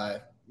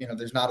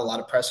there's not a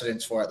lot of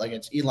precedence for it. Like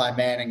it's Eli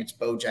Manning, it's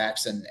Bo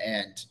Jackson,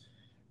 and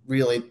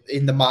really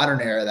in the modern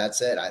era, that's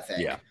it. I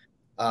think.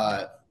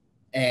 Yeah.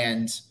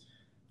 And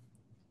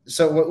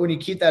so when you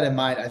keep that in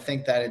mind, I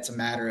think that it's a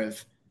matter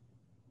of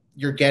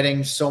you're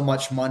getting so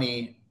much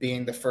money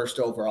being the first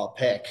overall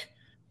pick,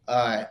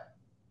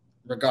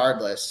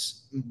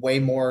 regardless, way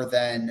more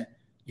than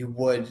you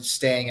would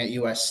staying at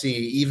USC,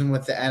 even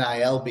with the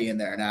NIL being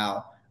there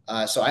now.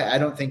 So I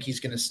don't think he's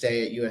going to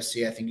stay at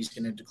USC. I think he's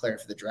going to declare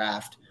for the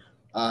draft.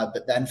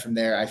 But then from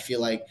there, I feel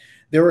like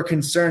there were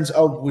concerns.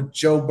 Oh, would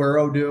Joe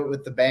Burrow do it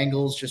with the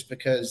Bengals just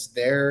because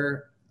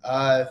their,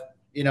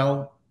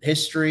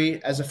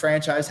 history as a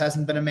franchise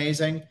hasn't been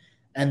amazing?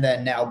 And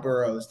then now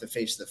Burrow is the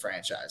face of the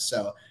franchise.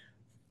 So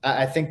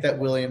I think that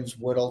Williams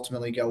would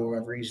ultimately go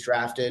wherever he's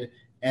drafted.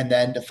 And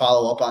then to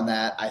follow up on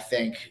that, I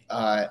think,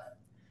 I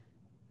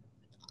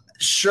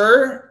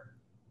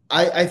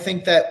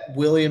think that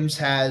Williams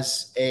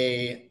has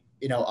a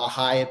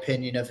high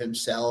opinion of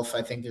himself.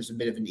 I think there's a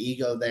bit of an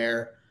ego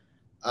there.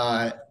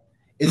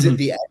 Is it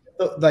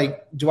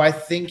do I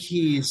think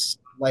he's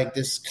like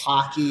this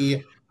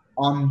cocky,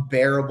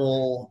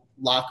 unbearable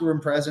locker room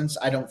presence?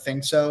 I don't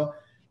think so.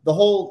 The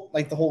whole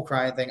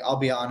crying thing, I'll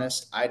be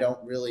honest, I don't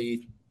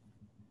really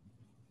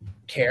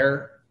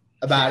care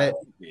about it.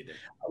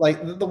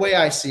 Like the way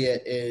I see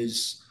it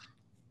is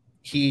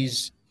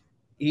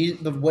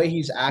the way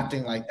he's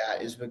acting like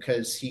that is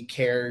because he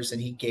cares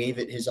and he gave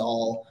it his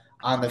all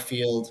on the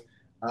field.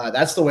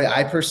 That's the way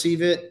I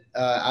perceive it.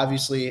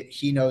 Obviously,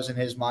 he knows in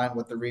his mind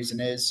what the reason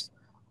is,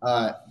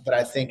 but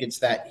I think it's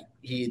that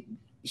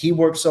he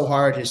worked so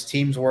hard, his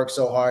teams worked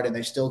so hard, and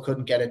they still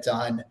couldn't get it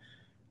done.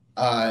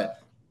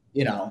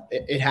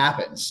 It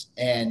happens,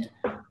 and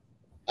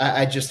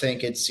I just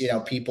think it's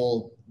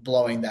people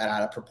blowing that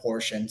out of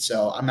proportion.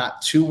 So I'm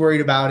not too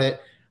worried about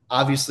it.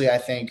 Obviously, I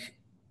think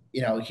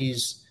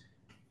he's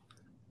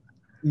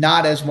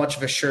not as much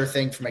of a sure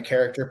thing from a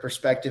character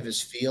perspective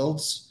as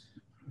Fields,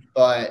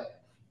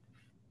 but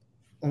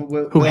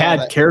who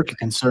had character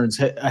concerns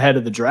ahead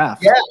of the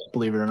draft. Yeah,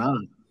 believe it or not.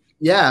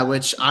 Yeah,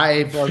 which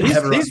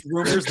these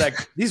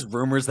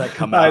rumors that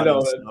come out,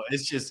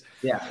 it's just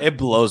it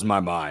blows my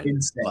mind.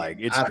 Insane. Like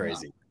it's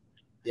crazy. Know.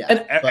 Yeah, and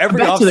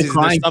every offseason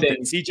there's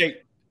something. CJ,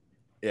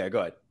 yeah, go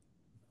ahead.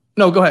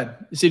 No, go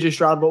ahead. CJ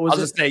Stroud, what was it?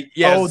 I'll just say,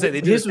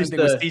 they did the same thing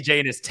with CJ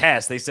in his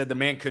test. They said the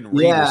man couldn't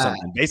read or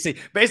something.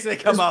 Basically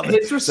come out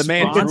the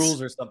man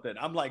rules or something.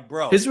 I'm like,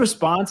 bro. His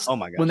response oh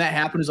my God. when that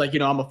happened is like,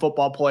 I'm a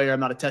football player. I'm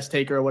not a test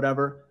taker or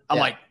whatever. I'm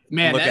like,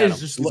 man, that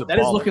is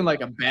looking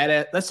like a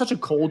badass. That's such a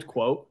cold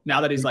quote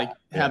now that he's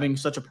having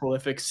such a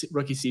prolific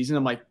rookie season.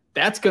 I'm like,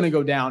 that's going to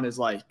go down as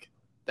like,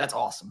 that's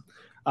awesome.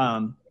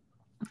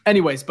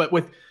 Anyways, but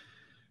with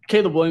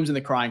Caleb Williams and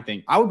the crying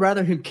thing, I would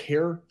rather him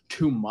care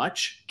too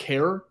much,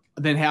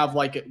 than have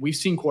we've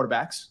seen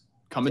quarterbacks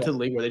come into the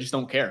league where they just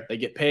don't care. They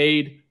get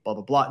paid, blah,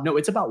 blah, blah. No,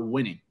 it's about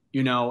winning,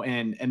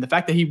 and the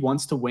fact that he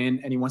wants to win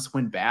and he wants to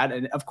win bad.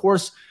 And of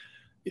course,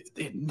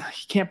 he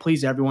can't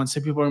please everyone.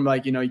 Some people are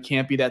like, you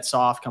can't be that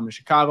soft coming to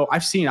Chicago.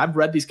 I've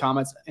read these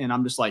comments and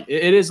I'm just like,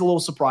 it is a little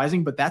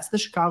surprising, but that's the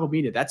Chicago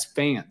media. That's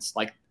fans.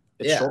 Like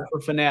it's short for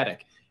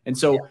fanatic. And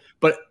so,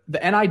 but the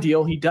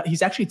NIL deal,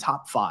 he's actually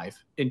top 5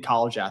 in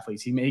college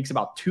athletes. He makes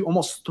about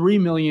almost $3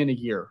 million a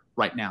year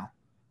right now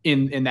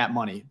in that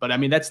money. But I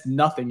mean, that's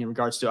nothing in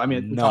regards to,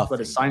 we talked about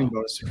his signing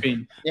bonus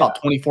being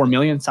about $24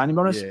 million signing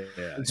bonus.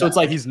 So it's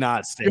like, he's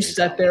not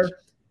set there.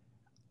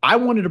 I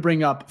wanted to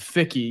bring up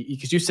Ficky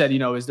because you said,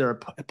 is there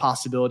a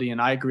possibility?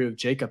 And I agree with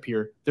Jacob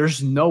here.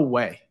 There's no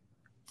way.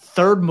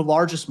 Third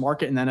largest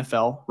market in the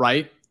NFL,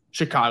 right?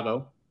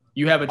 Chicago.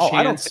 You have a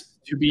chance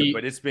to be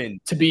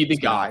the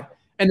guy.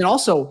 And then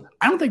also,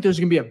 I don't think there's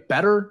going to be a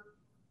better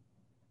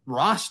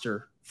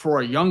roster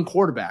for a young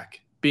quarterback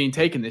being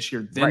taken this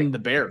year than the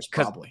Bears,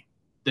 probably.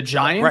 The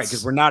Giants. Right,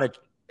 because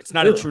it's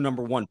not a true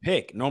number 1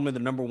 pick. Normally the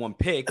number 1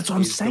 pick is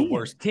the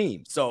worst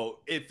team. So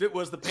if it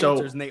was the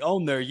Panthers and they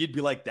own there, you'd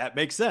be like, that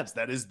makes sense.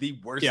 That is the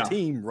worst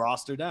team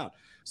roster down.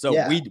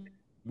 So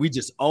we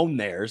just own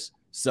theirs.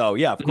 So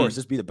of course,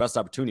 this would be the best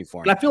opportunity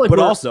for him. But I feel like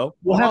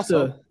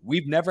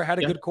we've never had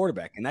a good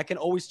quarterback, and that can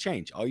always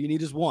change. All you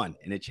need is one,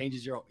 and it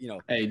changes your,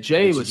 Hey,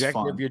 Jay was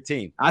fun. Of your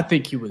team. I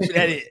think he was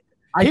good.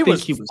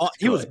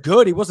 He was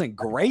good. He wasn't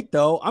great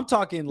though. I'm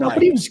talking but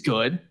he was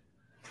good.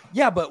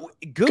 Yeah, but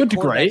good to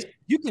great.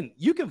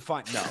 You can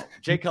find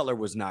Jay Cutler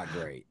was not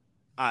great.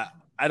 I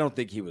don't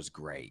think he was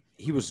great.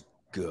 He was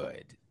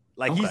good.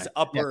 He's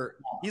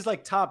he's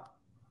like top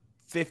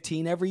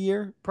 15 every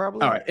year,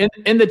 probably. All right.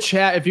 In the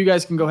chat, if you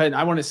guys can go ahead,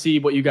 I want to see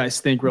what you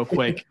guys think real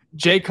quick.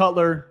 Jay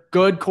Cutler,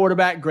 good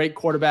quarterback, great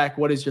quarterback.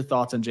 What is your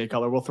thoughts on Jay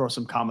Cutler? We'll throw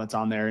some comments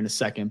on there in a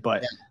second.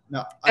 But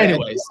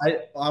anyways,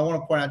 I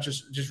want to point out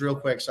just real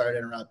quick. Sorry to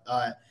interrupt.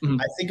 I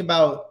think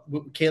about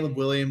Caleb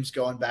Williams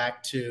going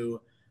back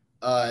to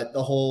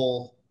the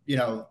whole,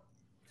 the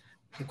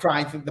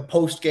crying thing, the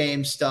post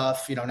game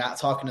stuff, not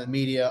talking to the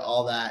media,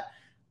 all that.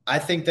 I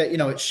think that,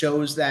 it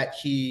shows that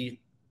he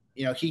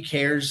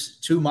cares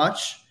too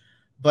much,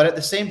 but at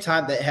the same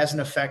time, that hasn't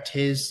affected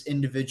his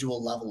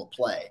individual level of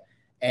play.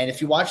 And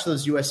if you watch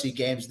those USC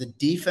games, the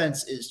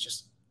defense is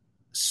just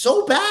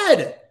so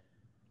bad.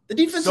 The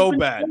defense so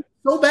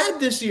bad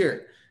this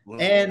year. Well,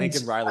 and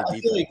Lincoln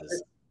Riley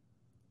defense.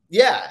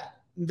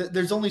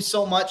 There's only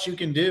so much you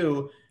can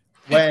do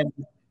when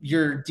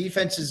your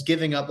defense is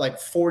giving up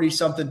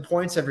 40-something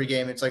points every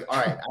game. It's like, all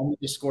right, I need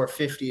to score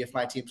 50 if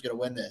my team's going to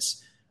win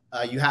this.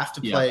 You have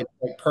to play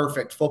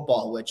perfect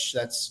football, which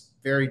that's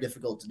very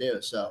difficult to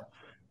do. So,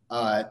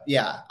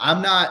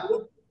 I'm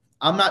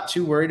not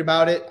too worried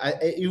about it.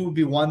 It would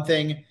be one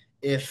thing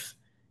if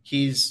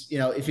he's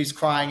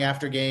crying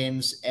after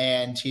games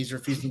and he's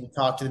refusing to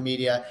talk to the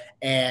media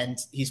and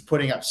he's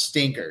putting up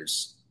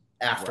stinkers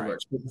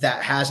afterwards. Right. But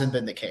that hasn't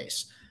been the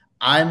case.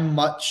 I'm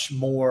much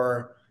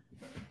more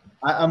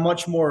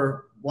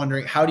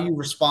wondering, how do you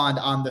respond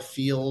on the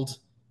field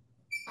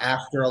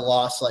after a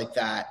loss like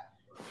that?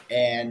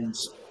 And,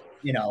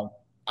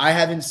 I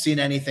haven't seen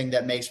anything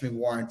that makes me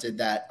warranted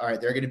that, all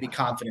right, there are going to be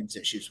confidence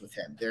issues with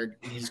him.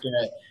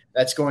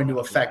 That's going to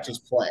affect his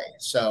play.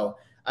 So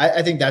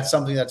I think that's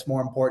something that's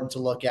more important to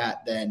look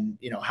at than,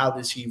 how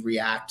does he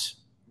react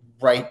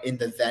right in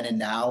the then and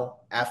now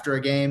after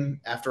a game,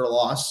 after a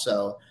loss.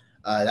 So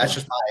that's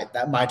just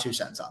my 2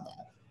 cents on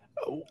that.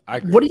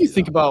 What do you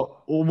think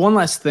about one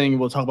last thing?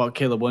 We'll talk about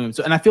Caleb Williams,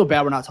 and I feel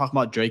bad we're not talking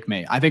about Drake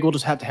May. I think we'll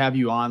just have to have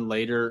you on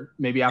later,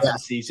 maybe after the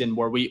season,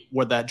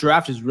 where that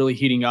draft is really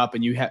heating up,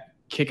 and you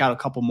kick out a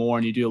couple more,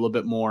 and you do a little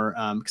bit more.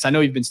 Because I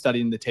know you've been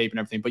studying the tape and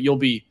everything, but you'll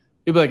be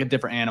like a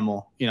different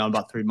animal, in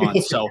about 3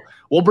 months. So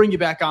we'll bring you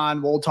back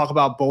on. We'll talk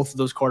about both of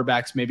those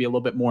quarterbacks maybe a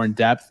little bit more in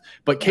depth.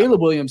 But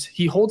Caleb Williams,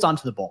 he holds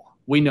onto the ball.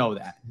 We know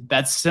that.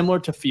 That's similar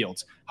to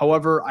Fields.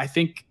 However, I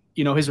think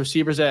his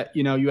receivers at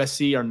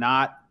USC are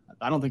not.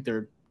 I don't think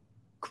they're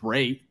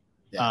great.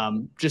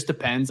 Just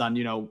depends on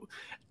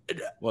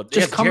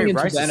just coming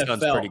into Rice's the NFL.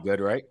 Son's pretty good,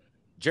 right?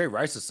 Jerry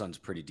Rice's son's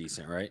pretty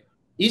decent, right?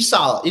 He's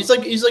solid. He's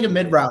like a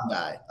mid-round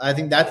guy. I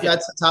think that's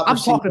the top. I'm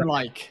talking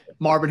like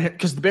Marvin,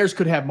 because the Bears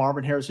could have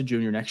Marvin Harrison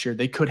Jr. next year.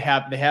 They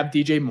have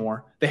DJ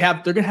Moore.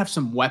 They're gonna have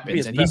some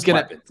weapons, and he's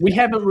gonna. We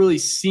haven't really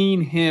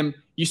seen him.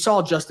 You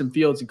saw Justin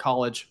Fields in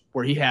college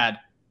where he had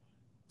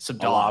some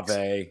dogs.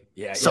 Olave,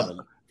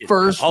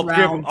 First all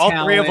round all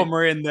three of them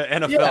are in the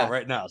NFL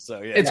right now.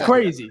 So it's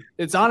crazy.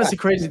 It's honestly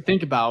crazy to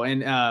think about.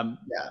 And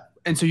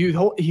and so he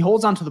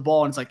holds onto the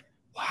ball, and it's like,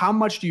 how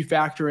much do you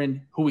factor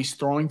in who he's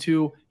throwing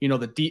to?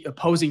 The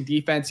opposing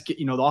defense. The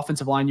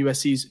offensive line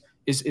USC's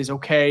is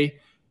okay.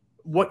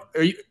 What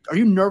are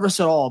you nervous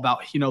at all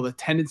about? The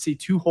tendency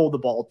to hold the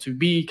ball, to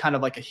be kind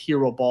of like a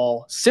hero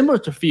ball, similar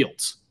to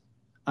Fields.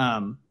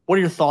 What are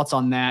your thoughts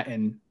on that,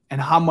 and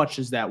how much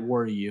does that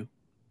worry you?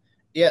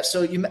 Yeah,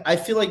 so I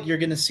feel like you're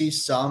going to see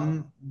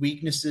some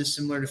weaknesses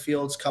similar to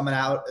Fields coming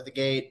out of the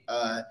gate.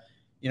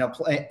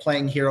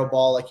 Playing hero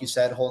ball, like you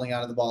said, holding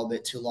onto the ball a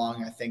bit too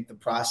long. I think the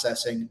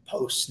processing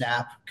post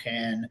snap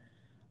can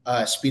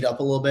speed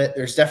up a little bit.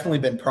 There's definitely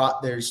been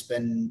progress.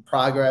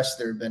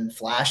 There have been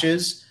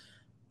flashes,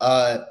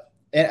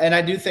 and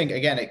I do think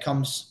again it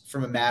comes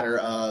from a matter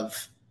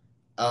of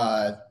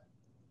like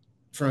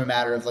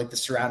the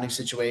surrounding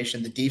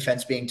situation. The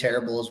defense being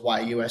terrible is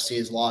why USC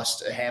has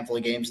lost a handful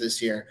of games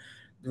this year.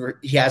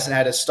 He hasn't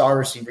had a star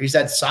receiver. He's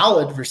had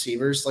solid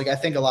receivers. Like I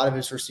think a lot of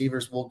his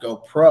receivers will go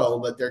pro,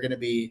 but they're going to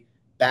be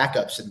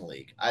backups in the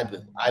league. I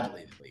believe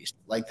at least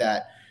like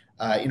that.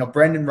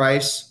 Brendan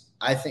Rice,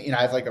 I think,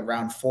 I have like a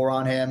round 4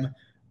 on him.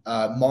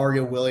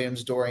 Mario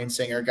Williams, Dorian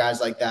Singer, guys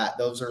like that.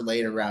 Those are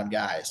later round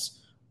guys.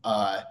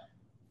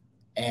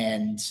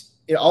 And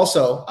it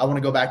also, I want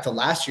to go back to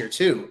last year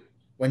too.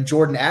 When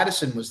Jordan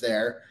Addison was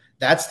there,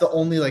 that's the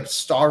only like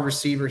star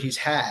receiver he's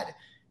had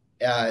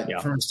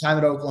from his time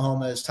at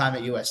Oklahoma, his time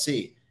at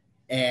USC.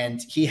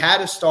 And he had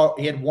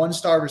one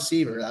star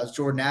receiver. That was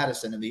Jordan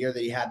Addison. And the year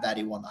that he had that,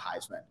 he won the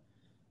Heisman.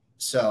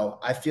 So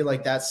I feel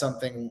like that's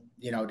something,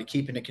 to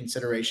keep into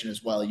consideration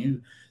as well.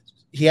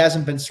 He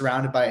hasn't been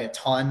surrounded by a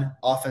ton.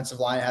 Offensive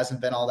line hasn't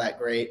been all that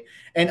great.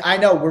 And I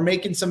know we're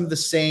making some of the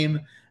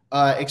same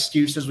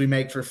excuses we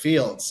make for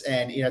Fields.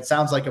 And, it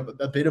sounds like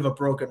a bit of a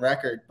broken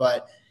record,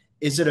 but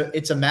it's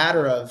a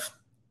matter of,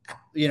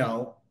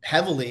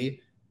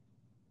 heavily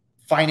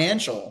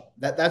financial.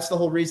 That's the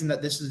whole reason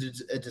that this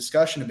is a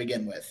discussion to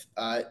begin with.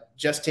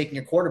 Just taking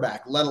a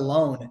quarterback, let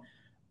alone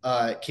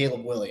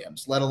Caleb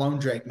Williams, let alone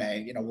Drake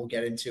May. We'll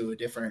get into a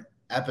different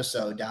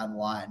episode down the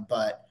line.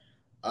 But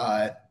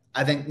I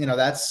think,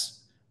 that's,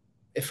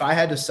 if I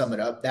had to sum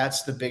it up,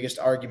 that's the biggest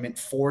argument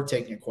for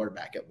taking a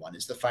quarterback at 1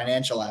 is the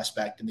financial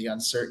aspect and the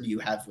uncertainty you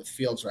have with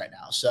Fields right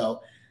now.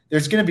 So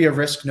there's going to be a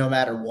risk no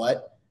matter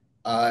what.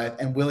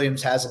 And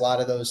Williams has a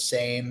lot of those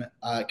same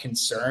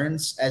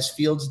concerns as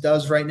Fields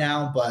does right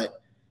now.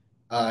 But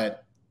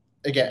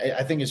again,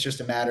 I think it's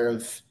just a matter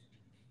of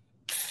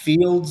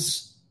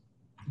Fields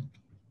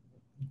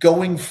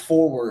going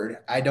forward.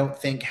 I don't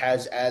think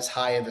has as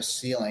high of a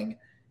ceiling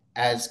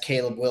as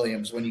Caleb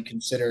Williams when you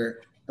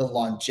consider the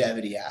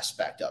longevity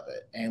aspect of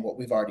it and what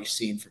we've already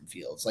seen from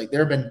Fields. Like there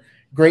have been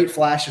great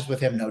flashes with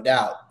him, no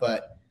doubt,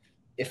 but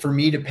for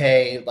me to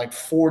pay like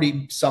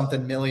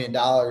 $40-something million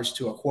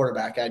to a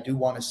quarterback, I do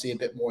want to see a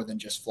bit more than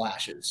just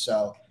flashes.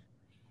 So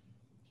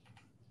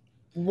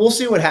we'll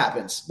see what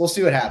happens.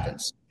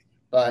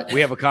 But we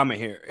have a comment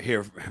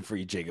here for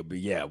you, Jacob. But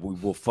yeah, we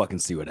will fucking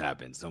see what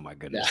happens. Oh my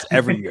goodness. Yeah.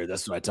 Every year,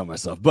 that's what I tell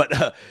myself. But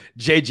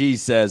JG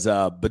says,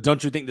 but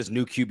don't you think this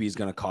new QB is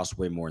going to cost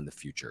way more in the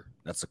future?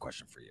 That's the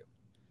question for you.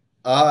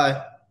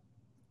 I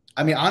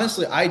mean,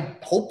 honestly, I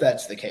hope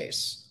that's the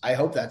case.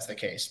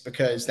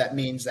 Because that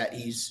means that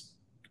he's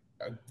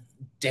a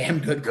damn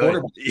good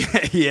quarterback.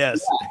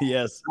 Yes.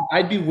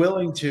 I'd be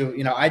willing to,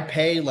 I'd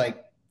pay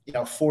like,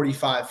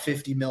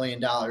 $45-50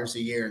 million a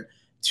year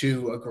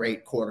to a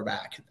great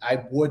quarterback.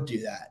 I would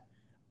do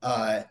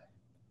that.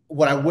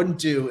 What I wouldn't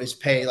do is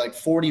pay like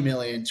 $40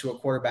 million to a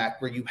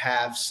quarterback where you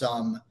have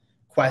some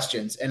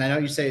questions. And I know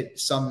you say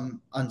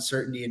some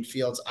uncertainty in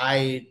Fields.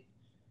 I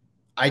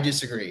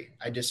disagree.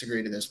 I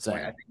disagree to this point.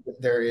 I think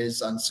that there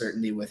is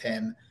uncertainty with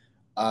him.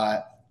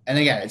 And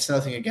again, it's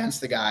nothing against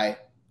the guy.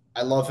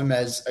 I love him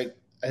as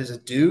a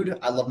dude.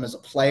 I love him as a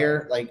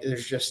player. Like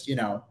there's just,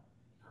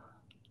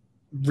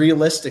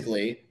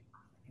 realistically,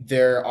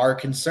 there are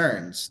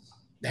concerns.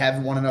 They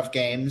haven't won enough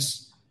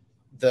games.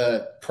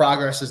 The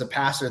progress as a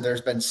passer,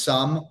 there's been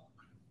some,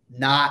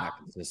 not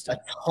a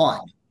ton.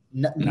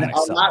 not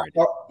as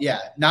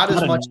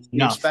Not much as we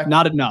enough. expect.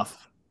 Not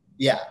enough.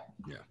 Yeah.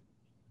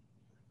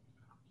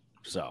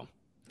 So,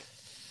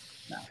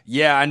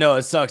 yeah, I know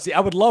it sucks. See, I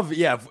would love,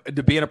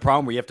 to be in a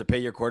problem where you have to pay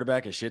your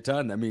quarterback a shit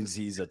ton. That means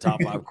he's a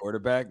top 5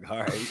 quarterback. All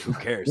right, who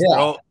cares?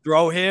 Yeah.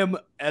 Throw him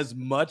as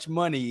much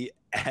money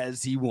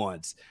as he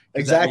wants.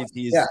 Exactly. That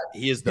means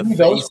he is the Give me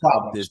face those of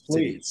problems, this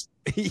please.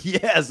 team.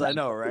 Yes, I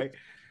know, right?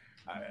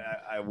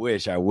 I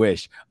wish.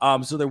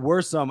 So there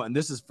were some, and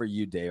this is for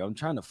you, Dave. I'm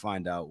trying to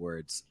find out where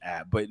it's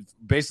at, but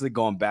basically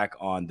going back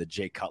on the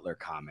Jay Cutler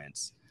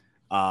comments.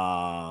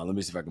 Let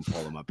me see if I can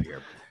pull them up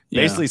here.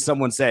 Basically,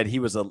 someone said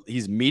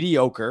he's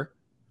mediocre.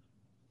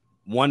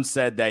 One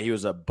said that he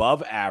was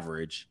above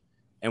average,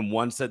 and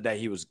one said that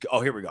he was.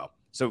 Oh, here we go.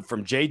 So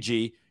from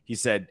JG, he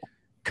said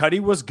Cuddy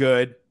was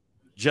good,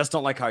 just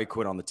don't like how he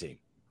quit on the team.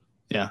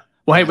 Yeah.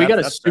 Well, hey, we got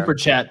a super fair.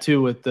 Chat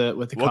too with the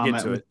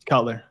comment with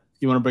Cutler.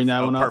 You want to bring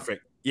that one up?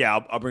 Perfect. Yeah,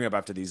 I'll bring it up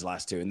after these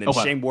last two. And then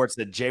Shane Ward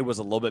said Jay was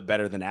a little bit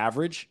better than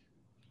average.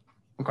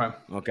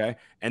 Okay.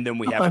 And then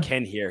we have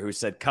Ken here who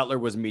said Cutler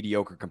was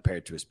mediocre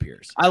compared to his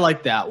peers. I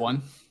like that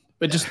one.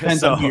 It just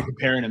depends on who you're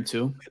comparing him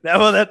to.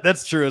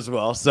 That's true as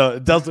well. So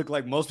it does look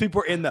like most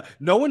people are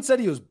no one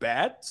said he was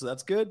bad, so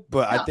that's good.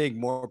 But I think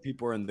more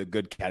people are in the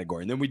good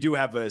category. And then we do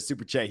have a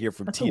super chat here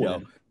from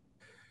Tito.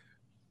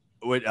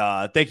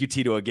 Thank you,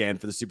 Tito, again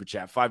for the super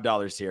chat.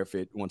 $5 here if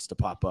it wants to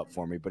pop up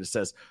for me. But it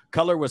says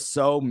Cutler was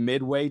so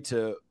midway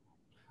to.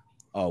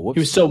 Oh, whoops! He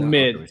was so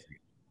mid.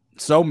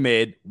 So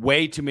mid,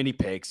 way too many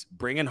picks.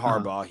 Bring in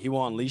Harbaugh. He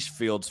will unleash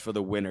Fields for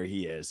the winner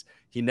he is.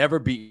 He never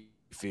beat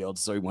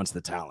Fields, so he wants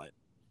the talent.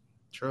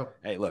 True.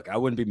 Hey, look, I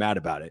wouldn't be mad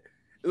about it.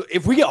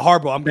 If we get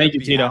Harbaugh, I'm going to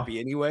be happy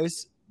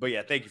anyways. But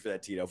yeah, thank you for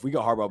that, Tito. If we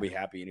get Harbaugh, I'll be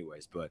happy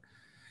anyways. But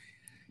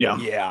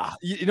yeah.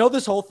 You know,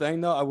 this whole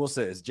thing, though, I will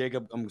say this,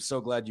 Jacob, I'm so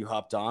glad you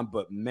hopped on.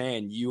 But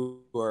man,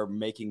 you are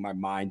making my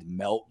mind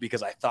melt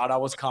because I thought I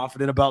was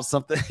confident about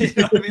something. You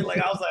know what I mean? Like,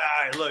 I was like,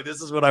 all right, look,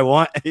 this is what I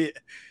want.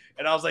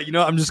 And I was like,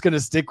 I'm just going to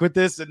stick with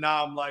this. And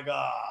now I'm like,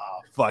 oh,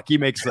 fuck. He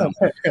makes some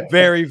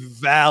very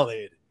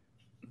valid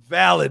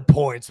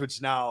points,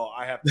 which now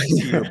I have to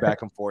teeter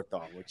back and forth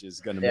on, which is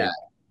going to make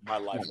my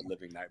life a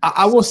living nightmare.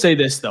 I will say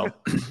this, though.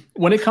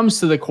 When it comes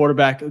to the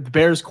quarterback, the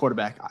Bears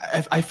quarterback,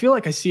 I feel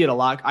like I see it a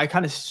lot. I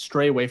kind of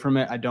stray away from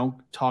it. I don't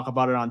talk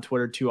about it on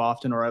Twitter too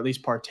often, or at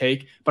least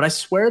partake. But I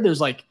swear there's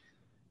like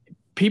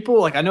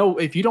people, like I know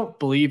if you don't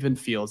believe in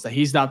Fields, that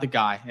he's not the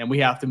guy and we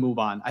have to move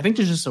on. I think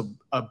there's just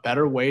a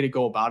better way to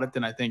go about it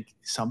than I think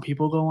some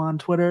people go on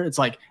Twitter. It's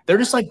like they're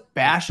just like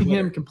bashing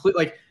him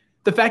completely. Like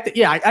the fact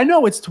that, I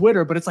know it's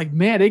Twitter, but it's like,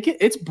 man, I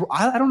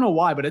don't know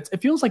why, but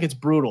it feels like it's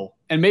brutal.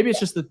 And maybe it's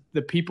just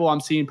the people I'm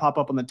seeing pop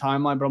up on the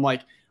timeline. But I'm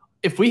like,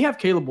 if we have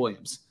Caleb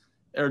Williams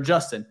or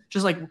Justin,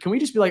 just like, can we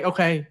just be like,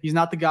 okay, he's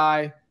not the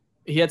guy.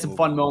 He had some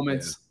fun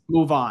moments.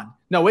 Move on.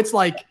 No, it's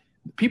like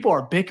people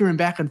are bickering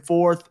back and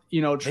forth,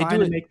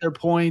 trying to make their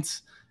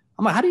points.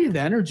 I'm like, how do you have the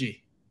energy?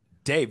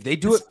 Dave, they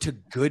do it to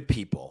good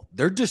people.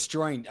 They're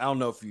destroying. I don't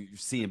know if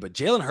you've seen it, but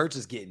Jalen Hurts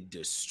is getting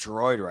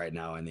destroyed right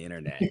now on the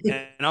internet.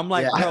 And I'm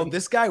like, bro,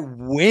 this guy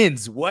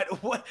wins. What?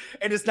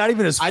 And it's not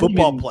even his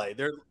football play.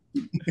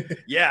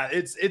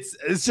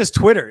 It's just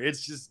Twitter.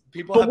 It's just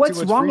people. But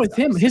what's wrong with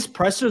him? His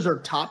pressers are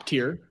top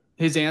tier.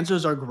 His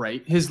answers are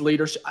great. His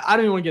leadership. I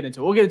don't even want to get into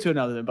it. We'll get into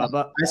another. But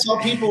I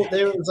saw people.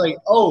 They was like,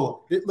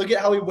 "Oh, look at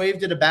how he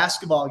waved at a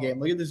basketball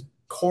game. Look at this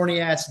corny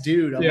ass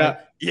dude." I'm like,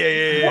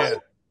 yeah.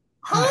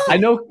 I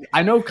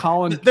know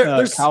Colin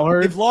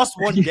Cowherd. They've lost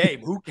one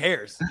game. Who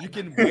cares? You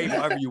can wave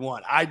however you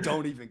want. I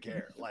don't even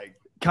care. Like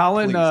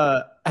Colin,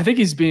 I think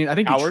he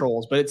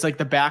trolls, but it's like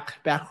the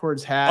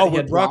backwards hat. Oh,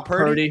 with Brock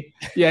Purdy?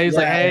 Yeah, he's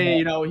like,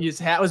 hey, his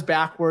hat was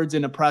backwards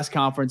in a press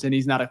conference, and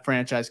he's not a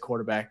franchise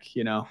quarterback,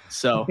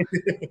 So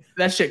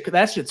that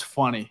shit's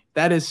funny.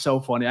 That is so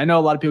funny. I know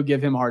a lot of people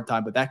give him a hard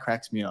time, but that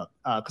cracks me up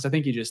because I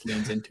think he just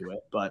leans into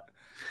it. But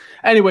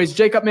anyways,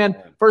 Jacob, man,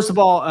 first of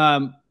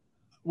all,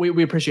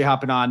 we appreciate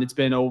hopping on. It's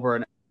been over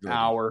an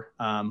hour.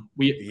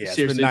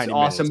 Seriously, it's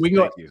awesome. We can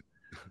go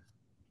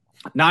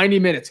 90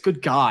 minutes.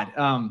 Good God.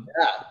 I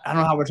don't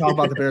know how we're talking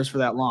about the Bears for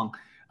that long.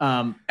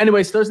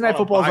 Anyways, Thursday Night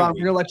Football is on.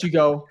 We're going to let you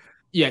go.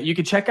 Yeah, you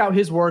can check out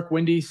his work,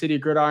 Windy City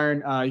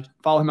Gridiron. You can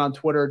follow him on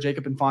Twitter,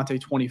 Jacob Infante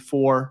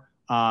 24.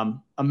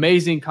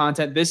 Amazing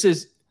content.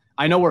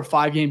 I know we're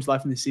 5 games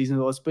left in the season,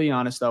 but let's be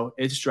honest, though.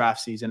 It's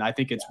draft season. I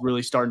think it's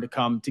really starting to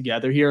come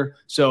together here.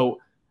 So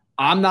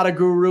I'm not a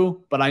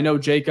guru, but I know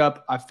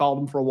Jacob. I've followed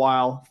him for a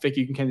while.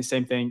 Ficky can the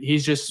same thing.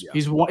 He's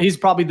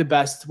probably the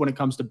best when it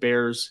comes to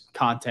Bears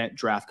content,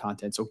 draft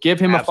content. So give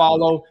him a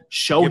follow,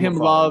 show him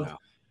love,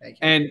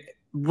 and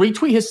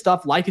retweet his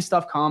stuff, like his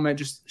stuff, comment,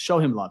 just show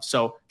him love.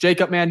 So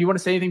Jacob, man, you want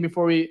to say anything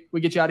before we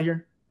get you out of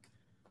here?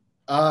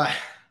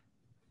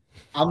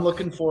 I'm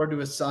looking forward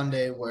to a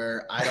Sunday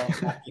where I don't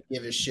have to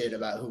give a shit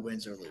about who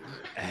wins or loses.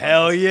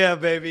 Hell yeah,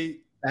 baby.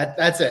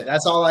 That's it.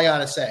 That's all I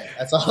gotta say.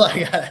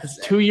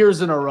 2 years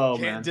in a row,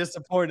 man. Can't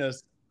disappoint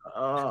us.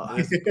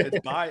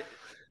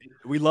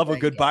 We love a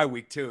good bye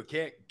week too.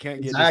 Can't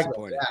get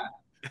disappointed.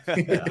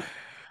 Yeah.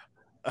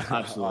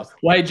 Absolutely. Awesome.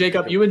 Well, hey,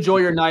 Jacob, you enjoy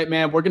your night,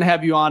 man. We're going to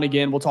have you on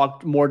again. We'll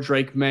talk more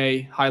Drake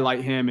May,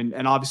 highlight him,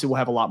 and obviously we'll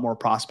have a lot more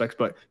prospects.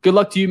 But good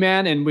luck to you,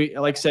 man. And we,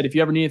 like I said, if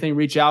you ever need anything,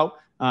 reach out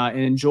and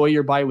enjoy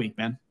your bye week,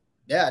 man.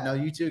 Yeah, no,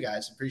 you too,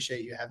 guys.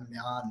 Appreciate you having me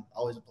on.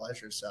 Always a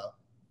pleasure. So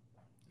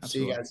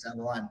see you guys down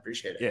the line.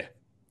 Appreciate it. Yeah.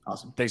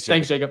 Awesome. Thanks,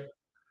 Jacob.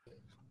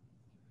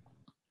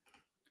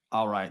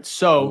 All right.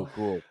 So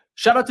cool.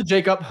 Shout out to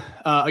Jacob.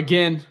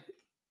 Again,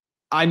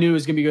 I knew it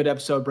was going to be a good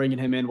episode bringing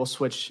him in. We'll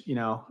switch,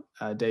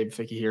 Dave,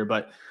 Ficky here.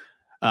 But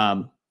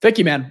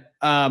Ficky, man,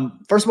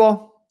 first of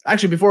all,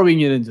 actually, before we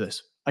get into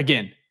this,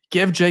 again,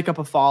 give Jacob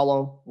a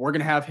follow. We're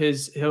going to have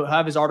he'll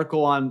have his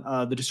article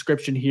on the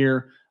description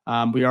here.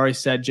 We already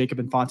said Jacob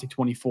Infante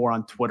 24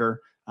 on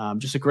Twitter.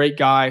 Just a great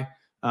guy.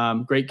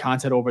 Great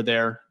content over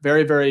there.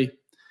 Very, very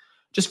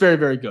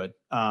good.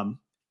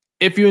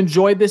 If you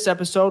enjoyed this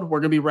episode, we're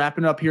going to be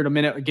wrapping up here in a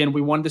minute. Again,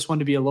 we wanted this one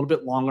to be a little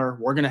bit longer.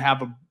 We're going to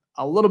have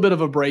a little bit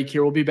of a break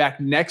here. We'll be back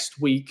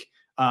next week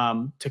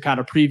to kind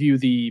of preview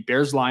the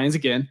Bears-Lions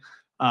again.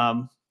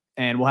 And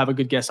we'll have a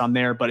good guest on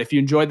there. But if you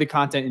enjoyed the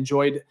content,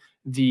 enjoyed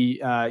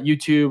the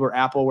YouTube or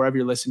Apple, wherever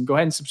you're listening, go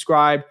ahead and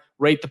subscribe,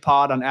 rate the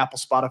pod on Apple,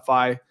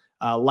 Spotify,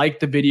 like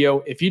the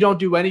video. If you don't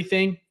do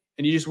anything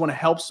and you just want to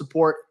help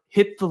support,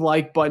 hit the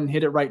like button,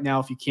 hit it right now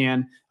if you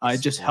can.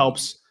 It just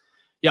helps.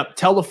 Yep.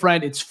 Tell a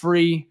friend. It's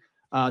free.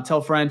 Tell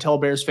a friend, tell a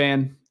Bears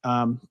fan.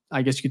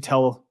 I guess you could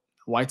tell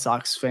White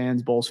Sox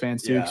fans, Bulls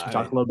fans too, because we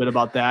talked a little bit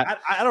about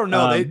that. I don't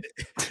know.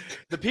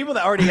 The people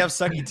that already have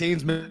sucky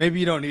teams,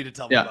 maybe you don't need to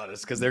tell them about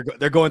us because they're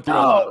going through a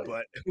lot,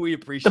 but we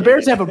appreciate the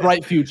Bears have a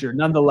bright future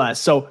nonetheless.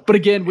 So, but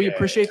again, we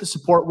appreciate the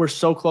support. We're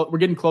so close. We're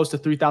getting close to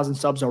 3,000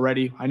 subs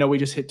already. I know we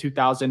just hit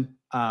 2,000.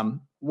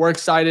 We're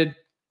excited.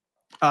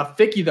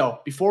 Ficky, though,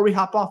 before we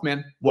hop off,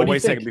 man. Well, wait a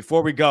second.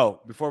 Before we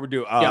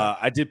do,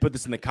 I did put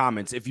this in the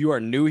comments. If you are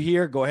new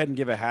here, go ahead and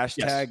give a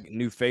hashtag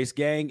New Face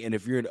Gang. And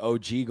if you're an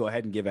OG, go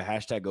ahead and give a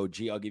hashtag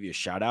OG. I'll give you a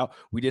shout out.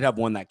 We did have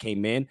one that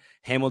came in.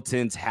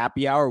 Hamilton's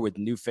Happy Hour with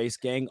New Face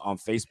Gang on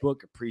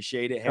Facebook.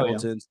 Appreciate it.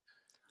 Hamilton's.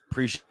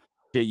 Appreciate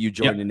you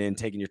joining in,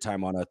 taking your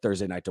time on a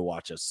Thursday night to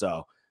watch us.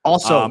 So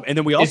also, and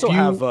then we also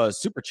have a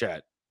super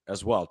chat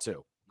as well,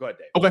 too. Go ahead,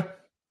 Dave. Okay.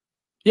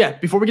 Yeah.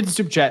 Before we get to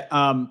super chat,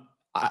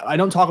 I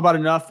don't talk about it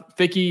enough.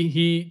 Ficky,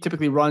 he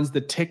typically runs the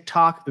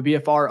TikTok, the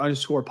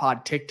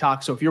BFR_pod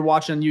TikTok. So if you're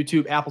watching on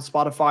YouTube, Apple,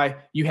 Spotify,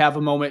 you have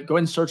a moment, go ahead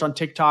and search on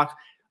TikTok.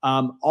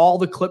 All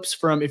the clips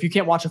from, if you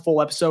can't watch a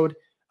full episode,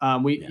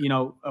 we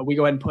go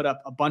ahead and put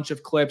up a bunch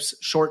of clips,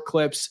 short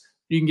clips.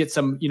 You can get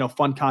some,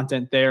 fun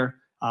content there.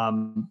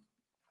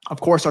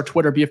 Of course, our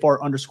Twitter,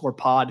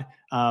 BFR_pod,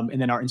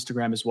 and then our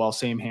Instagram as well,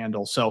 same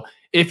handle. So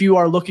if you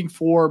are looking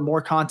for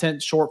more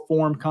content, short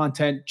form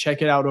content,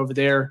 check it out over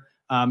there.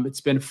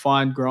 It's been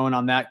fun growing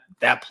on that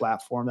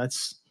platform.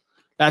 That's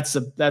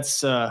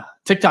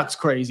TikTok's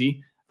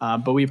crazy,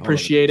 but we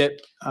appreciate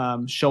it.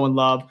 Showing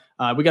love.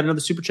 We got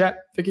another super chat,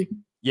 Ficky?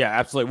 Yeah,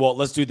 absolutely. Well,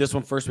 let's do this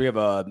one first. We have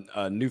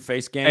a New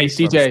Face Gang. Hey,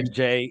 CJ.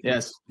 CJ.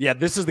 Yes. Yeah,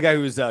 this is the guy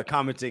who was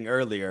commenting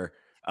earlier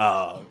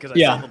because I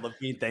saw the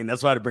Levine thing.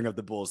 That's why I had to bring up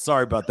the Bulls.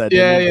 Sorry about that.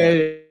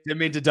 Didn't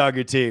mean to dog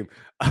your team.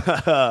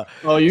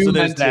 You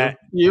meant to.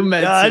 You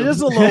meant to.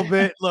 Just a little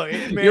bit. Look,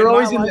 man, you're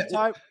always in the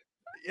time.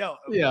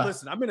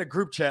 Listen, I'm in a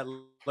group chat.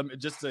 I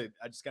just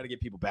got to give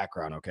people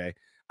background, okay?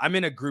 I'm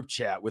in a group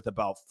chat with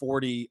about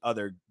 40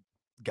 other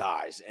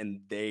guys,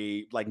 and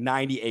they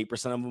 98%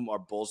 of them are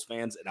Bulls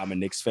fans, and I'm a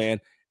Knicks fan,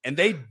 and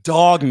they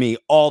dog me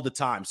all the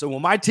time. So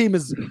when my team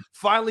is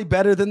finally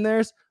better than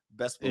theirs,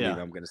 best believe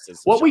I'm going to say.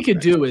 What we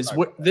could do is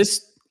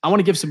I want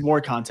to give some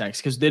more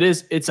context because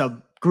it's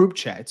a group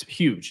chat. It's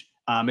huge.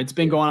 It's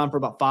been going on for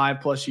about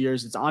 5+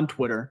 years. It's on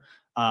Twitter.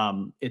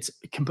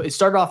 It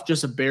started off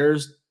just a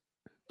Bears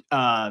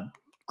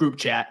group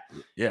chat.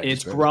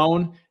 It's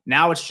grown.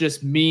 Now it's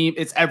just meme.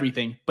 It's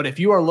everything. But if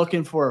you are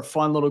looking for a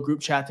fun little group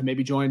chat to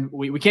maybe join,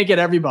 we can't get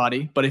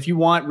everybody, but if you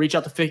want, reach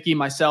out to Ficky,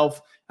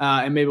 myself,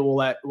 and maybe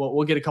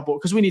we'll get a couple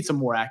because we need some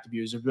more active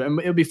users.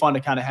 It'll be fun to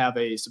kind of have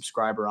a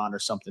subscriber on or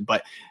something.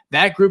 But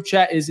that group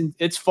chat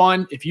it's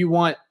fun. If you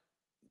want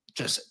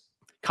just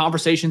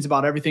conversations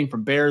about everything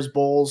from Bears,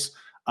 Bulls,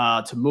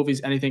 to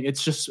movies, anything,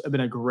 it's just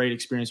been a great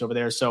experience over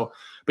there. So,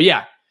 but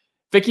yeah,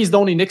 Ficky's the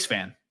only Knicks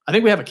fan. I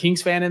think we have a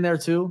Kings fan in there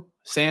too,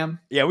 Sam.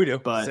 Yeah, we do.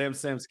 But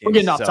Sam's Kings, we're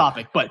getting off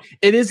topic, but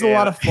it is a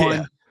lot of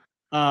fun.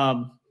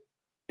 Yeah.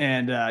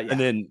 And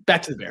then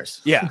back to the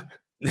Bears. Yeah.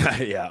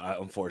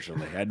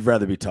 Unfortunately, I'd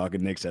rather be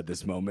talking Knicks at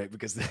this moment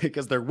because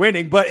they're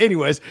winning. But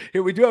anyways,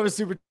 here we do have a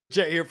super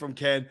chat here from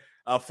Ken.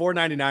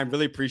 $4.99.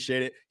 Really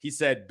appreciate it. He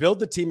said, build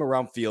the team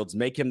around Fields,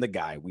 make him the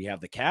guy. We have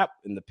the cap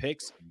and the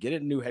picks, get a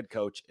new head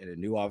coach and a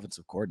new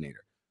offensive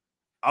coordinator.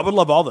 I would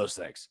love all those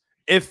things.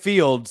 If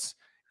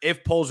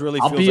Poles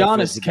really feels I'll be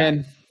honest,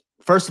 Ken.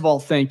 First of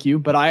all, thank you.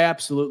 But I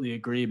absolutely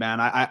agree,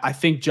 man. I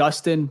think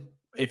Justin,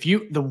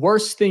 the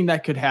worst thing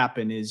that could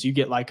happen is you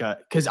get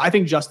because I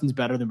think Justin's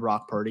better than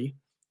Brock Purdy.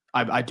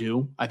 I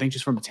do. I think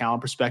just from a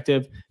talent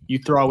perspective, you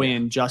throw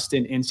in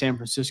Justin in San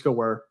Francisco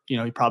where,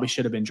 he probably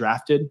should have been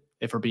drafted,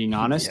 if we're being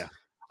honest.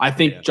 I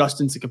think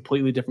Justin's a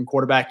completely different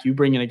quarterback. You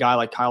bring in a guy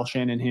like Kyle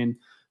Shanahan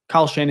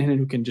Kyle Shanahan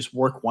who can just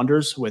work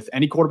wonders with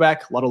any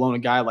quarterback, let alone a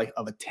guy like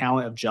of a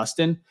talent of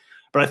Justin.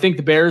 But I think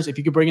the Bears, if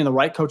you could bring in the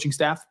right coaching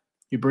staff,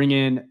 you bring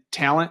in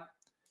talent,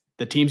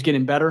 the team's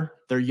getting better.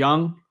 They're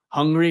young,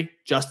 hungry.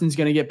 Justin's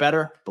going to get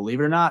better. Believe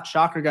it or not,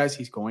 shocker, guys,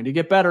 he's going to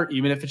get better,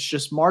 even if it's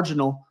just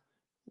marginal.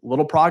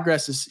 Little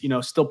progress is,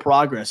 still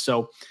progress.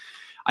 So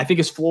I think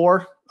his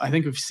floor, I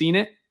think we've seen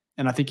it.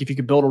 And I think if you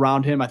could build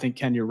around him, I think,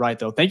 Ken, you're right,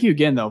 though. Thank you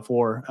again, though,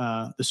 for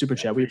the super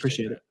chat. We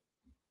appreciate it.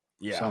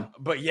 Yeah. So.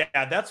 But yeah,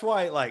 that's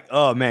why,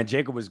 oh man,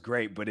 Jacob was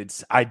great, but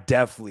there's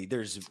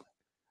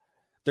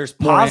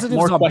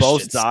positives on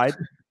both sides.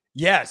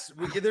 Yes,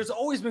 there's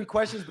always been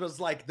questions, but it's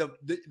like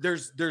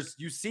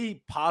you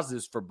see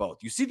positives for both.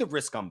 You see the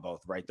risk on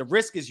both, right? The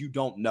risk is you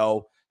don't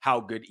know how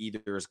good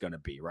either is going to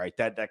be, right?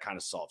 That kind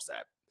of solves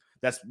that.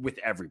 That's with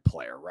every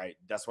player, right?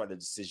 That's why the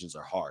decisions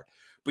are hard.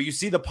 But you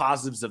see the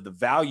positives of the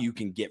value you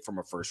can get from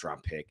a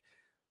first-round pick.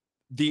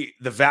 The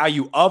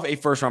value of a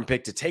first-round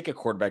pick to take a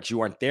quarterback,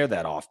 you aren't there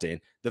that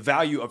often. The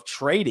value of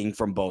trading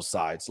from both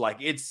sides.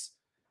 Like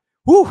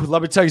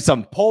let me tell you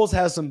something. Poles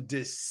has some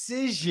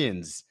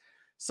decisions.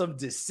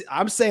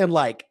 I'm saying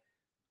like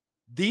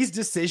these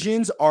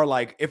decisions are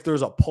like if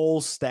there's a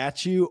Poles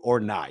statue or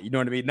not. You know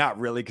what I mean? Not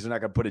really, because they're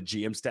not going to put a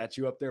GM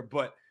statue up there.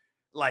 But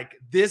like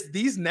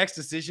these next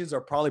decisions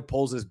are probably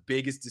Poles'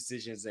 biggest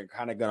decisions and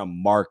kind of going to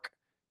mark,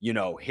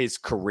 his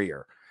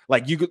career.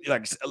 Like you could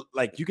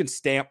like you can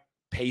stamp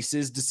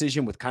Pace's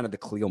decision with kind of the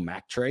Khalil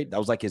Mack trade. That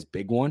was like his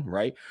big one,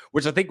 right?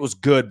 Which I think was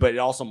good, but it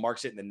also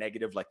marks it in the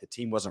negative. Like the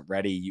team wasn't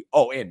ready.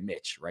 And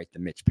Mitch, right? The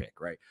Mitch pick,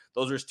 right?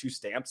 Those are his two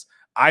stamps.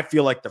 I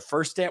feel like the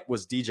first stamp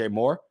was DJ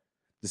Moore.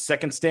 The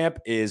second stamp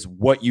is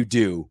what you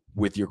do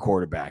with your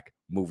quarterback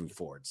moving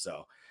forward.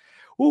 So,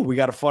 we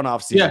got a fun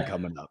offseason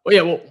coming up. Well,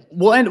 yeah,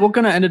 we're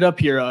going to end it up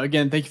here.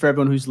 Again, thank you for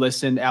everyone who's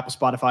listened. Apple,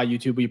 Spotify,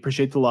 YouTube. We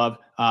appreciate the love.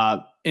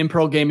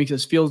 Impro Gaming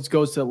says Fields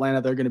goes to Atlanta.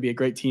 They're going to be a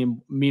great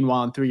team.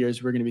 Meanwhile, in 3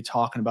 years, we're going to be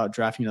talking about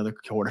drafting another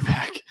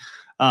quarterback.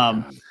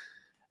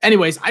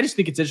 Anyways, I just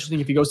think it's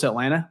interesting if he goes to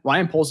Atlanta.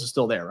 Ryan Poles is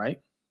still there,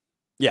 right?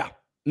 Yeah.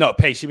 No,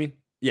 Pace, you mean?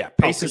 Yeah,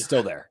 Pace is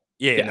still there.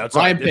 Yeah, no, it's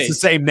Ryan Pace. It's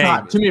the same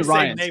name. To me,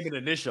 Ryan. Same name and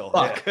initial.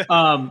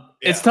 Yeah.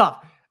 It's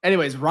tough.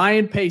 Anyways,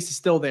 Ryan Pace is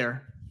still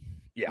there.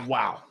 Yeah.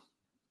 Wow.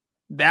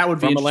 That would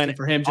be interesting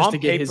for him just to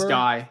get his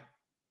guy.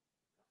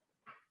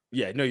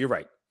 Yeah, no, you're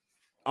right.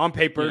 On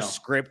paper,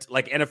 script,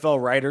 like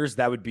NFL writers,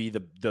 that would be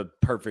the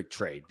perfect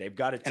trade. They've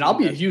got it. And I'll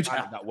be a huge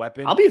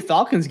weapon. I'll be a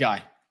Falcons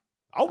guy.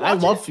 I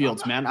love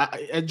Fields, man.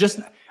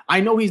 I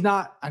know he's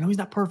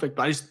not perfect,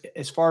 but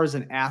as far as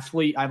an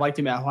athlete, I liked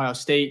him at Ohio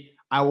State.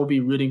 I will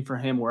be rooting for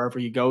him wherever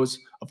he goes.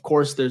 Of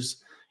course,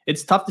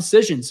 it's tough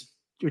decisions.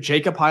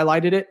 Jacob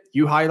highlighted it.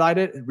 You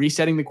highlighted it.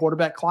 Resetting the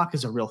quarterback clock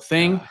is a real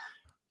thing.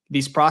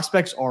 These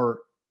prospects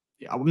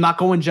I'm not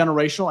going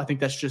generational. I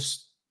think that's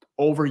just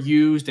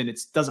overused and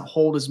it doesn't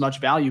hold as much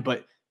value.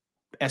 But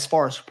as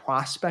far as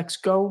prospects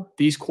go,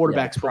 these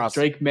quarterbacks,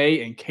 Drake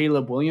May and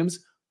Caleb Williams,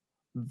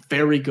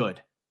 very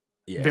good.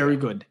 Yeah. Very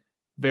good.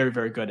 Very,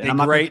 very good. And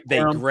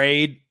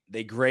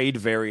They grade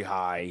very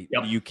high.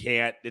 Yep. You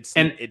can't. It's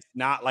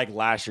not like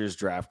last year's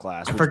draft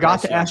class. I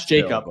forgot to ask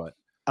Jacob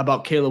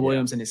about Caleb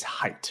Williams and his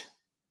height.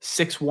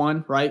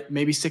 6'1", right?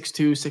 Maybe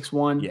 6'2",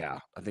 6'1". Yeah,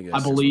 I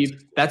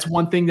believe that's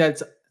one thing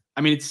he's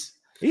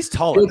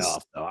tall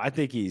enough though. I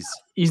think he's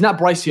not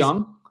Bryce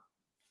Young.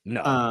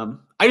 No.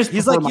 I just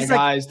prefer my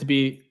guys to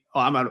be.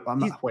 I'm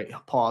not. Wait,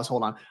 pause.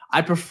 Hold on.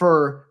 I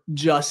prefer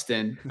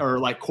Justin or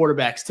like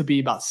quarterbacks to be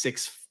about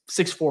 6'4",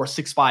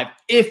 6'5",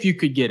 if you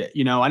could get it.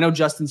 I know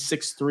Justin's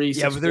 6'3".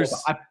 Yeah, but there's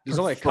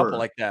only a couple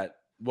like that.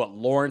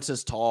 Lawrence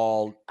is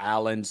tall.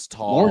 Allen's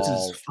tall. Lawrence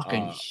is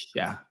fucking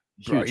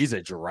bro, he's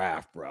a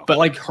giraffe, bro. But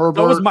like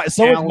Herbert, Herbert.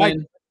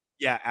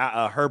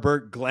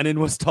 Glennon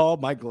was tall.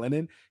 Mike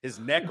Glennon. His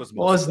neck was.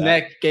 His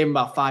neck gave him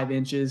about 5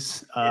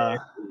 inches. How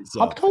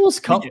tall was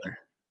Cutler?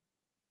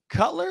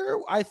 Cutler,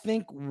 I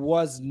think,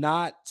 was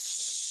not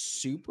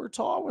super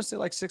tall. I want to say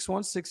like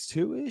 6'1",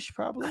 6'2"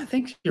 probably. I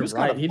think you're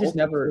right. He just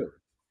never.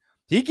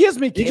 He gives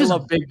me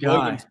Caleb big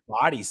Williams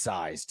body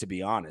size, to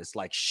be honest.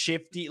 Like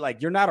shifty,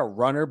 like you're not a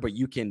runner, but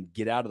you can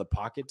get out of the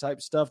pocket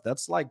type stuff.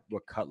 That's like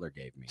what Cutler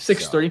gave me.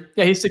 6'3".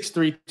 Yeah, he's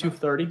 6'3",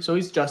 230. So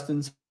he's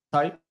Justin's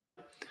type.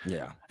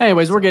 Yeah.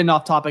 Anyways, we're getting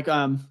off topic.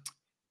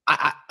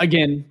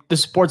 Again, the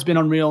support's been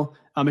unreal.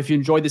 If you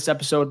enjoyed this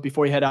episode,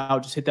 before you head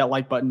out, just hit that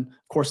like button.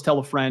 Of course, tell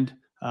a friend.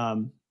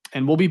 And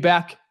we'll be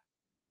back.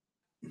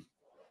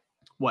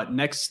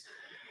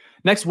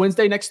 Next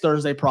Wednesday, next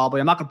Thursday,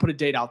 probably. I'm not going to put a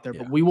date out there,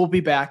 but we will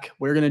be back.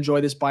 We're going to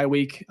enjoy this bye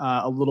week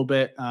a little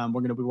bit. We're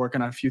going to be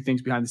working on a few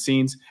things behind the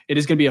scenes. It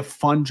is going to be a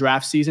fun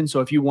draft season.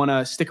 So if you want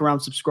to stick around,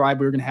 subscribe.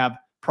 We're going to have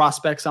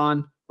prospects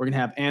on. We're going to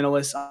have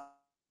analysts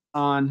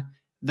on.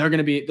 There's going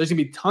to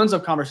be tons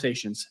of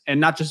conversations, and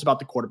not just about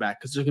the quarterback,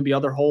 because there's going to be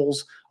other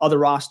holes, other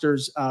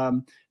rosters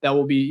that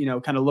we'll be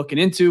kind of looking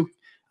into.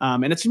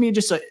 And it's going to be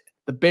just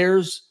the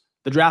Bears,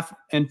 the draft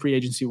and free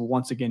agency will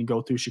once again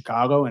go through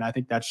Chicago, and I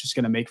think that's just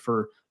going to make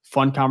for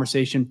fun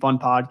conversation, fun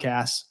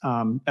podcasts,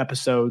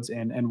 episodes,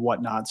 and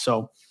whatnot.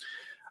 So,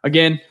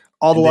 again,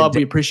 all the love.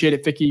 We appreciate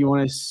it. Ficky, you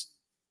want to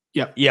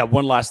Yeah.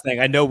 One last thing.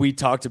 I know we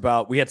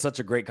had such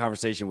a great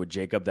conversation with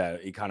Jacob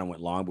that it kind of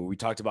went long, but we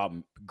talked about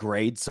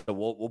grades. So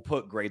we'll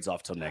put grades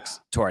off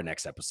to our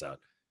next episode.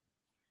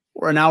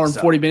 We're an hour and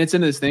 40 minutes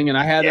into this thing, and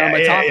I had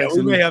my topics.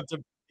 We may have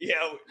to. Yeah,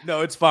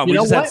 no, it's fine. We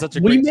just had such a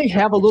great. We may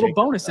have a little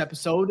bonus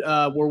episode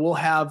where we'll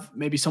have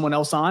maybe someone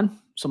else on,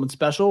 someone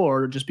special,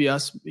 or just be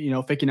us.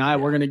 Ficky and I.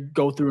 We're gonna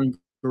go through and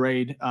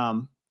grade.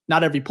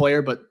 Not every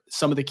player, but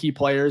some of the key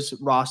players,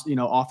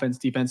 offense,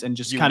 defense, and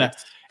just kind of.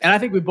 And I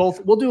think we'll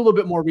do a little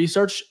bit more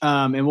research.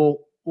 And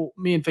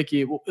me and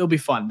Ficky, it'll be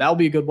fun. That'll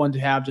be a good one to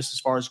have just as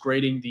far as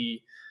grading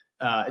the.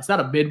 It's not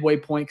a midway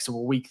point because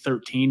we're week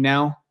 13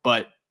 now,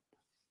 but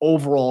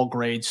overall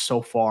grades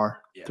so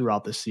far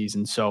throughout the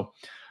season. So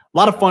a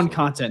lot of fun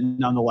content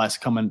nonetheless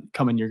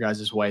coming your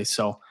guys' way.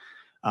 So,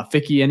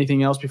 Ficky,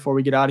 anything else before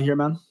we get out of here,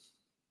 man?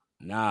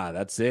 Nah,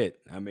 that's it.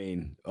 I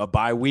mean, a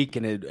bye week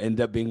and it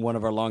ended up being one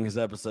of our longest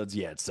episodes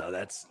yet. So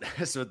that's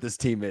what this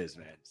team is,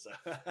 man. So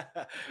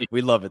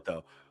we love it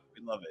though.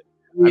 We love it.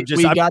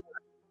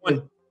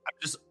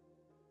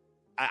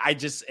 I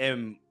just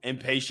am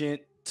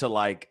impatient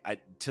to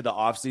to the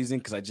off season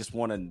because I just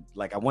want to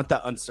I want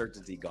that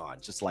uncertainty gone.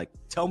 Just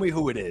tell me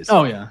who it is.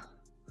 Oh yeah,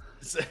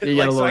 you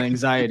got a little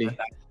anxiety.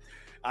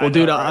 Well,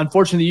 dude, right?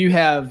 Unfortunately, you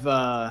have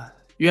a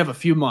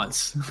few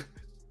months.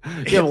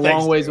 You have a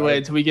long ways away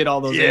until we get all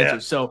those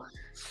answers. So,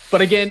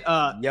 but again,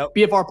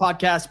 BFR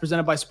podcast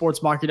presented by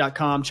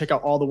sportsmarket.com. Check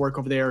out all the work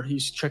over there.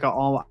 Check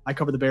out I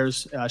cover the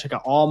Bears. Check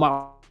out all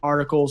my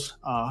articles,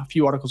 a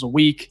few articles a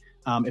week.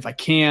 If I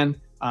can,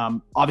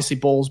 obviously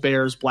Bulls,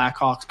 Bears,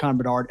 Blackhawks, Connor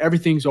Bedard,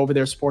 everything's over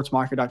there.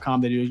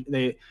 Sportsmarket.com.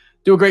 They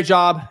do a great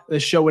job.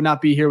 This show would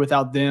not be here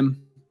without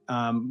them.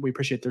 We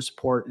appreciate their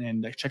support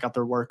and check out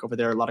their work over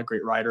there. A lot of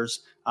great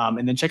writers.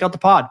 And then check out the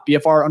pod,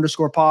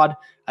 BFR_pod.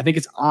 I think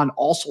it's on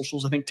all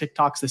socials. I think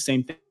TikTok's the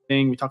same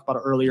thing. We talked about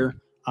it earlier.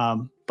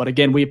 But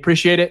again, we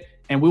appreciate it.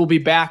 And we will be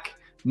back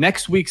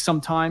next week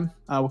sometime.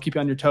 We'll keep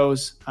you on your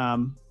toes.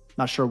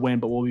 Not sure when,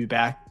 but we'll be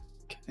back.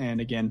 And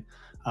again,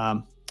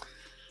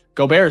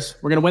 go Bears.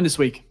 We're going to win this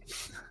week.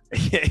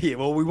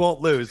 Well, we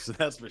won't lose. So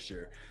that's for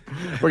sure.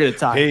 We're going to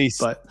tie. Peace.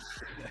 But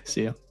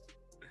see you.